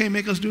Ghost, the devil can't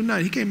make us do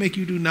nothing. He can't make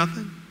you do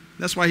nothing.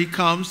 That's why he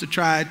comes to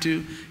try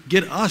to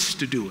get us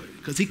to do it,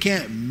 because he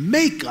can't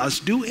make us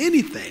do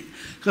anything.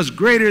 Because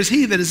greater is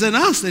he that is in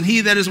us than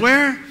he that is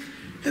where?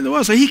 In the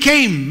world. So he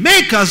can't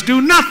make us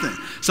do nothing.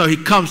 So he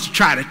comes to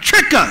try to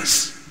trick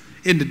us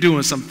into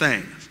doing some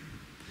things.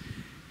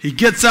 He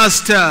gets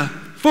us to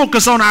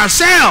focus on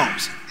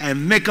ourselves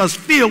and make us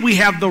feel we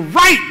have the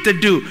right to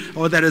do,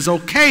 or that it's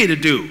okay to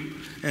do,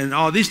 and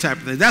all these type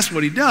of things. That's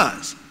what he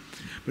does.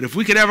 But if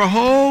we could ever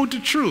hold to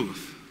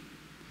truth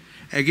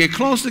and get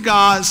close to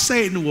God,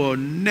 Satan will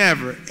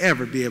never,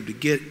 ever be able to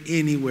get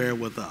anywhere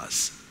with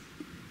us.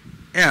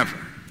 Ever.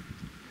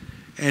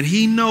 And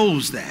he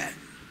knows that.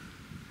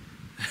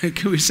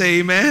 Can we say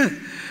amen?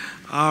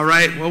 All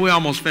right. Well, we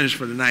almost finished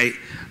for tonight.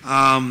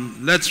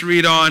 Let's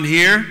read on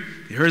here.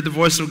 He heard the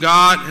voice of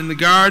God in the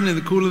garden in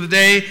the cool of the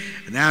day,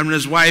 and Adam and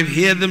his wife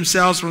hid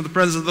themselves from the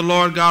presence of the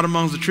Lord God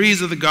amongst the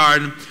trees of the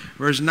garden.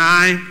 Verse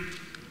 9.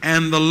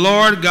 And the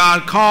Lord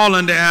God called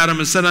unto Adam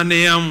and said unto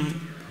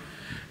him.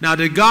 Now,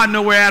 did God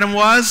know where Adam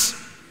was?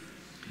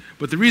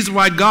 But the reason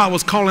why God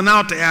was calling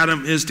out to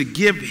Adam is to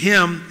give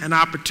him an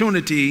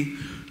opportunity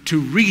to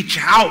reach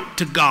out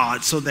to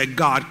God so that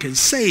God can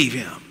save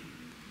him.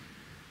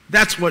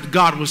 That's what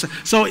God was saying.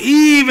 So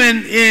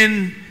even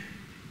in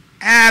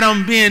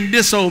Adam being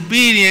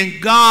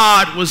disobedient,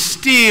 God was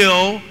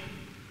still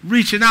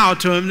reaching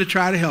out to him to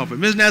try to help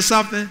him. Isn't that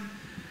something?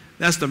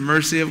 That's the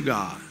mercy of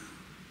God.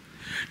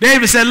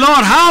 David said,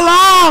 Lord, how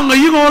long are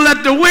you going to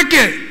let the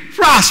wicked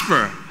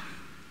prosper?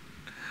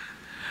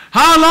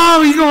 How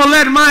long are you going to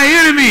let my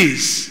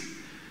enemies,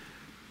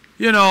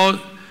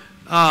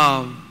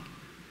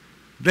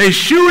 they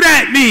shoot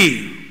at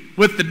me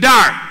with the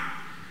dart.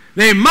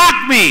 They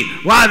mock me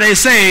while they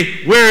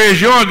say, where is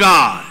your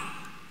God?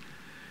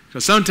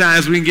 Because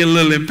sometimes we can get a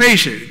little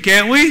impatient,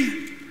 can't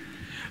we?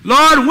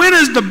 Lord, when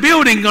is the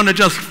building going to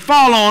just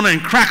fall on and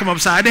crack them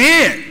upside the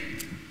head?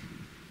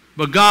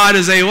 But God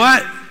is a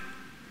what?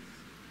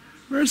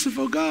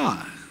 Merciful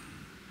God.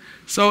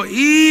 So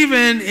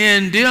even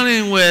in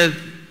dealing with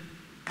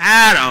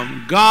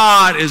Adam,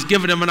 God is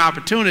giving him an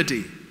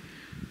opportunity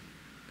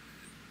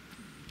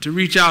to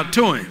reach out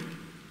to him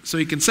so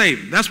he can save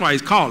him. That's why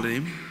he's calling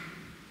him,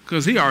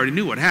 because he already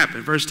knew what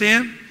happened. Verse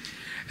 10,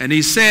 and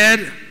he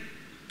said,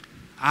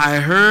 I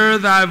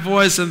heard thy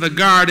voice in the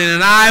garden,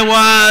 and I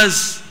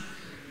was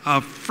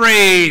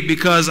afraid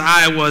because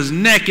I was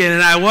naked,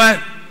 and I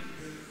what?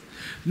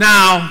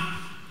 Now,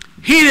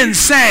 he didn't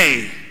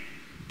say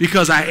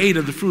because I ate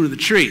of the fruit of the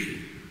tree,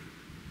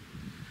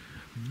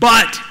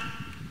 but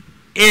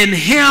in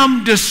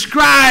him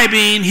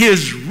describing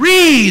his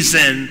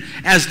reason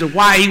as to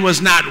why he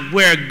was not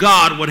where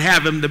God would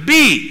have him to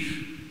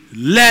be,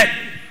 let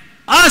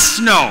us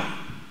know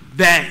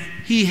that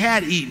he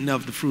had eaten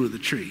of the fruit of the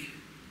tree.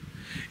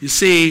 You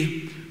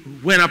see,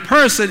 when a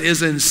person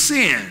is in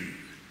sin,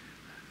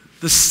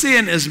 the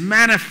sin is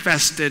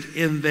manifested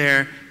in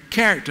their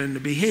character and the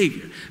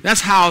behavior.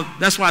 That's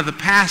why the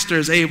pastor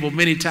is able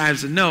many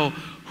times to know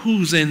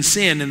who's in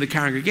sin in the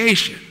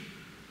congregation.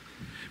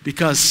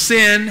 Because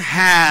sin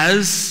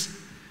has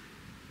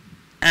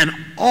an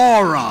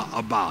aura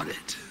about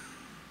it.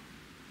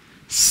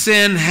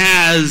 Sin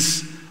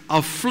has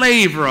a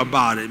flavor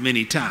about it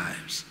many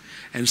times.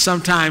 And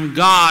sometimes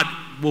God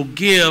will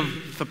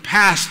give the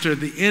pastor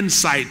the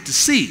insight to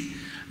see.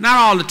 Not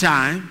all the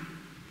time,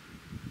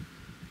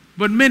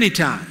 but many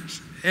times.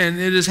 And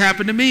it has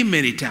happened to me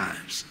many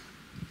times.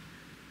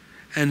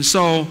 And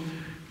so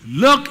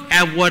look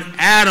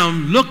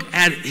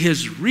at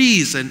his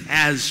reason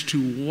as to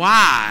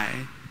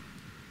why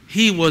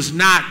he was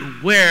not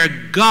where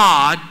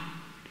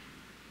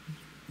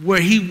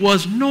he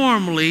was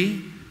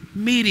normally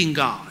meeting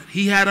God.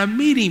 He had a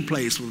meeting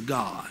place with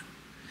God.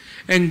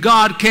 And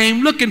God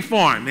came looking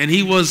for him, and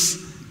he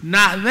was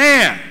not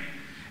there.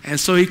 And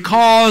so he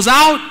calls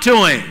out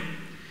to him,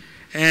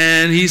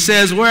 and he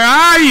says, where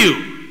are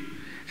you?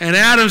 And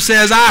Adam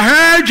says,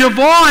 I heard your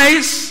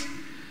voice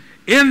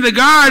in the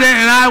garden,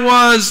 and I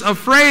was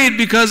afraid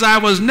because I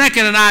was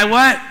naked, and I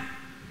what?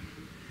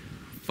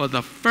 for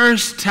the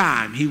first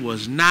time, he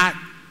was not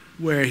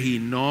where he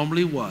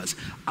normally was.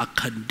 A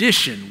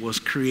condition was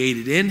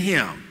created in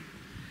him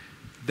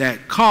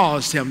that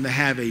caused him to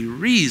have a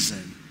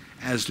reason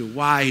as to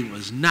why he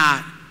was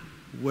not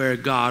where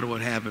God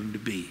would have him to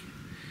be.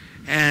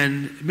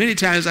 And many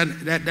times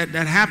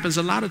that happens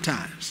a lot of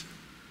times,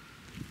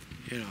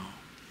 you know.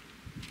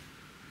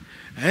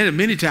 And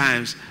many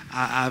times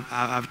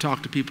I've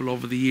talked to people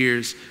over the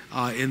years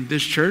in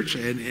this church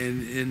and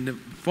in the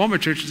former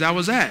churches I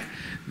was at,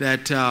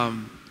 that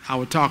I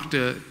would talk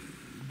to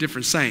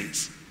different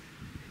saints,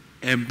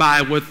 and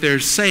by what they're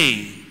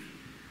saying,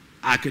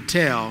 I could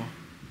tell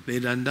they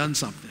done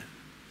something.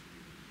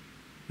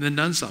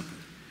 Done something.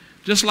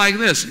 Just like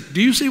this.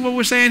 Do you see what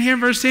we're saying here in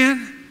verse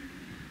 10?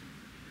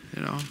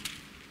 You know.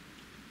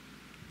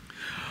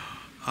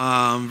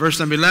 Verse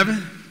number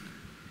 11.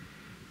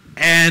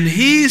 And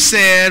he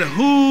said,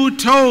 who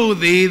told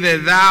thee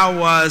that thou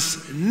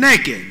wast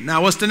naked?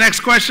 Now what's the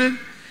next question?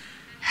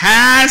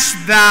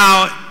 Hast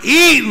thou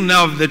eaten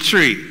of the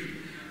tree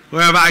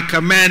whereof I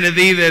commanded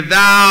thee that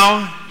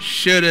thou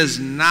shouldest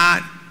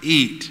not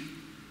eat?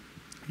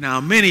 Now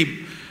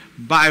many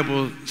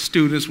Bible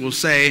students will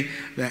say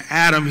that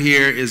Adam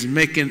here is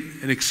making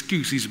an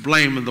excuse. He's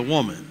blaming the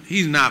woman.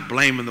 He's not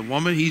blaming the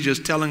woman. He's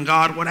just telling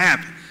God what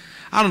happened.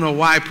 I don't know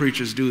why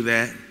preachers do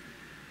that.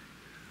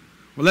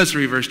 Well, let's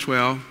read verse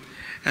 12.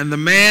 And the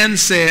man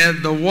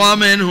said, the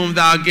woman whom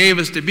thou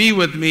gavest to be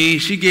with me,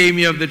 she gave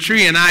me of the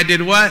tree, and I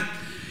did what?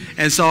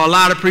 And so a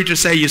lot of preachers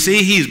say, you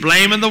see, he's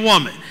blaming the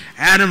woman.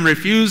 Adam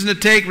refusing to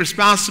take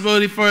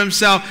responsibility for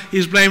himself,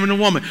 he's blaming the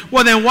woman.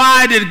 Well, then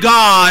why did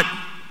God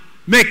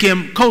make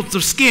him coats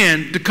of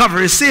skin to cover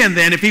his sin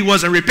then if he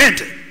wasn't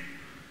repentant?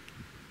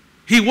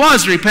 He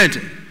was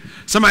repentant.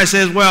 Somebody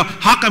says, well,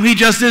 how come he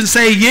just didn't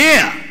say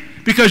yeah?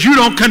 Because you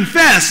don't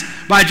confess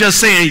by just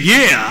saying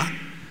yeah.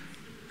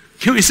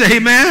 Can we say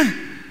amen?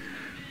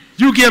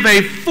 You give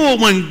a full,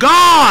 when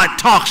God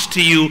talks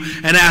to you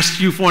and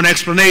asks you for an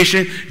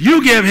explanation,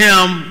 you give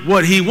him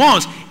what he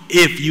wants.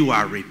 If you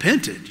are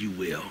repentant, you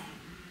will.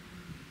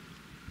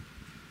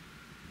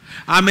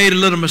 I made a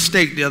little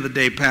mistake the other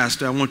day,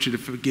 Pastor. I want you to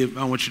forgive.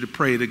 I want you to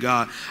pray to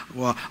God.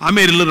 Well, I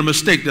made a little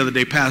mistake the other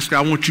day, Pastor.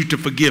 I want you to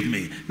forgive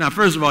me. Now,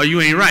 first of all,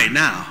 you ain't right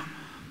now.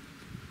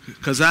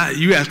 Because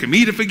you asking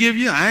me to forgive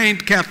you? I ain't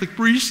the Catholic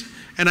priest,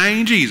 and I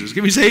ain't Jesus.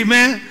 Can we say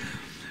amen?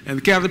 And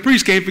the Catholic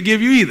priest can't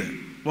forgive you either.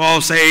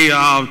 Well, say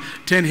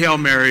 10 Hail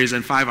Marys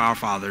and 5 Our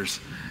Fathers,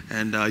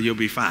 and you'll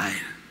be fine.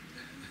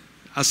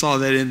 I saw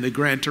that in the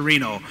Gran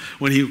Torino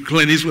when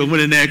Clint Eastwood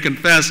went in there and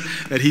confessed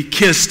that he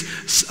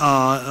kissed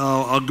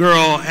a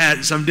girl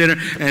at some dinner,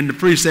 and the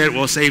priest said,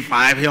 well, say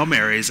 5 Hail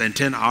Marys and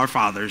 10 Our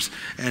Fathers,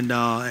 and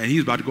he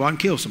was about to go out and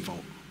kill some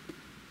folk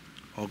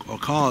or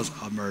cause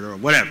a murder or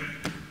whatever.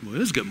 Well, it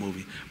was a good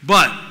movie.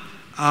 But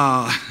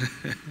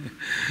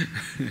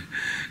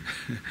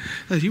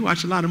you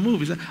watch a lot of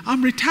movies.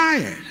 I'm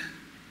retired.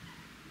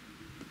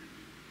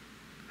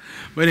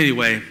 But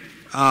anyway,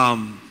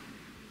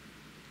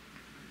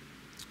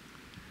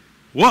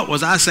 what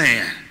was I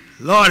saying?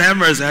 Lord have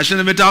mercy. I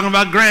shouldn't have been talking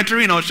about Gran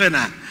Torino, shouldn't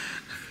I?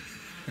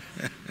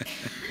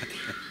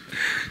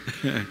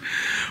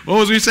 What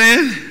was we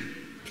saying?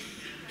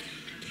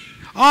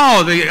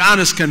 Oh, the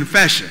honest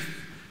confession.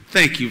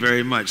 Thank you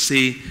very much.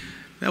 See,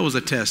 that was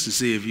a test to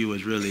see if you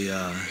was really,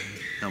 I'm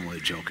only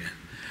joking.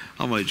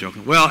 I'm only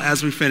joking. Well,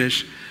 as we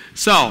finish,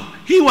 so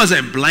he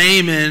wasn't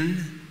blaming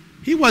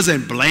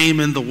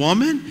the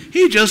woman.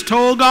 He just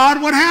told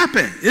God what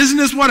happened. Isn't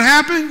this what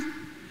happened?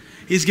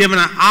 He's given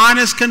an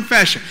honest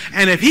confession.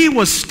 And if he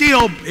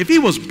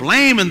was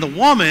blaming the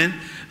woman,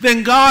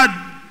 then God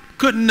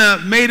couldn't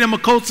have made him a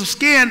coat of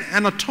skin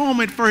and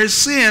atonement for his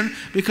sin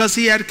because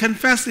he had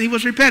confessed that he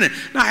was repentant.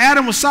 Now,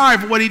 Adam was sorry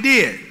for what he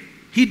did.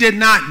 He did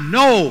not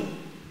know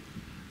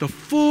the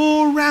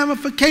full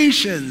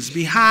ramifications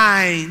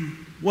behind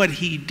what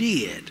he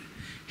did.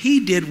 He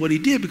did what he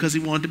did because he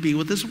wanted to be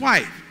with his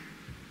wife.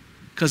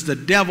 Because the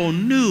devil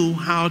knew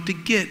how to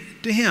get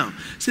to him.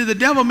 See, the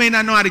devil may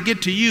not know how to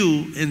get to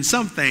you in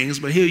some things,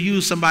 but he'll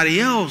use somebody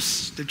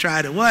else to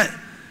try to what?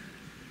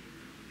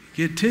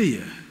 Get to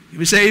you.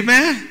 You say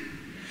amen?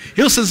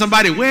 He'll send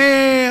somebody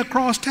way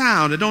across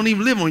town that don't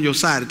even live on your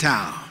side of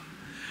town.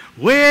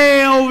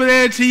 Way over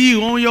there to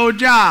you on your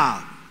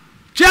job.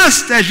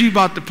 Just as you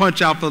about to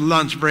punch out for the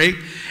lunch break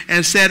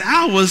and said,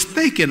 I was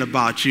thinking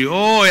about you.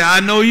 Oh,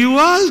 I know you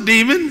was,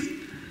 demon.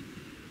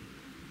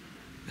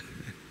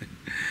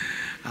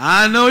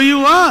 I know you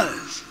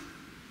was.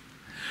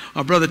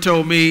 My brother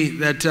told me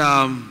that,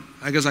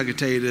 I guess I could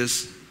tell you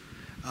this,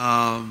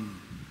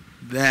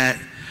 that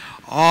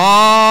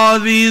all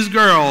these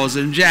girls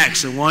in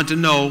Jackson want to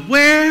know,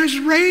 where's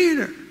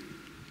Rader?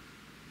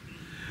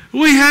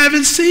 We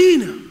haven't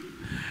seen him.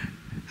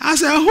 I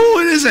said, who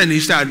is it? And he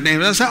started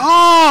naming. I said,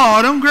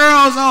 oh, them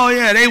girls, oh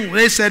yeah,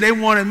 they said they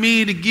wanted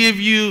me to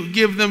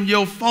give them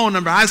your phone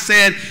number. I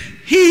said,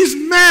 he's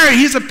married,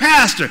 he's a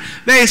pastor.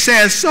 They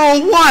said, so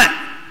what?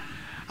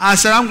 I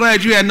said, I'm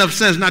glad you had enough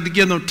sense not to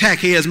give them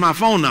tackheads my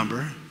phone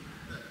number.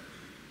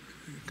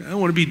 I don't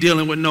want to be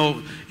dealing with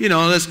no,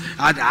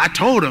 I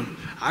told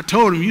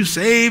him you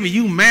saved and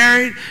you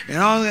married and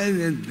all that.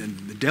 And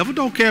the devil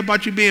don't care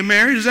about you being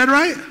married. Is that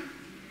right?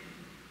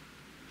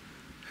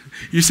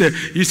 You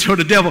told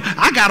the devil,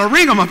 I got a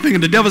ring on my finger.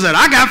 The devil said,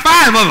 I got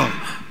 5 of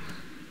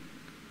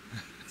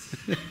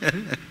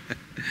them.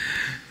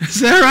 Is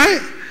that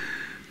right?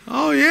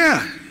 Oh,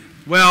 yeah.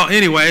 Well,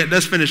 anyway,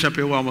 let's finish up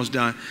here. We're almost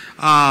done.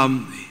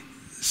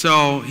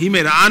 So he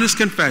made an honest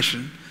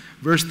confession.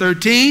 Verse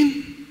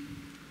 13.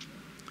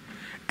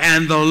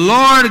 And the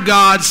Lord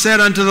God said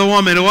unto the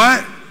woman,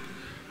 what?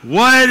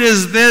 What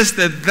is this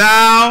that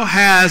thou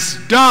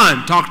hast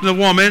done? Talk to the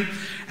woman.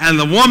 And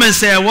the woman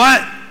said,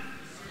 what?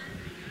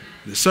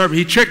 The serpent,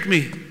 he tricked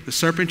me. The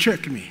serpent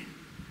tricked me.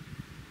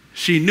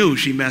 She knew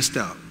she messed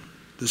up.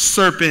 The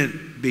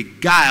serpent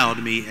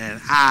beguiled me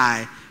and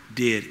I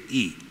did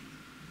eat.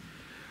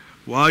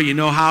 Well, you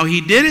know how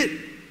he did it?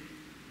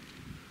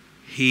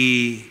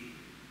 He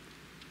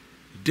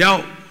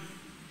dealt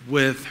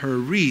with her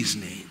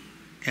reasoning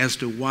as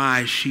to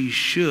why she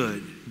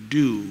should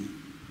do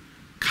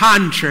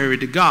contrary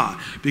to God.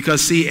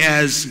 Because see,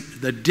 as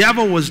the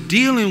devil was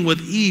dealing with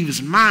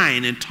Eve's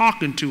mind and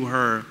talking to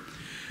her,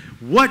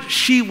 what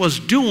she was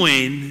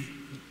doing,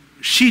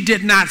 she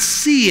did not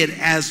see it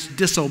as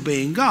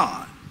disobeying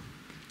God.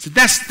 So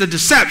that's the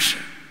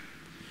deception.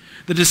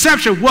 The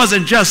deception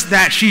wasn't just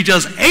that she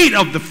just ate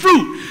of the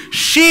fruit.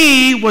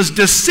 She was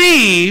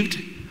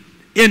deceived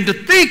into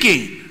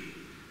thinking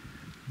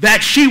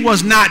that she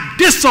was not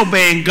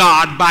disobeying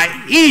God by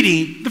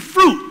eating the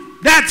fruit.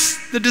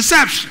 That's the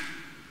deception.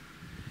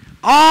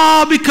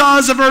 All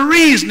because of her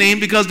reasoning,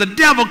 because the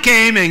devil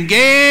came and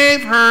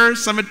gave her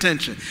some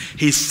attention.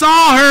 He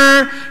saw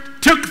her,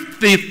 took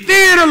the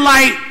theater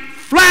light,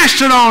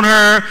 flashed it on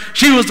her.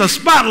 She was the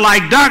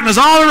spotlight, darkness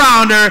all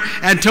around her,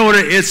 and told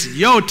her, it's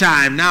your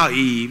time now,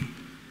 Eve,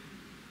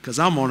 because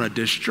I'm going to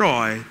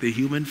destroy the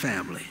human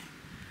family,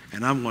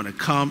 and I'm going to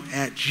come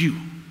at you.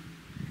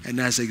 And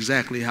that's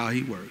exactly how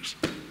he works.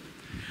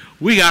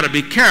 We got to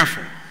be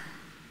careful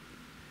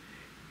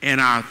in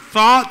our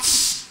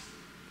thoughts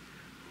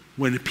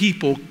when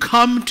people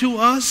come to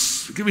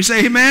us. Can we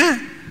say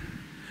amen?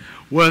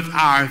 With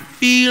our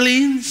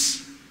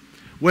feelings,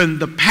 when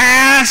the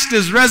past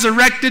is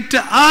resurrected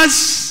to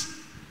us,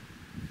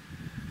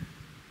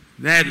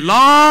 that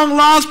long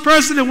lost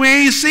person that we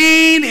ain't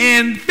seen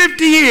in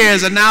 50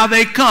 years, and now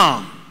they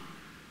come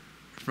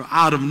from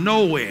out of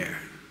nowhere.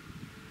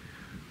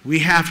 We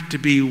have to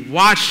be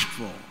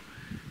watchful,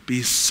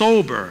 be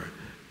sober,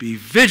 be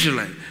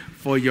vigilant,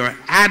 for your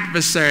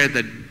adversary,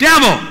 the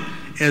devil,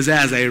 is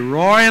as a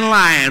roaring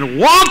lion,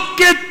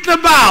 walketh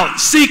about,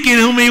 seeking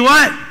whom he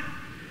what?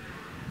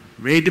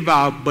 May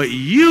devour. But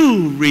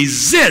you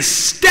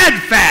resist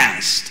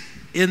steadfast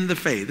in the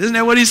faith. Isn't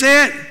that what he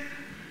said?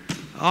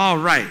 All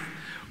right.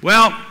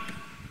 Well,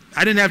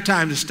 I didn't have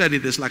time to study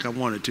this like I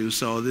wanted to,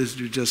 so this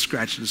is just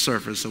scratching the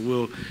surface. So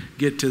we'll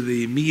get to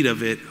the meat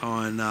of it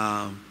on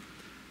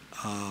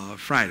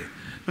Friday.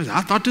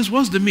 I thought this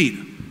was the meat.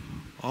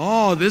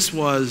 Oh, this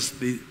was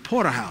the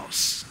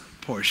porterhouse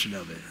portion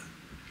of it.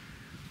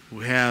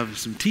 We have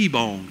some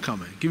T-bone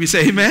coming. Can we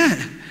say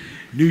amen?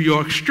 New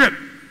York strip.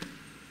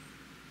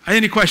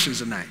 Any questions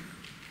tonight?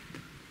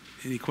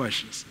 Any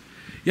questions?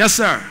 Yes,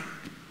 sir.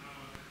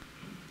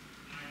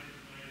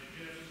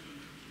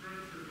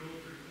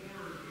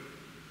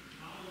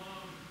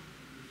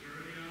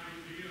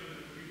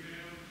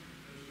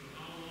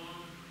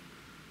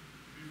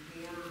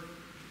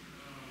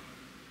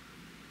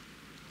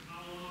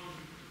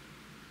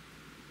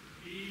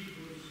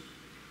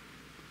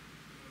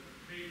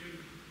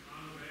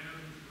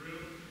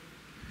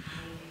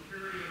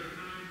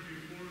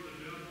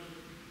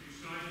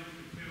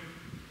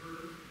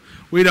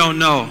 We don't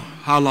know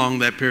how long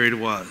that period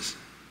was.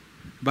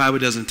 The Bible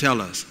doesn't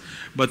tell us.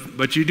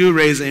 But you do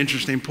raise an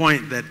interesting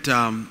point that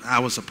I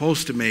was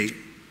supposed to make,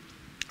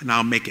 and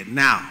I'll make it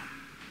now.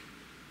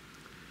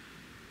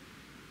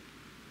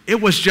 It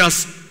was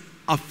just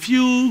a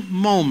few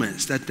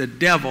moments that the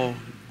devil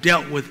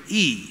dealt with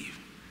Eve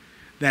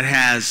that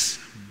has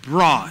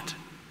brought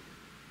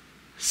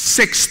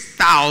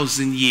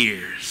 6,000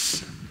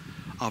 years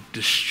of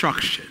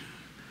destruction,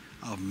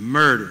 of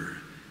murder,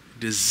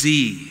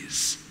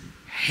 disease,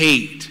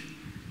 hate,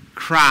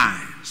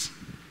 crimes,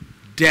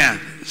 death,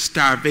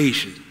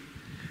 starvation.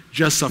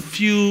 Just a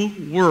few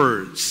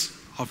words,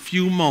 a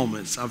few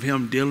moments of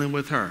him dealing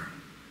with her.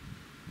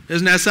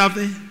 Isn't that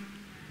something?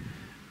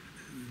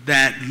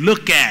 That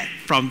look at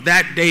from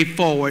that day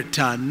forward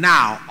to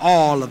now,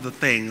 all of the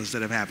things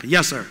that have happened.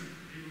 Yes, sir.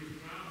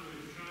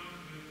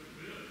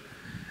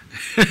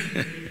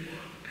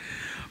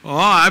 Oh,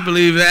 I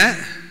believe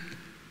that.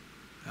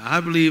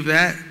 I believe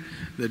that.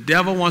 The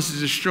devil wants to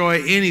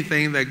destroy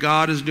anything that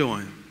God is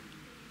doing.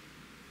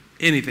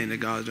 Anything that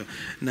God is doing.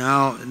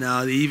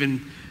 Now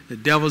even the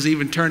devil's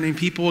even turning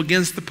people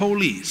against the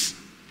police.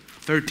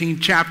 13th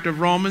chapter of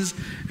Romans,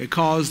 it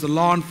calls the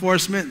law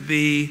enforcement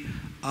the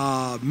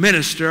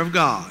minister of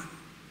God.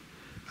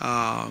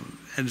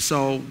 And And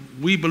so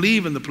we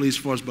believe in the police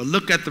force, but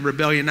look at the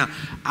rebellion now.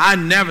 I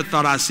never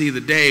thought I'd see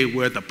the day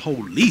where the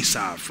police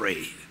are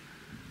afraid.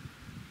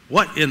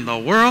 What in the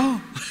world?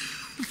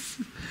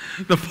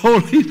 The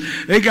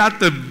police, they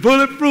got the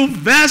bulletproof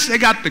vests, they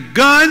got the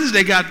guns,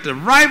 they got the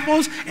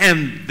rifles,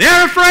 and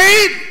they're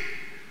afraid?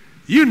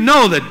 You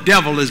know the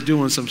devil is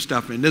doing some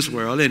stuff in this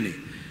world, isn't he?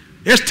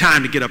 It's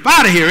time to get up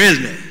out of here,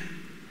 isn't it?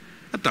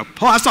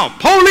 I saw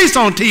police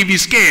on TV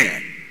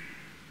scared.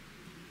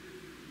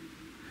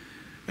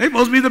 They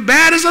supposed to be the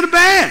baddest of the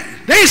bad.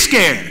 They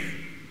scared.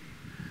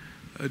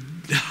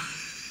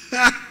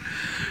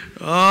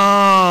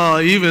 Oh,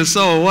 even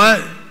so,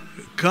 what?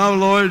 Come,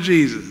 Lord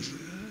Jesus.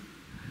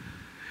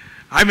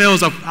 I mean,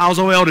 I was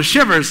over Elder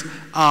Shiver's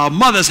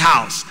mother's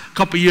house a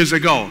couple years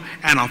ago,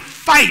 and a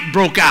fight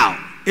broke out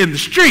in the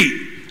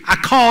street. I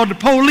called the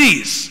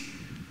police.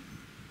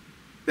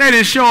 They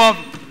didn't show up.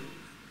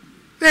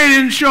 They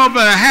didn't show up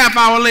but a half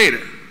hour later.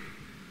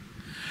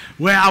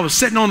 Where I was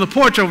sitting on the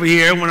porch over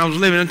here when I was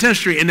living in 10th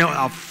Street, and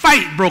a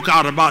fight broke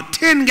out, about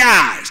 10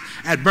 guys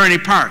at Bernie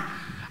Park.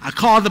 I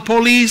called the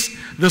police.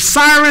 The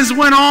sirens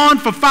went on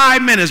for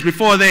 5 minutes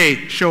before they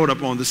showed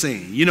up on the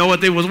scene. You know what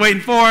they was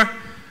waiting for?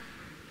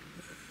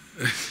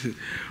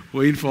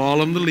 Waiting for all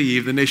of them to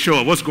leave. Then they show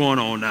up. What's going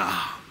on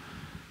now?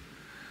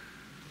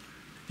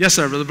 Yes,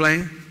 sir, Brother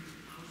Blaine.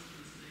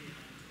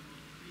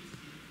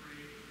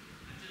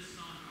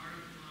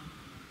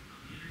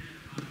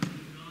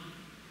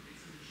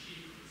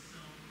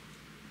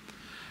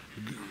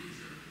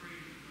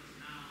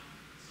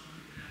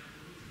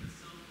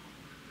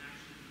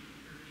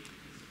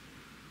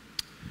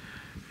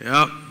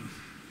 Yep.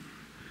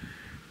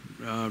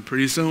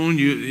 Pretty soon,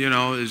 you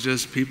know, it's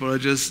just, people are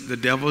just, the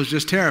devil is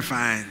just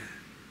terrifying.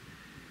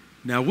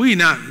 Now,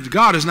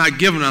 God has not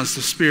given us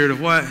the spirit of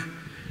what?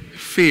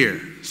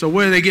 Fear. So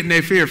where are they getting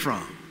their fear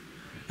from?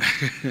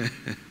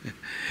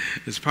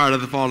 It's part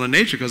of the fallen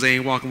nature because they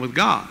ain't walking with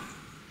God.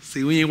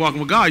 See, when you ain't walking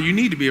with God, you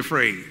need to be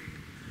afraid.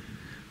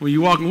 When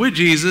you're walking with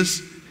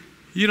Jesus,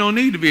 you don't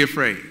need to be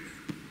afraid.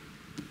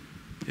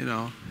 You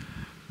know,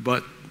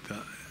 but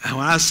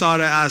when I saw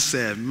that, I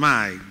said,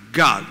 my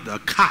God, the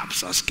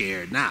cops are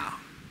scared now.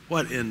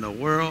 What in the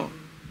world?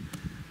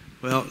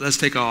 Well, let's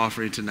take our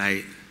offering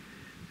tonight.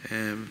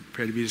 And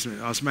pray to be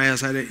dismissed. Somebody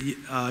else had it?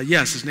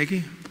 Yes, it's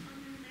Nikki.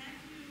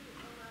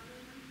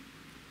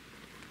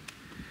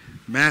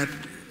 Matt.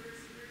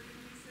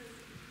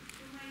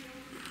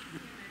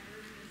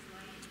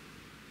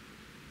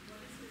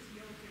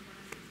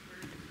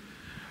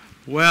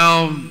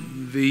 Well,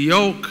 the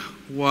yoke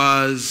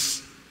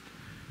was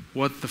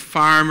what the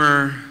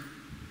farmer,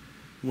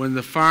 when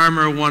the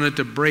farmer wanted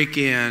to break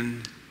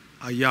in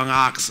a young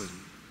oxen,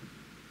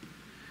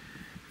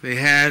 they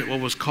had what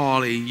was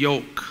called a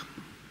yoke,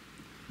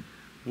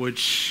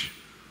 which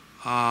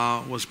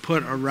was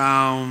put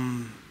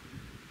around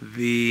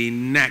the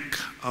neck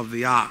of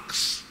the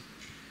ox,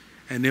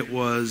 and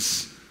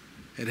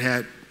it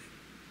had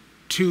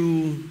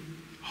 2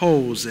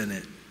 holes in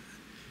it,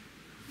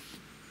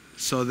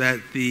 so that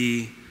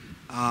the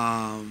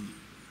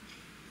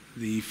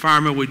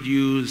farmer would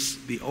use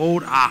the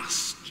old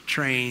ox to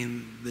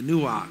train the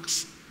new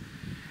ox.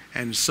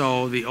 And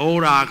so the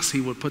old ox,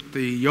 he would put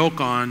the yoke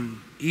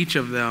on each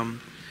of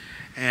them,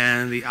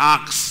 and the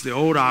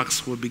old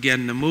ox would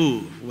begin to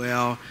move.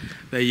 Well,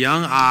 the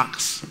young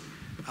ox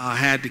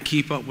had to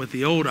keep up with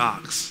the old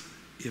ox.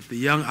 If the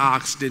young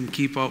ox didn't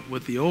keep up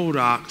with the old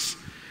ox,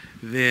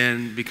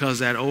 then because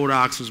that old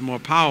ox was more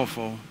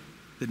powerful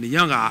than the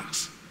young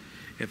ox,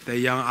 if the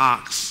young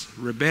ox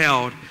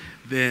rebelled,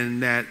 then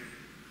that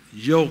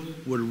yoke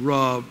would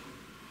rub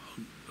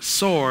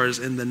sores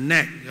in the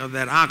neck of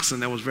that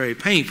oxen that was very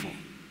painful.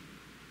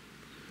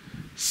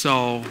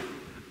 So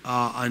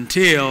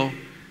until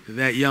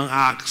that young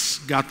ox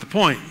got the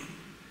point,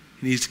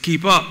 he needs to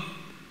keep up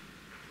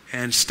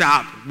and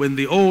stop when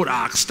the old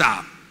ox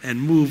stops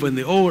and move when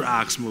the old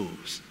ox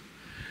moves.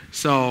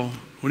 So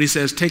when he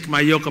says, take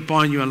my yoke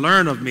upon you and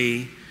learn of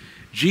me,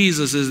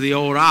 Jesus is the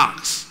old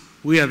ox.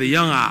 We are the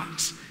young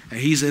ox, and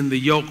he's in the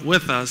yoke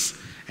with us,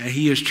 and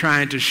he is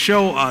trying to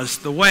show us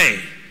the way.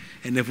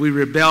 And if we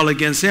rebel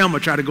against him or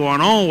try to go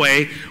our own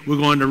way, we're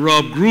going to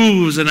rub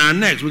grooves in our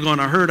necks. We're going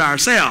to hurt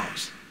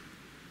ourselves.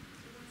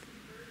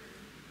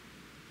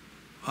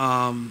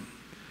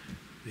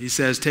 He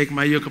says, take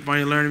my yoke upon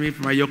you and learn of me,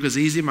 for my yoke is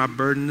easy, my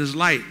burden is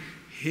light.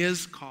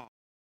 His call.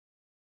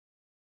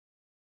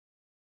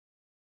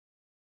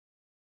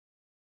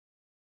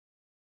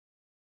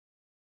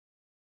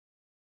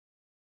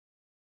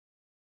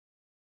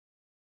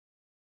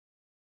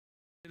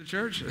 The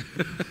church?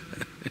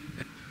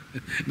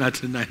 Not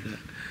tonight.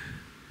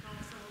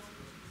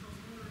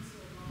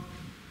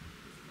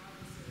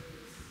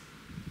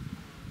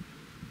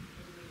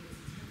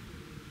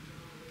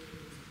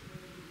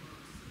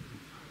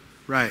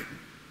 Right.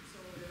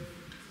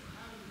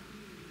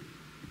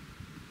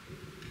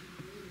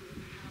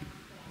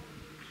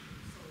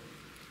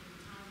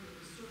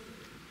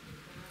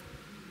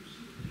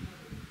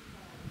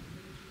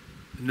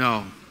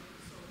 No.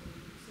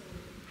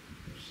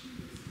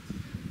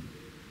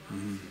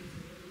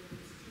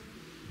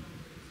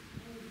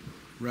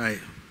 Right.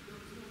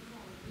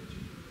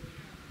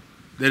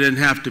 There didn't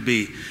have to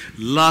be.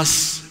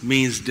 Lust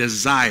means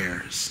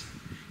desires.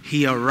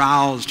 He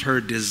aroused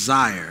her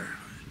desire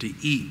to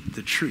eat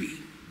the tree.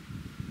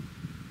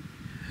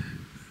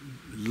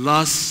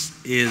 Lust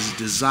is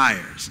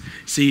desires.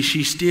 See,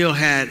 she still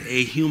had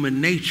a human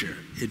nature.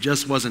 It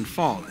just wasn't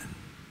fallen.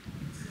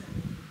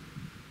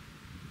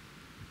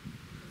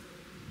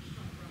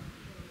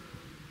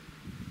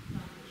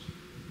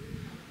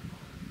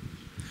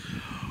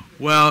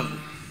 Well,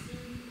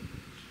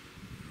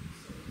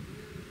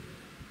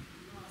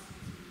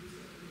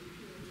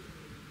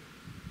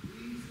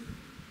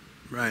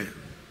 right.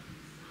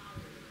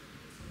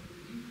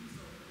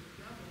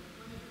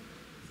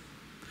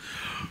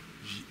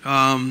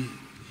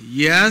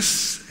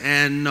 Yes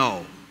and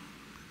no.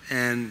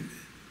 And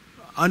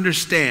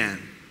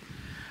understand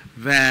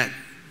that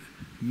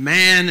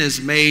man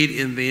is made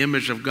in the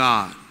image of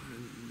God.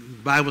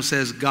 The Bible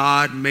says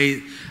God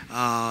made,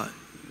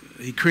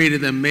 he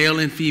created them male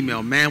and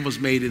female. Man was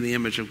made in the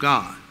image of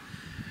God.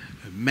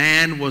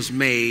 Man was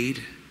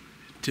made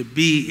to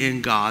be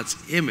in God's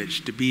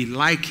image, to be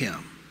like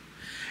him.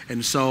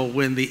 And so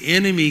when the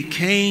enemy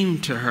came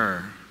to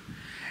her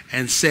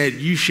and said,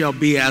 you shall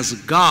be as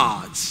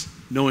gods,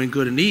 knowing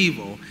good and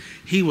evil,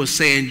 he was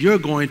saying, you're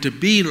going to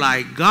be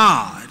like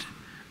God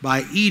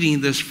by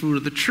eating this fruit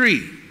of the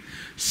tree.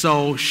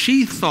 So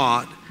she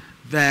thought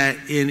that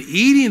in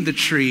eating the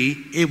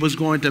tree, it was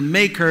going to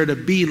make her to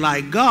be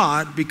like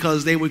God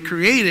because they were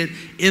created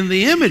in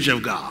the image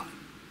of God.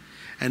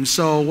 And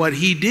so what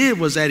he did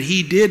was that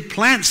he did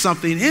plant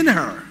something in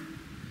her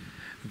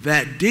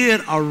that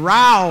did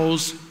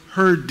arouse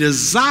her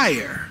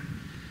desire.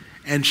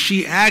 And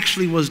she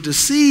actually was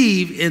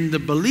deceived in the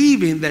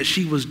believing that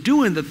she was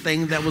doing the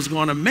thing that was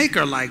going to make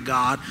her like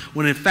God,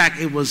 when in fact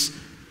it was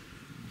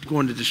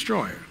going to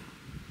destroy her.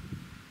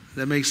 Does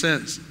that make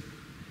sense?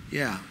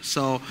 Yeah.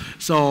 So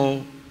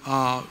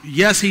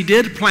yes, he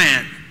did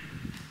plant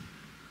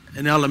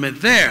an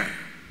element there.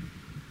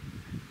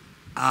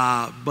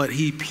 But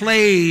he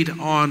played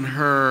on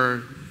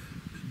her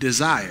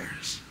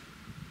desires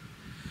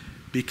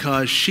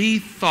because she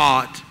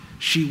thought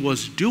she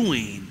was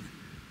doing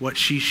what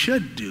she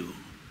should do,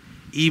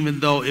 even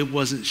though it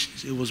was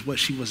what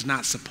she was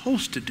not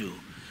supposed to do,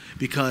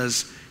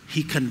 because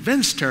he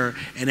convinced her,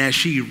 and as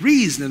she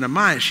reasoned in her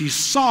mind, she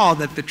saw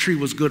that the tree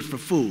was good for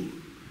food.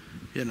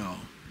 You know,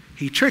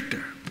 he tricked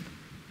her,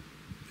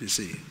 you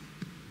see.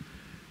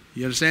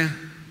 You understand?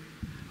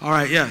 All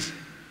right, yes.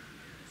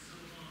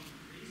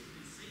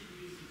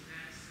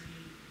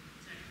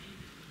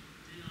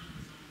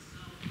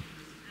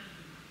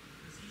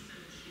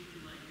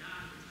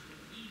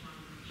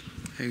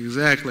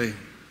 Exactly.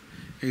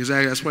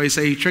 Exactly. That's why he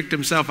say he tricked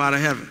himself out of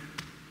heaven.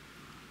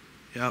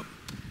 Yep.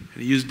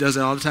 And he does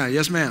it all the time.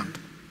 Yes, ma'am.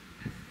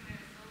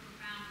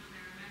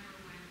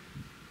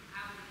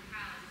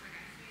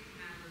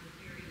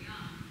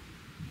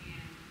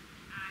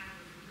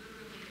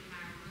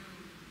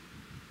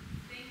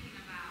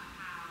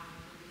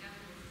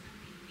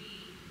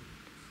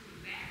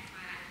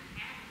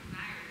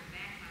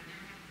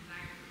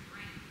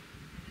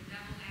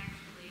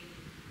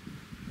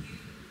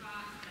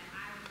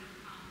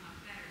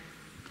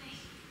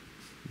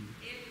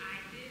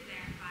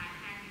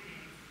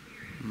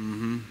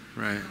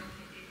 Right.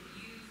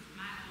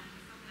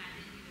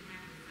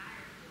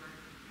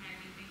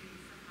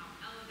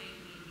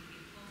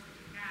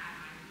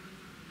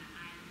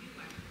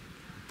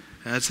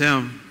 That's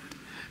him.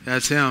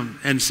 That's him.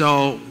 And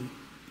so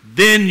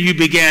then you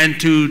began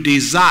to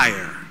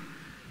desire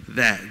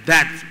that.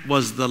 That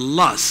was the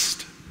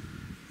lust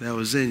that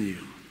was in you.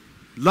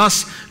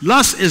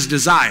 Lust is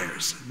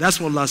desires. That's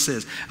what lust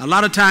is. A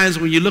lot of times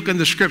when you look in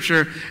the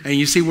scripture and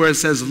you see where it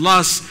says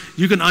lust,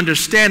 you can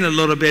understand it a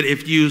little bit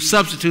if you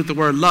substitute the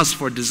word lust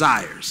for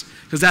desires,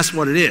 because that's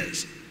what it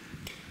is.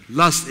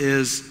 Lust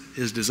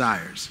is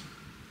desires.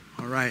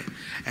 All right?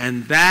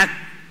 And that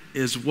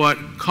is what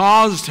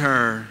caused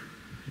her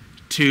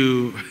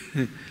to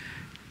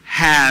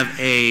have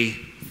a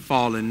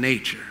fallen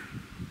nature.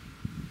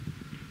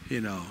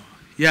 You know.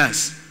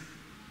 Yes.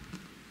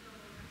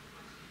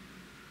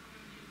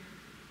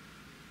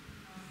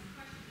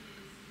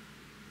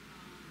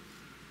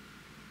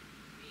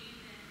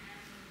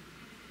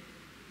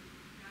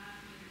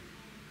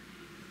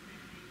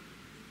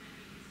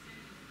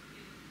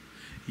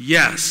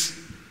 Yes.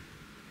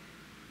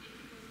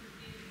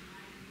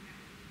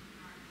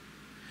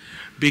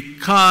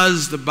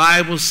 Because the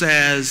Bible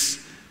says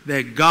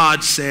that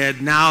God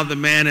said, now the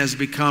man has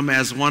become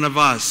as one of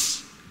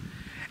us,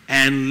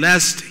 and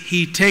lest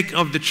he take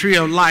of the tree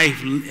of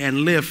life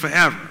and live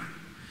forever.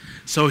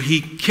 So he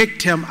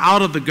kicked him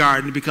out of the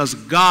garden because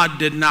God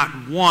did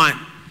not want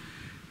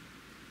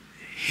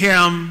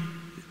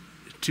him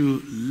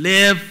to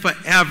live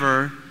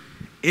forever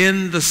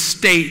in the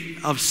state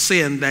of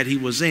sin that he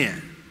was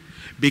in.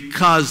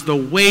 Because the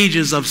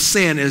wages of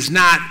sin is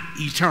not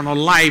eternal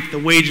life. The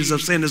wages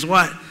of sin is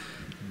what?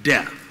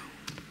 Death.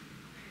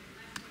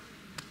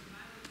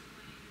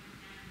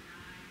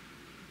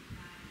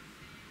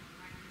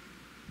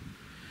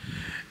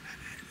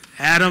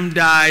 Adam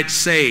died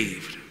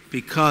saved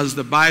because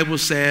the Bible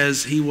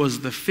says he was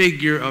the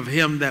figure of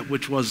him that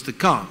which was to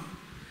come.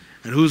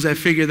 And who's that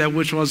figure that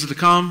which was to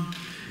come?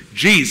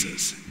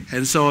 Jesus.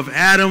 And so if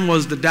Adam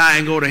was to die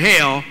and go to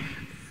hell,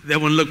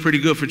 that wouldn't look pretty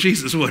good for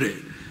Jesus, would it?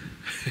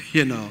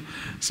 You know.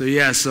 So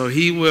yeah, so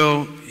he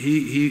was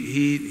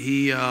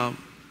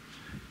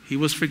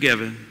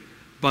forgiven,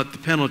 but the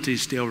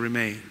penalties still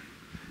remain.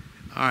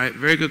 All right,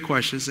 very good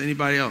questions.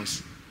 Anybody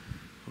else?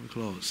 We'll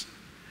close.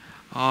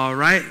 All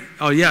right.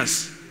 Oh,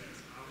 yes.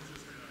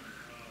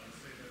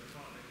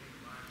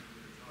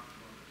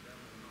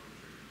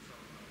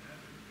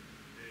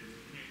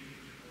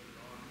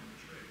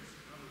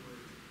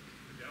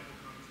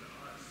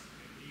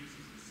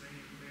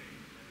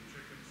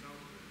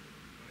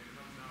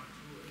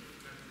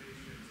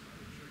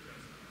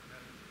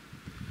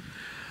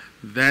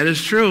 That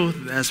is true.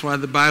 That's why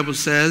the Bible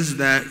says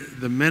that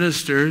the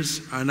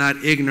ministers are not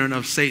ignorant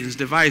of Satan's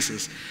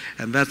devices.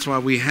 And that's why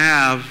we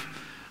have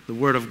the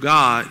Word of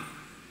God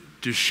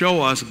to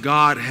show us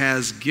God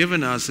has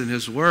given us in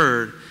His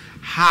Word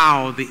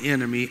how the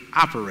enemy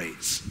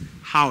operates,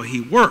 how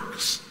he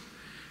works.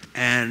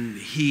 And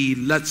He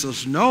lets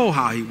us know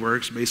how he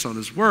works based on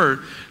His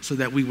Word so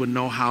that we would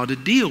know how to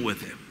deal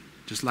with him.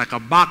 Just like a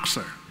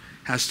boxer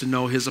has to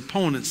know his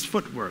opponent's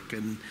footwork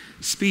and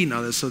speed and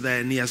others,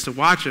 and he has to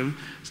watch him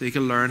so he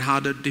can learn how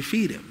to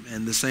defeat him.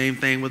 And the same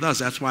thing with us.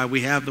 That's why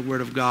we have the Word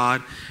of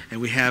God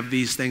and we have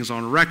these things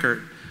on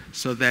record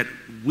so that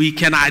we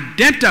can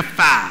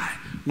identify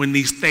when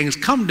these things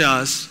come to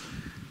us.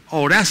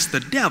 Oh, that's the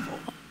devil.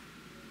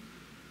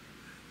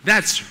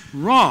 That's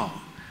wrong.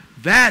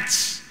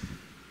 That's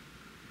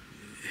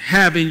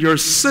having your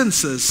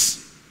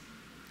senses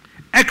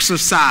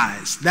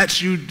exercised.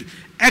 That's you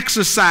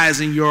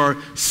exercising your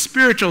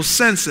spiritual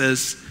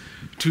senses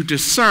to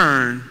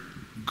discern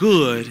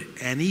good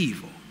and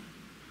evil.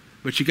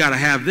 But you got to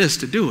have this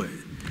to do it,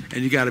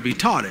 and you got to be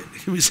taught it.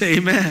 Can we say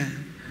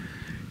amen?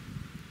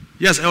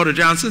 Yes, Elder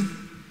Johnson?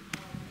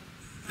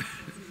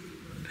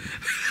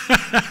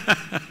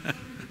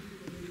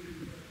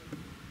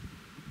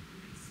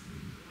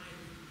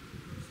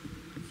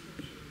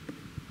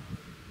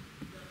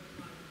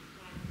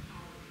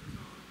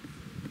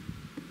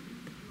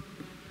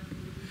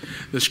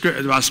 The script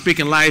about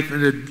speaking life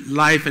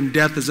and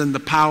death is in the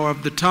power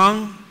of the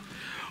tongue.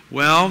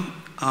 Well,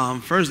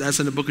 first, that's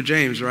in the book of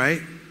James, right?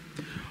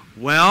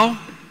 Well,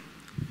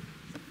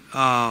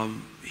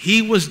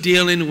 he was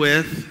dealing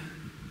with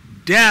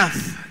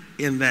death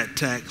in that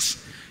text.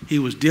 He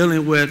was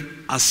dealing with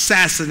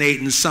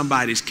assassinating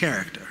somebody's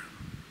character.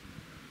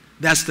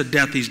 That's the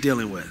death he's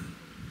dealing with.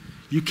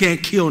 You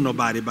can't kill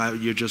nobody by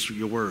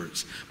your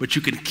words, but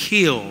you can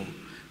kill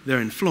their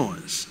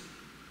influence.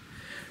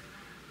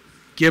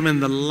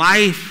 Giving the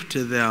life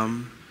to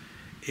them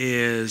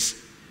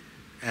is,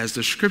 as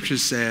the scripture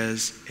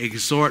says,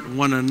 exhort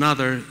one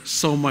another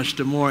so much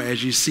the more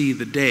as you see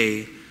the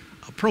day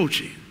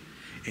approaching.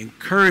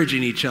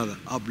 Encouraging each other,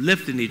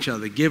 uplifting each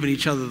other, giving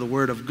each other the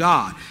Word of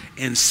God,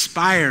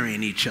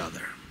 inspiring each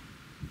other.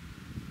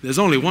 There's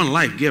only one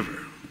life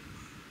giver.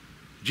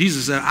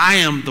 Jesus said, I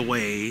am the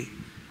way,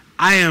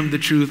 I am the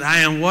truth, I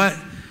am what?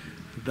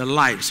 The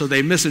life. So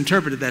they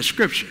misinterpreted that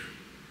scripture.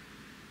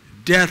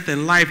 Death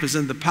and life is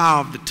in the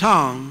power of the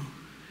tongue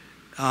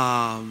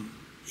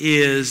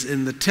is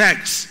in the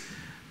text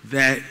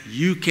that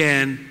you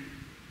can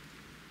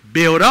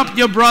build up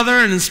your brother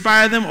and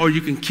inspire them, or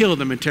you can kill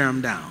them and tear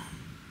them down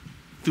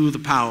through the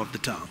power of the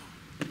tongue.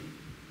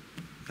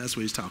 That's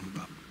what he's talking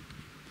about.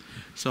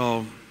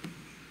 So,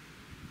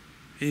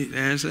 any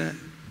answer that?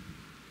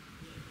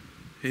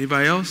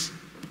 Anybody else?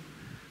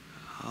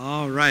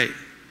 All right.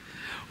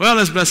 Well,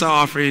 let's bless our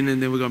offering,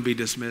 and then we're going to be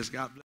dismissed.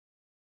 God bless.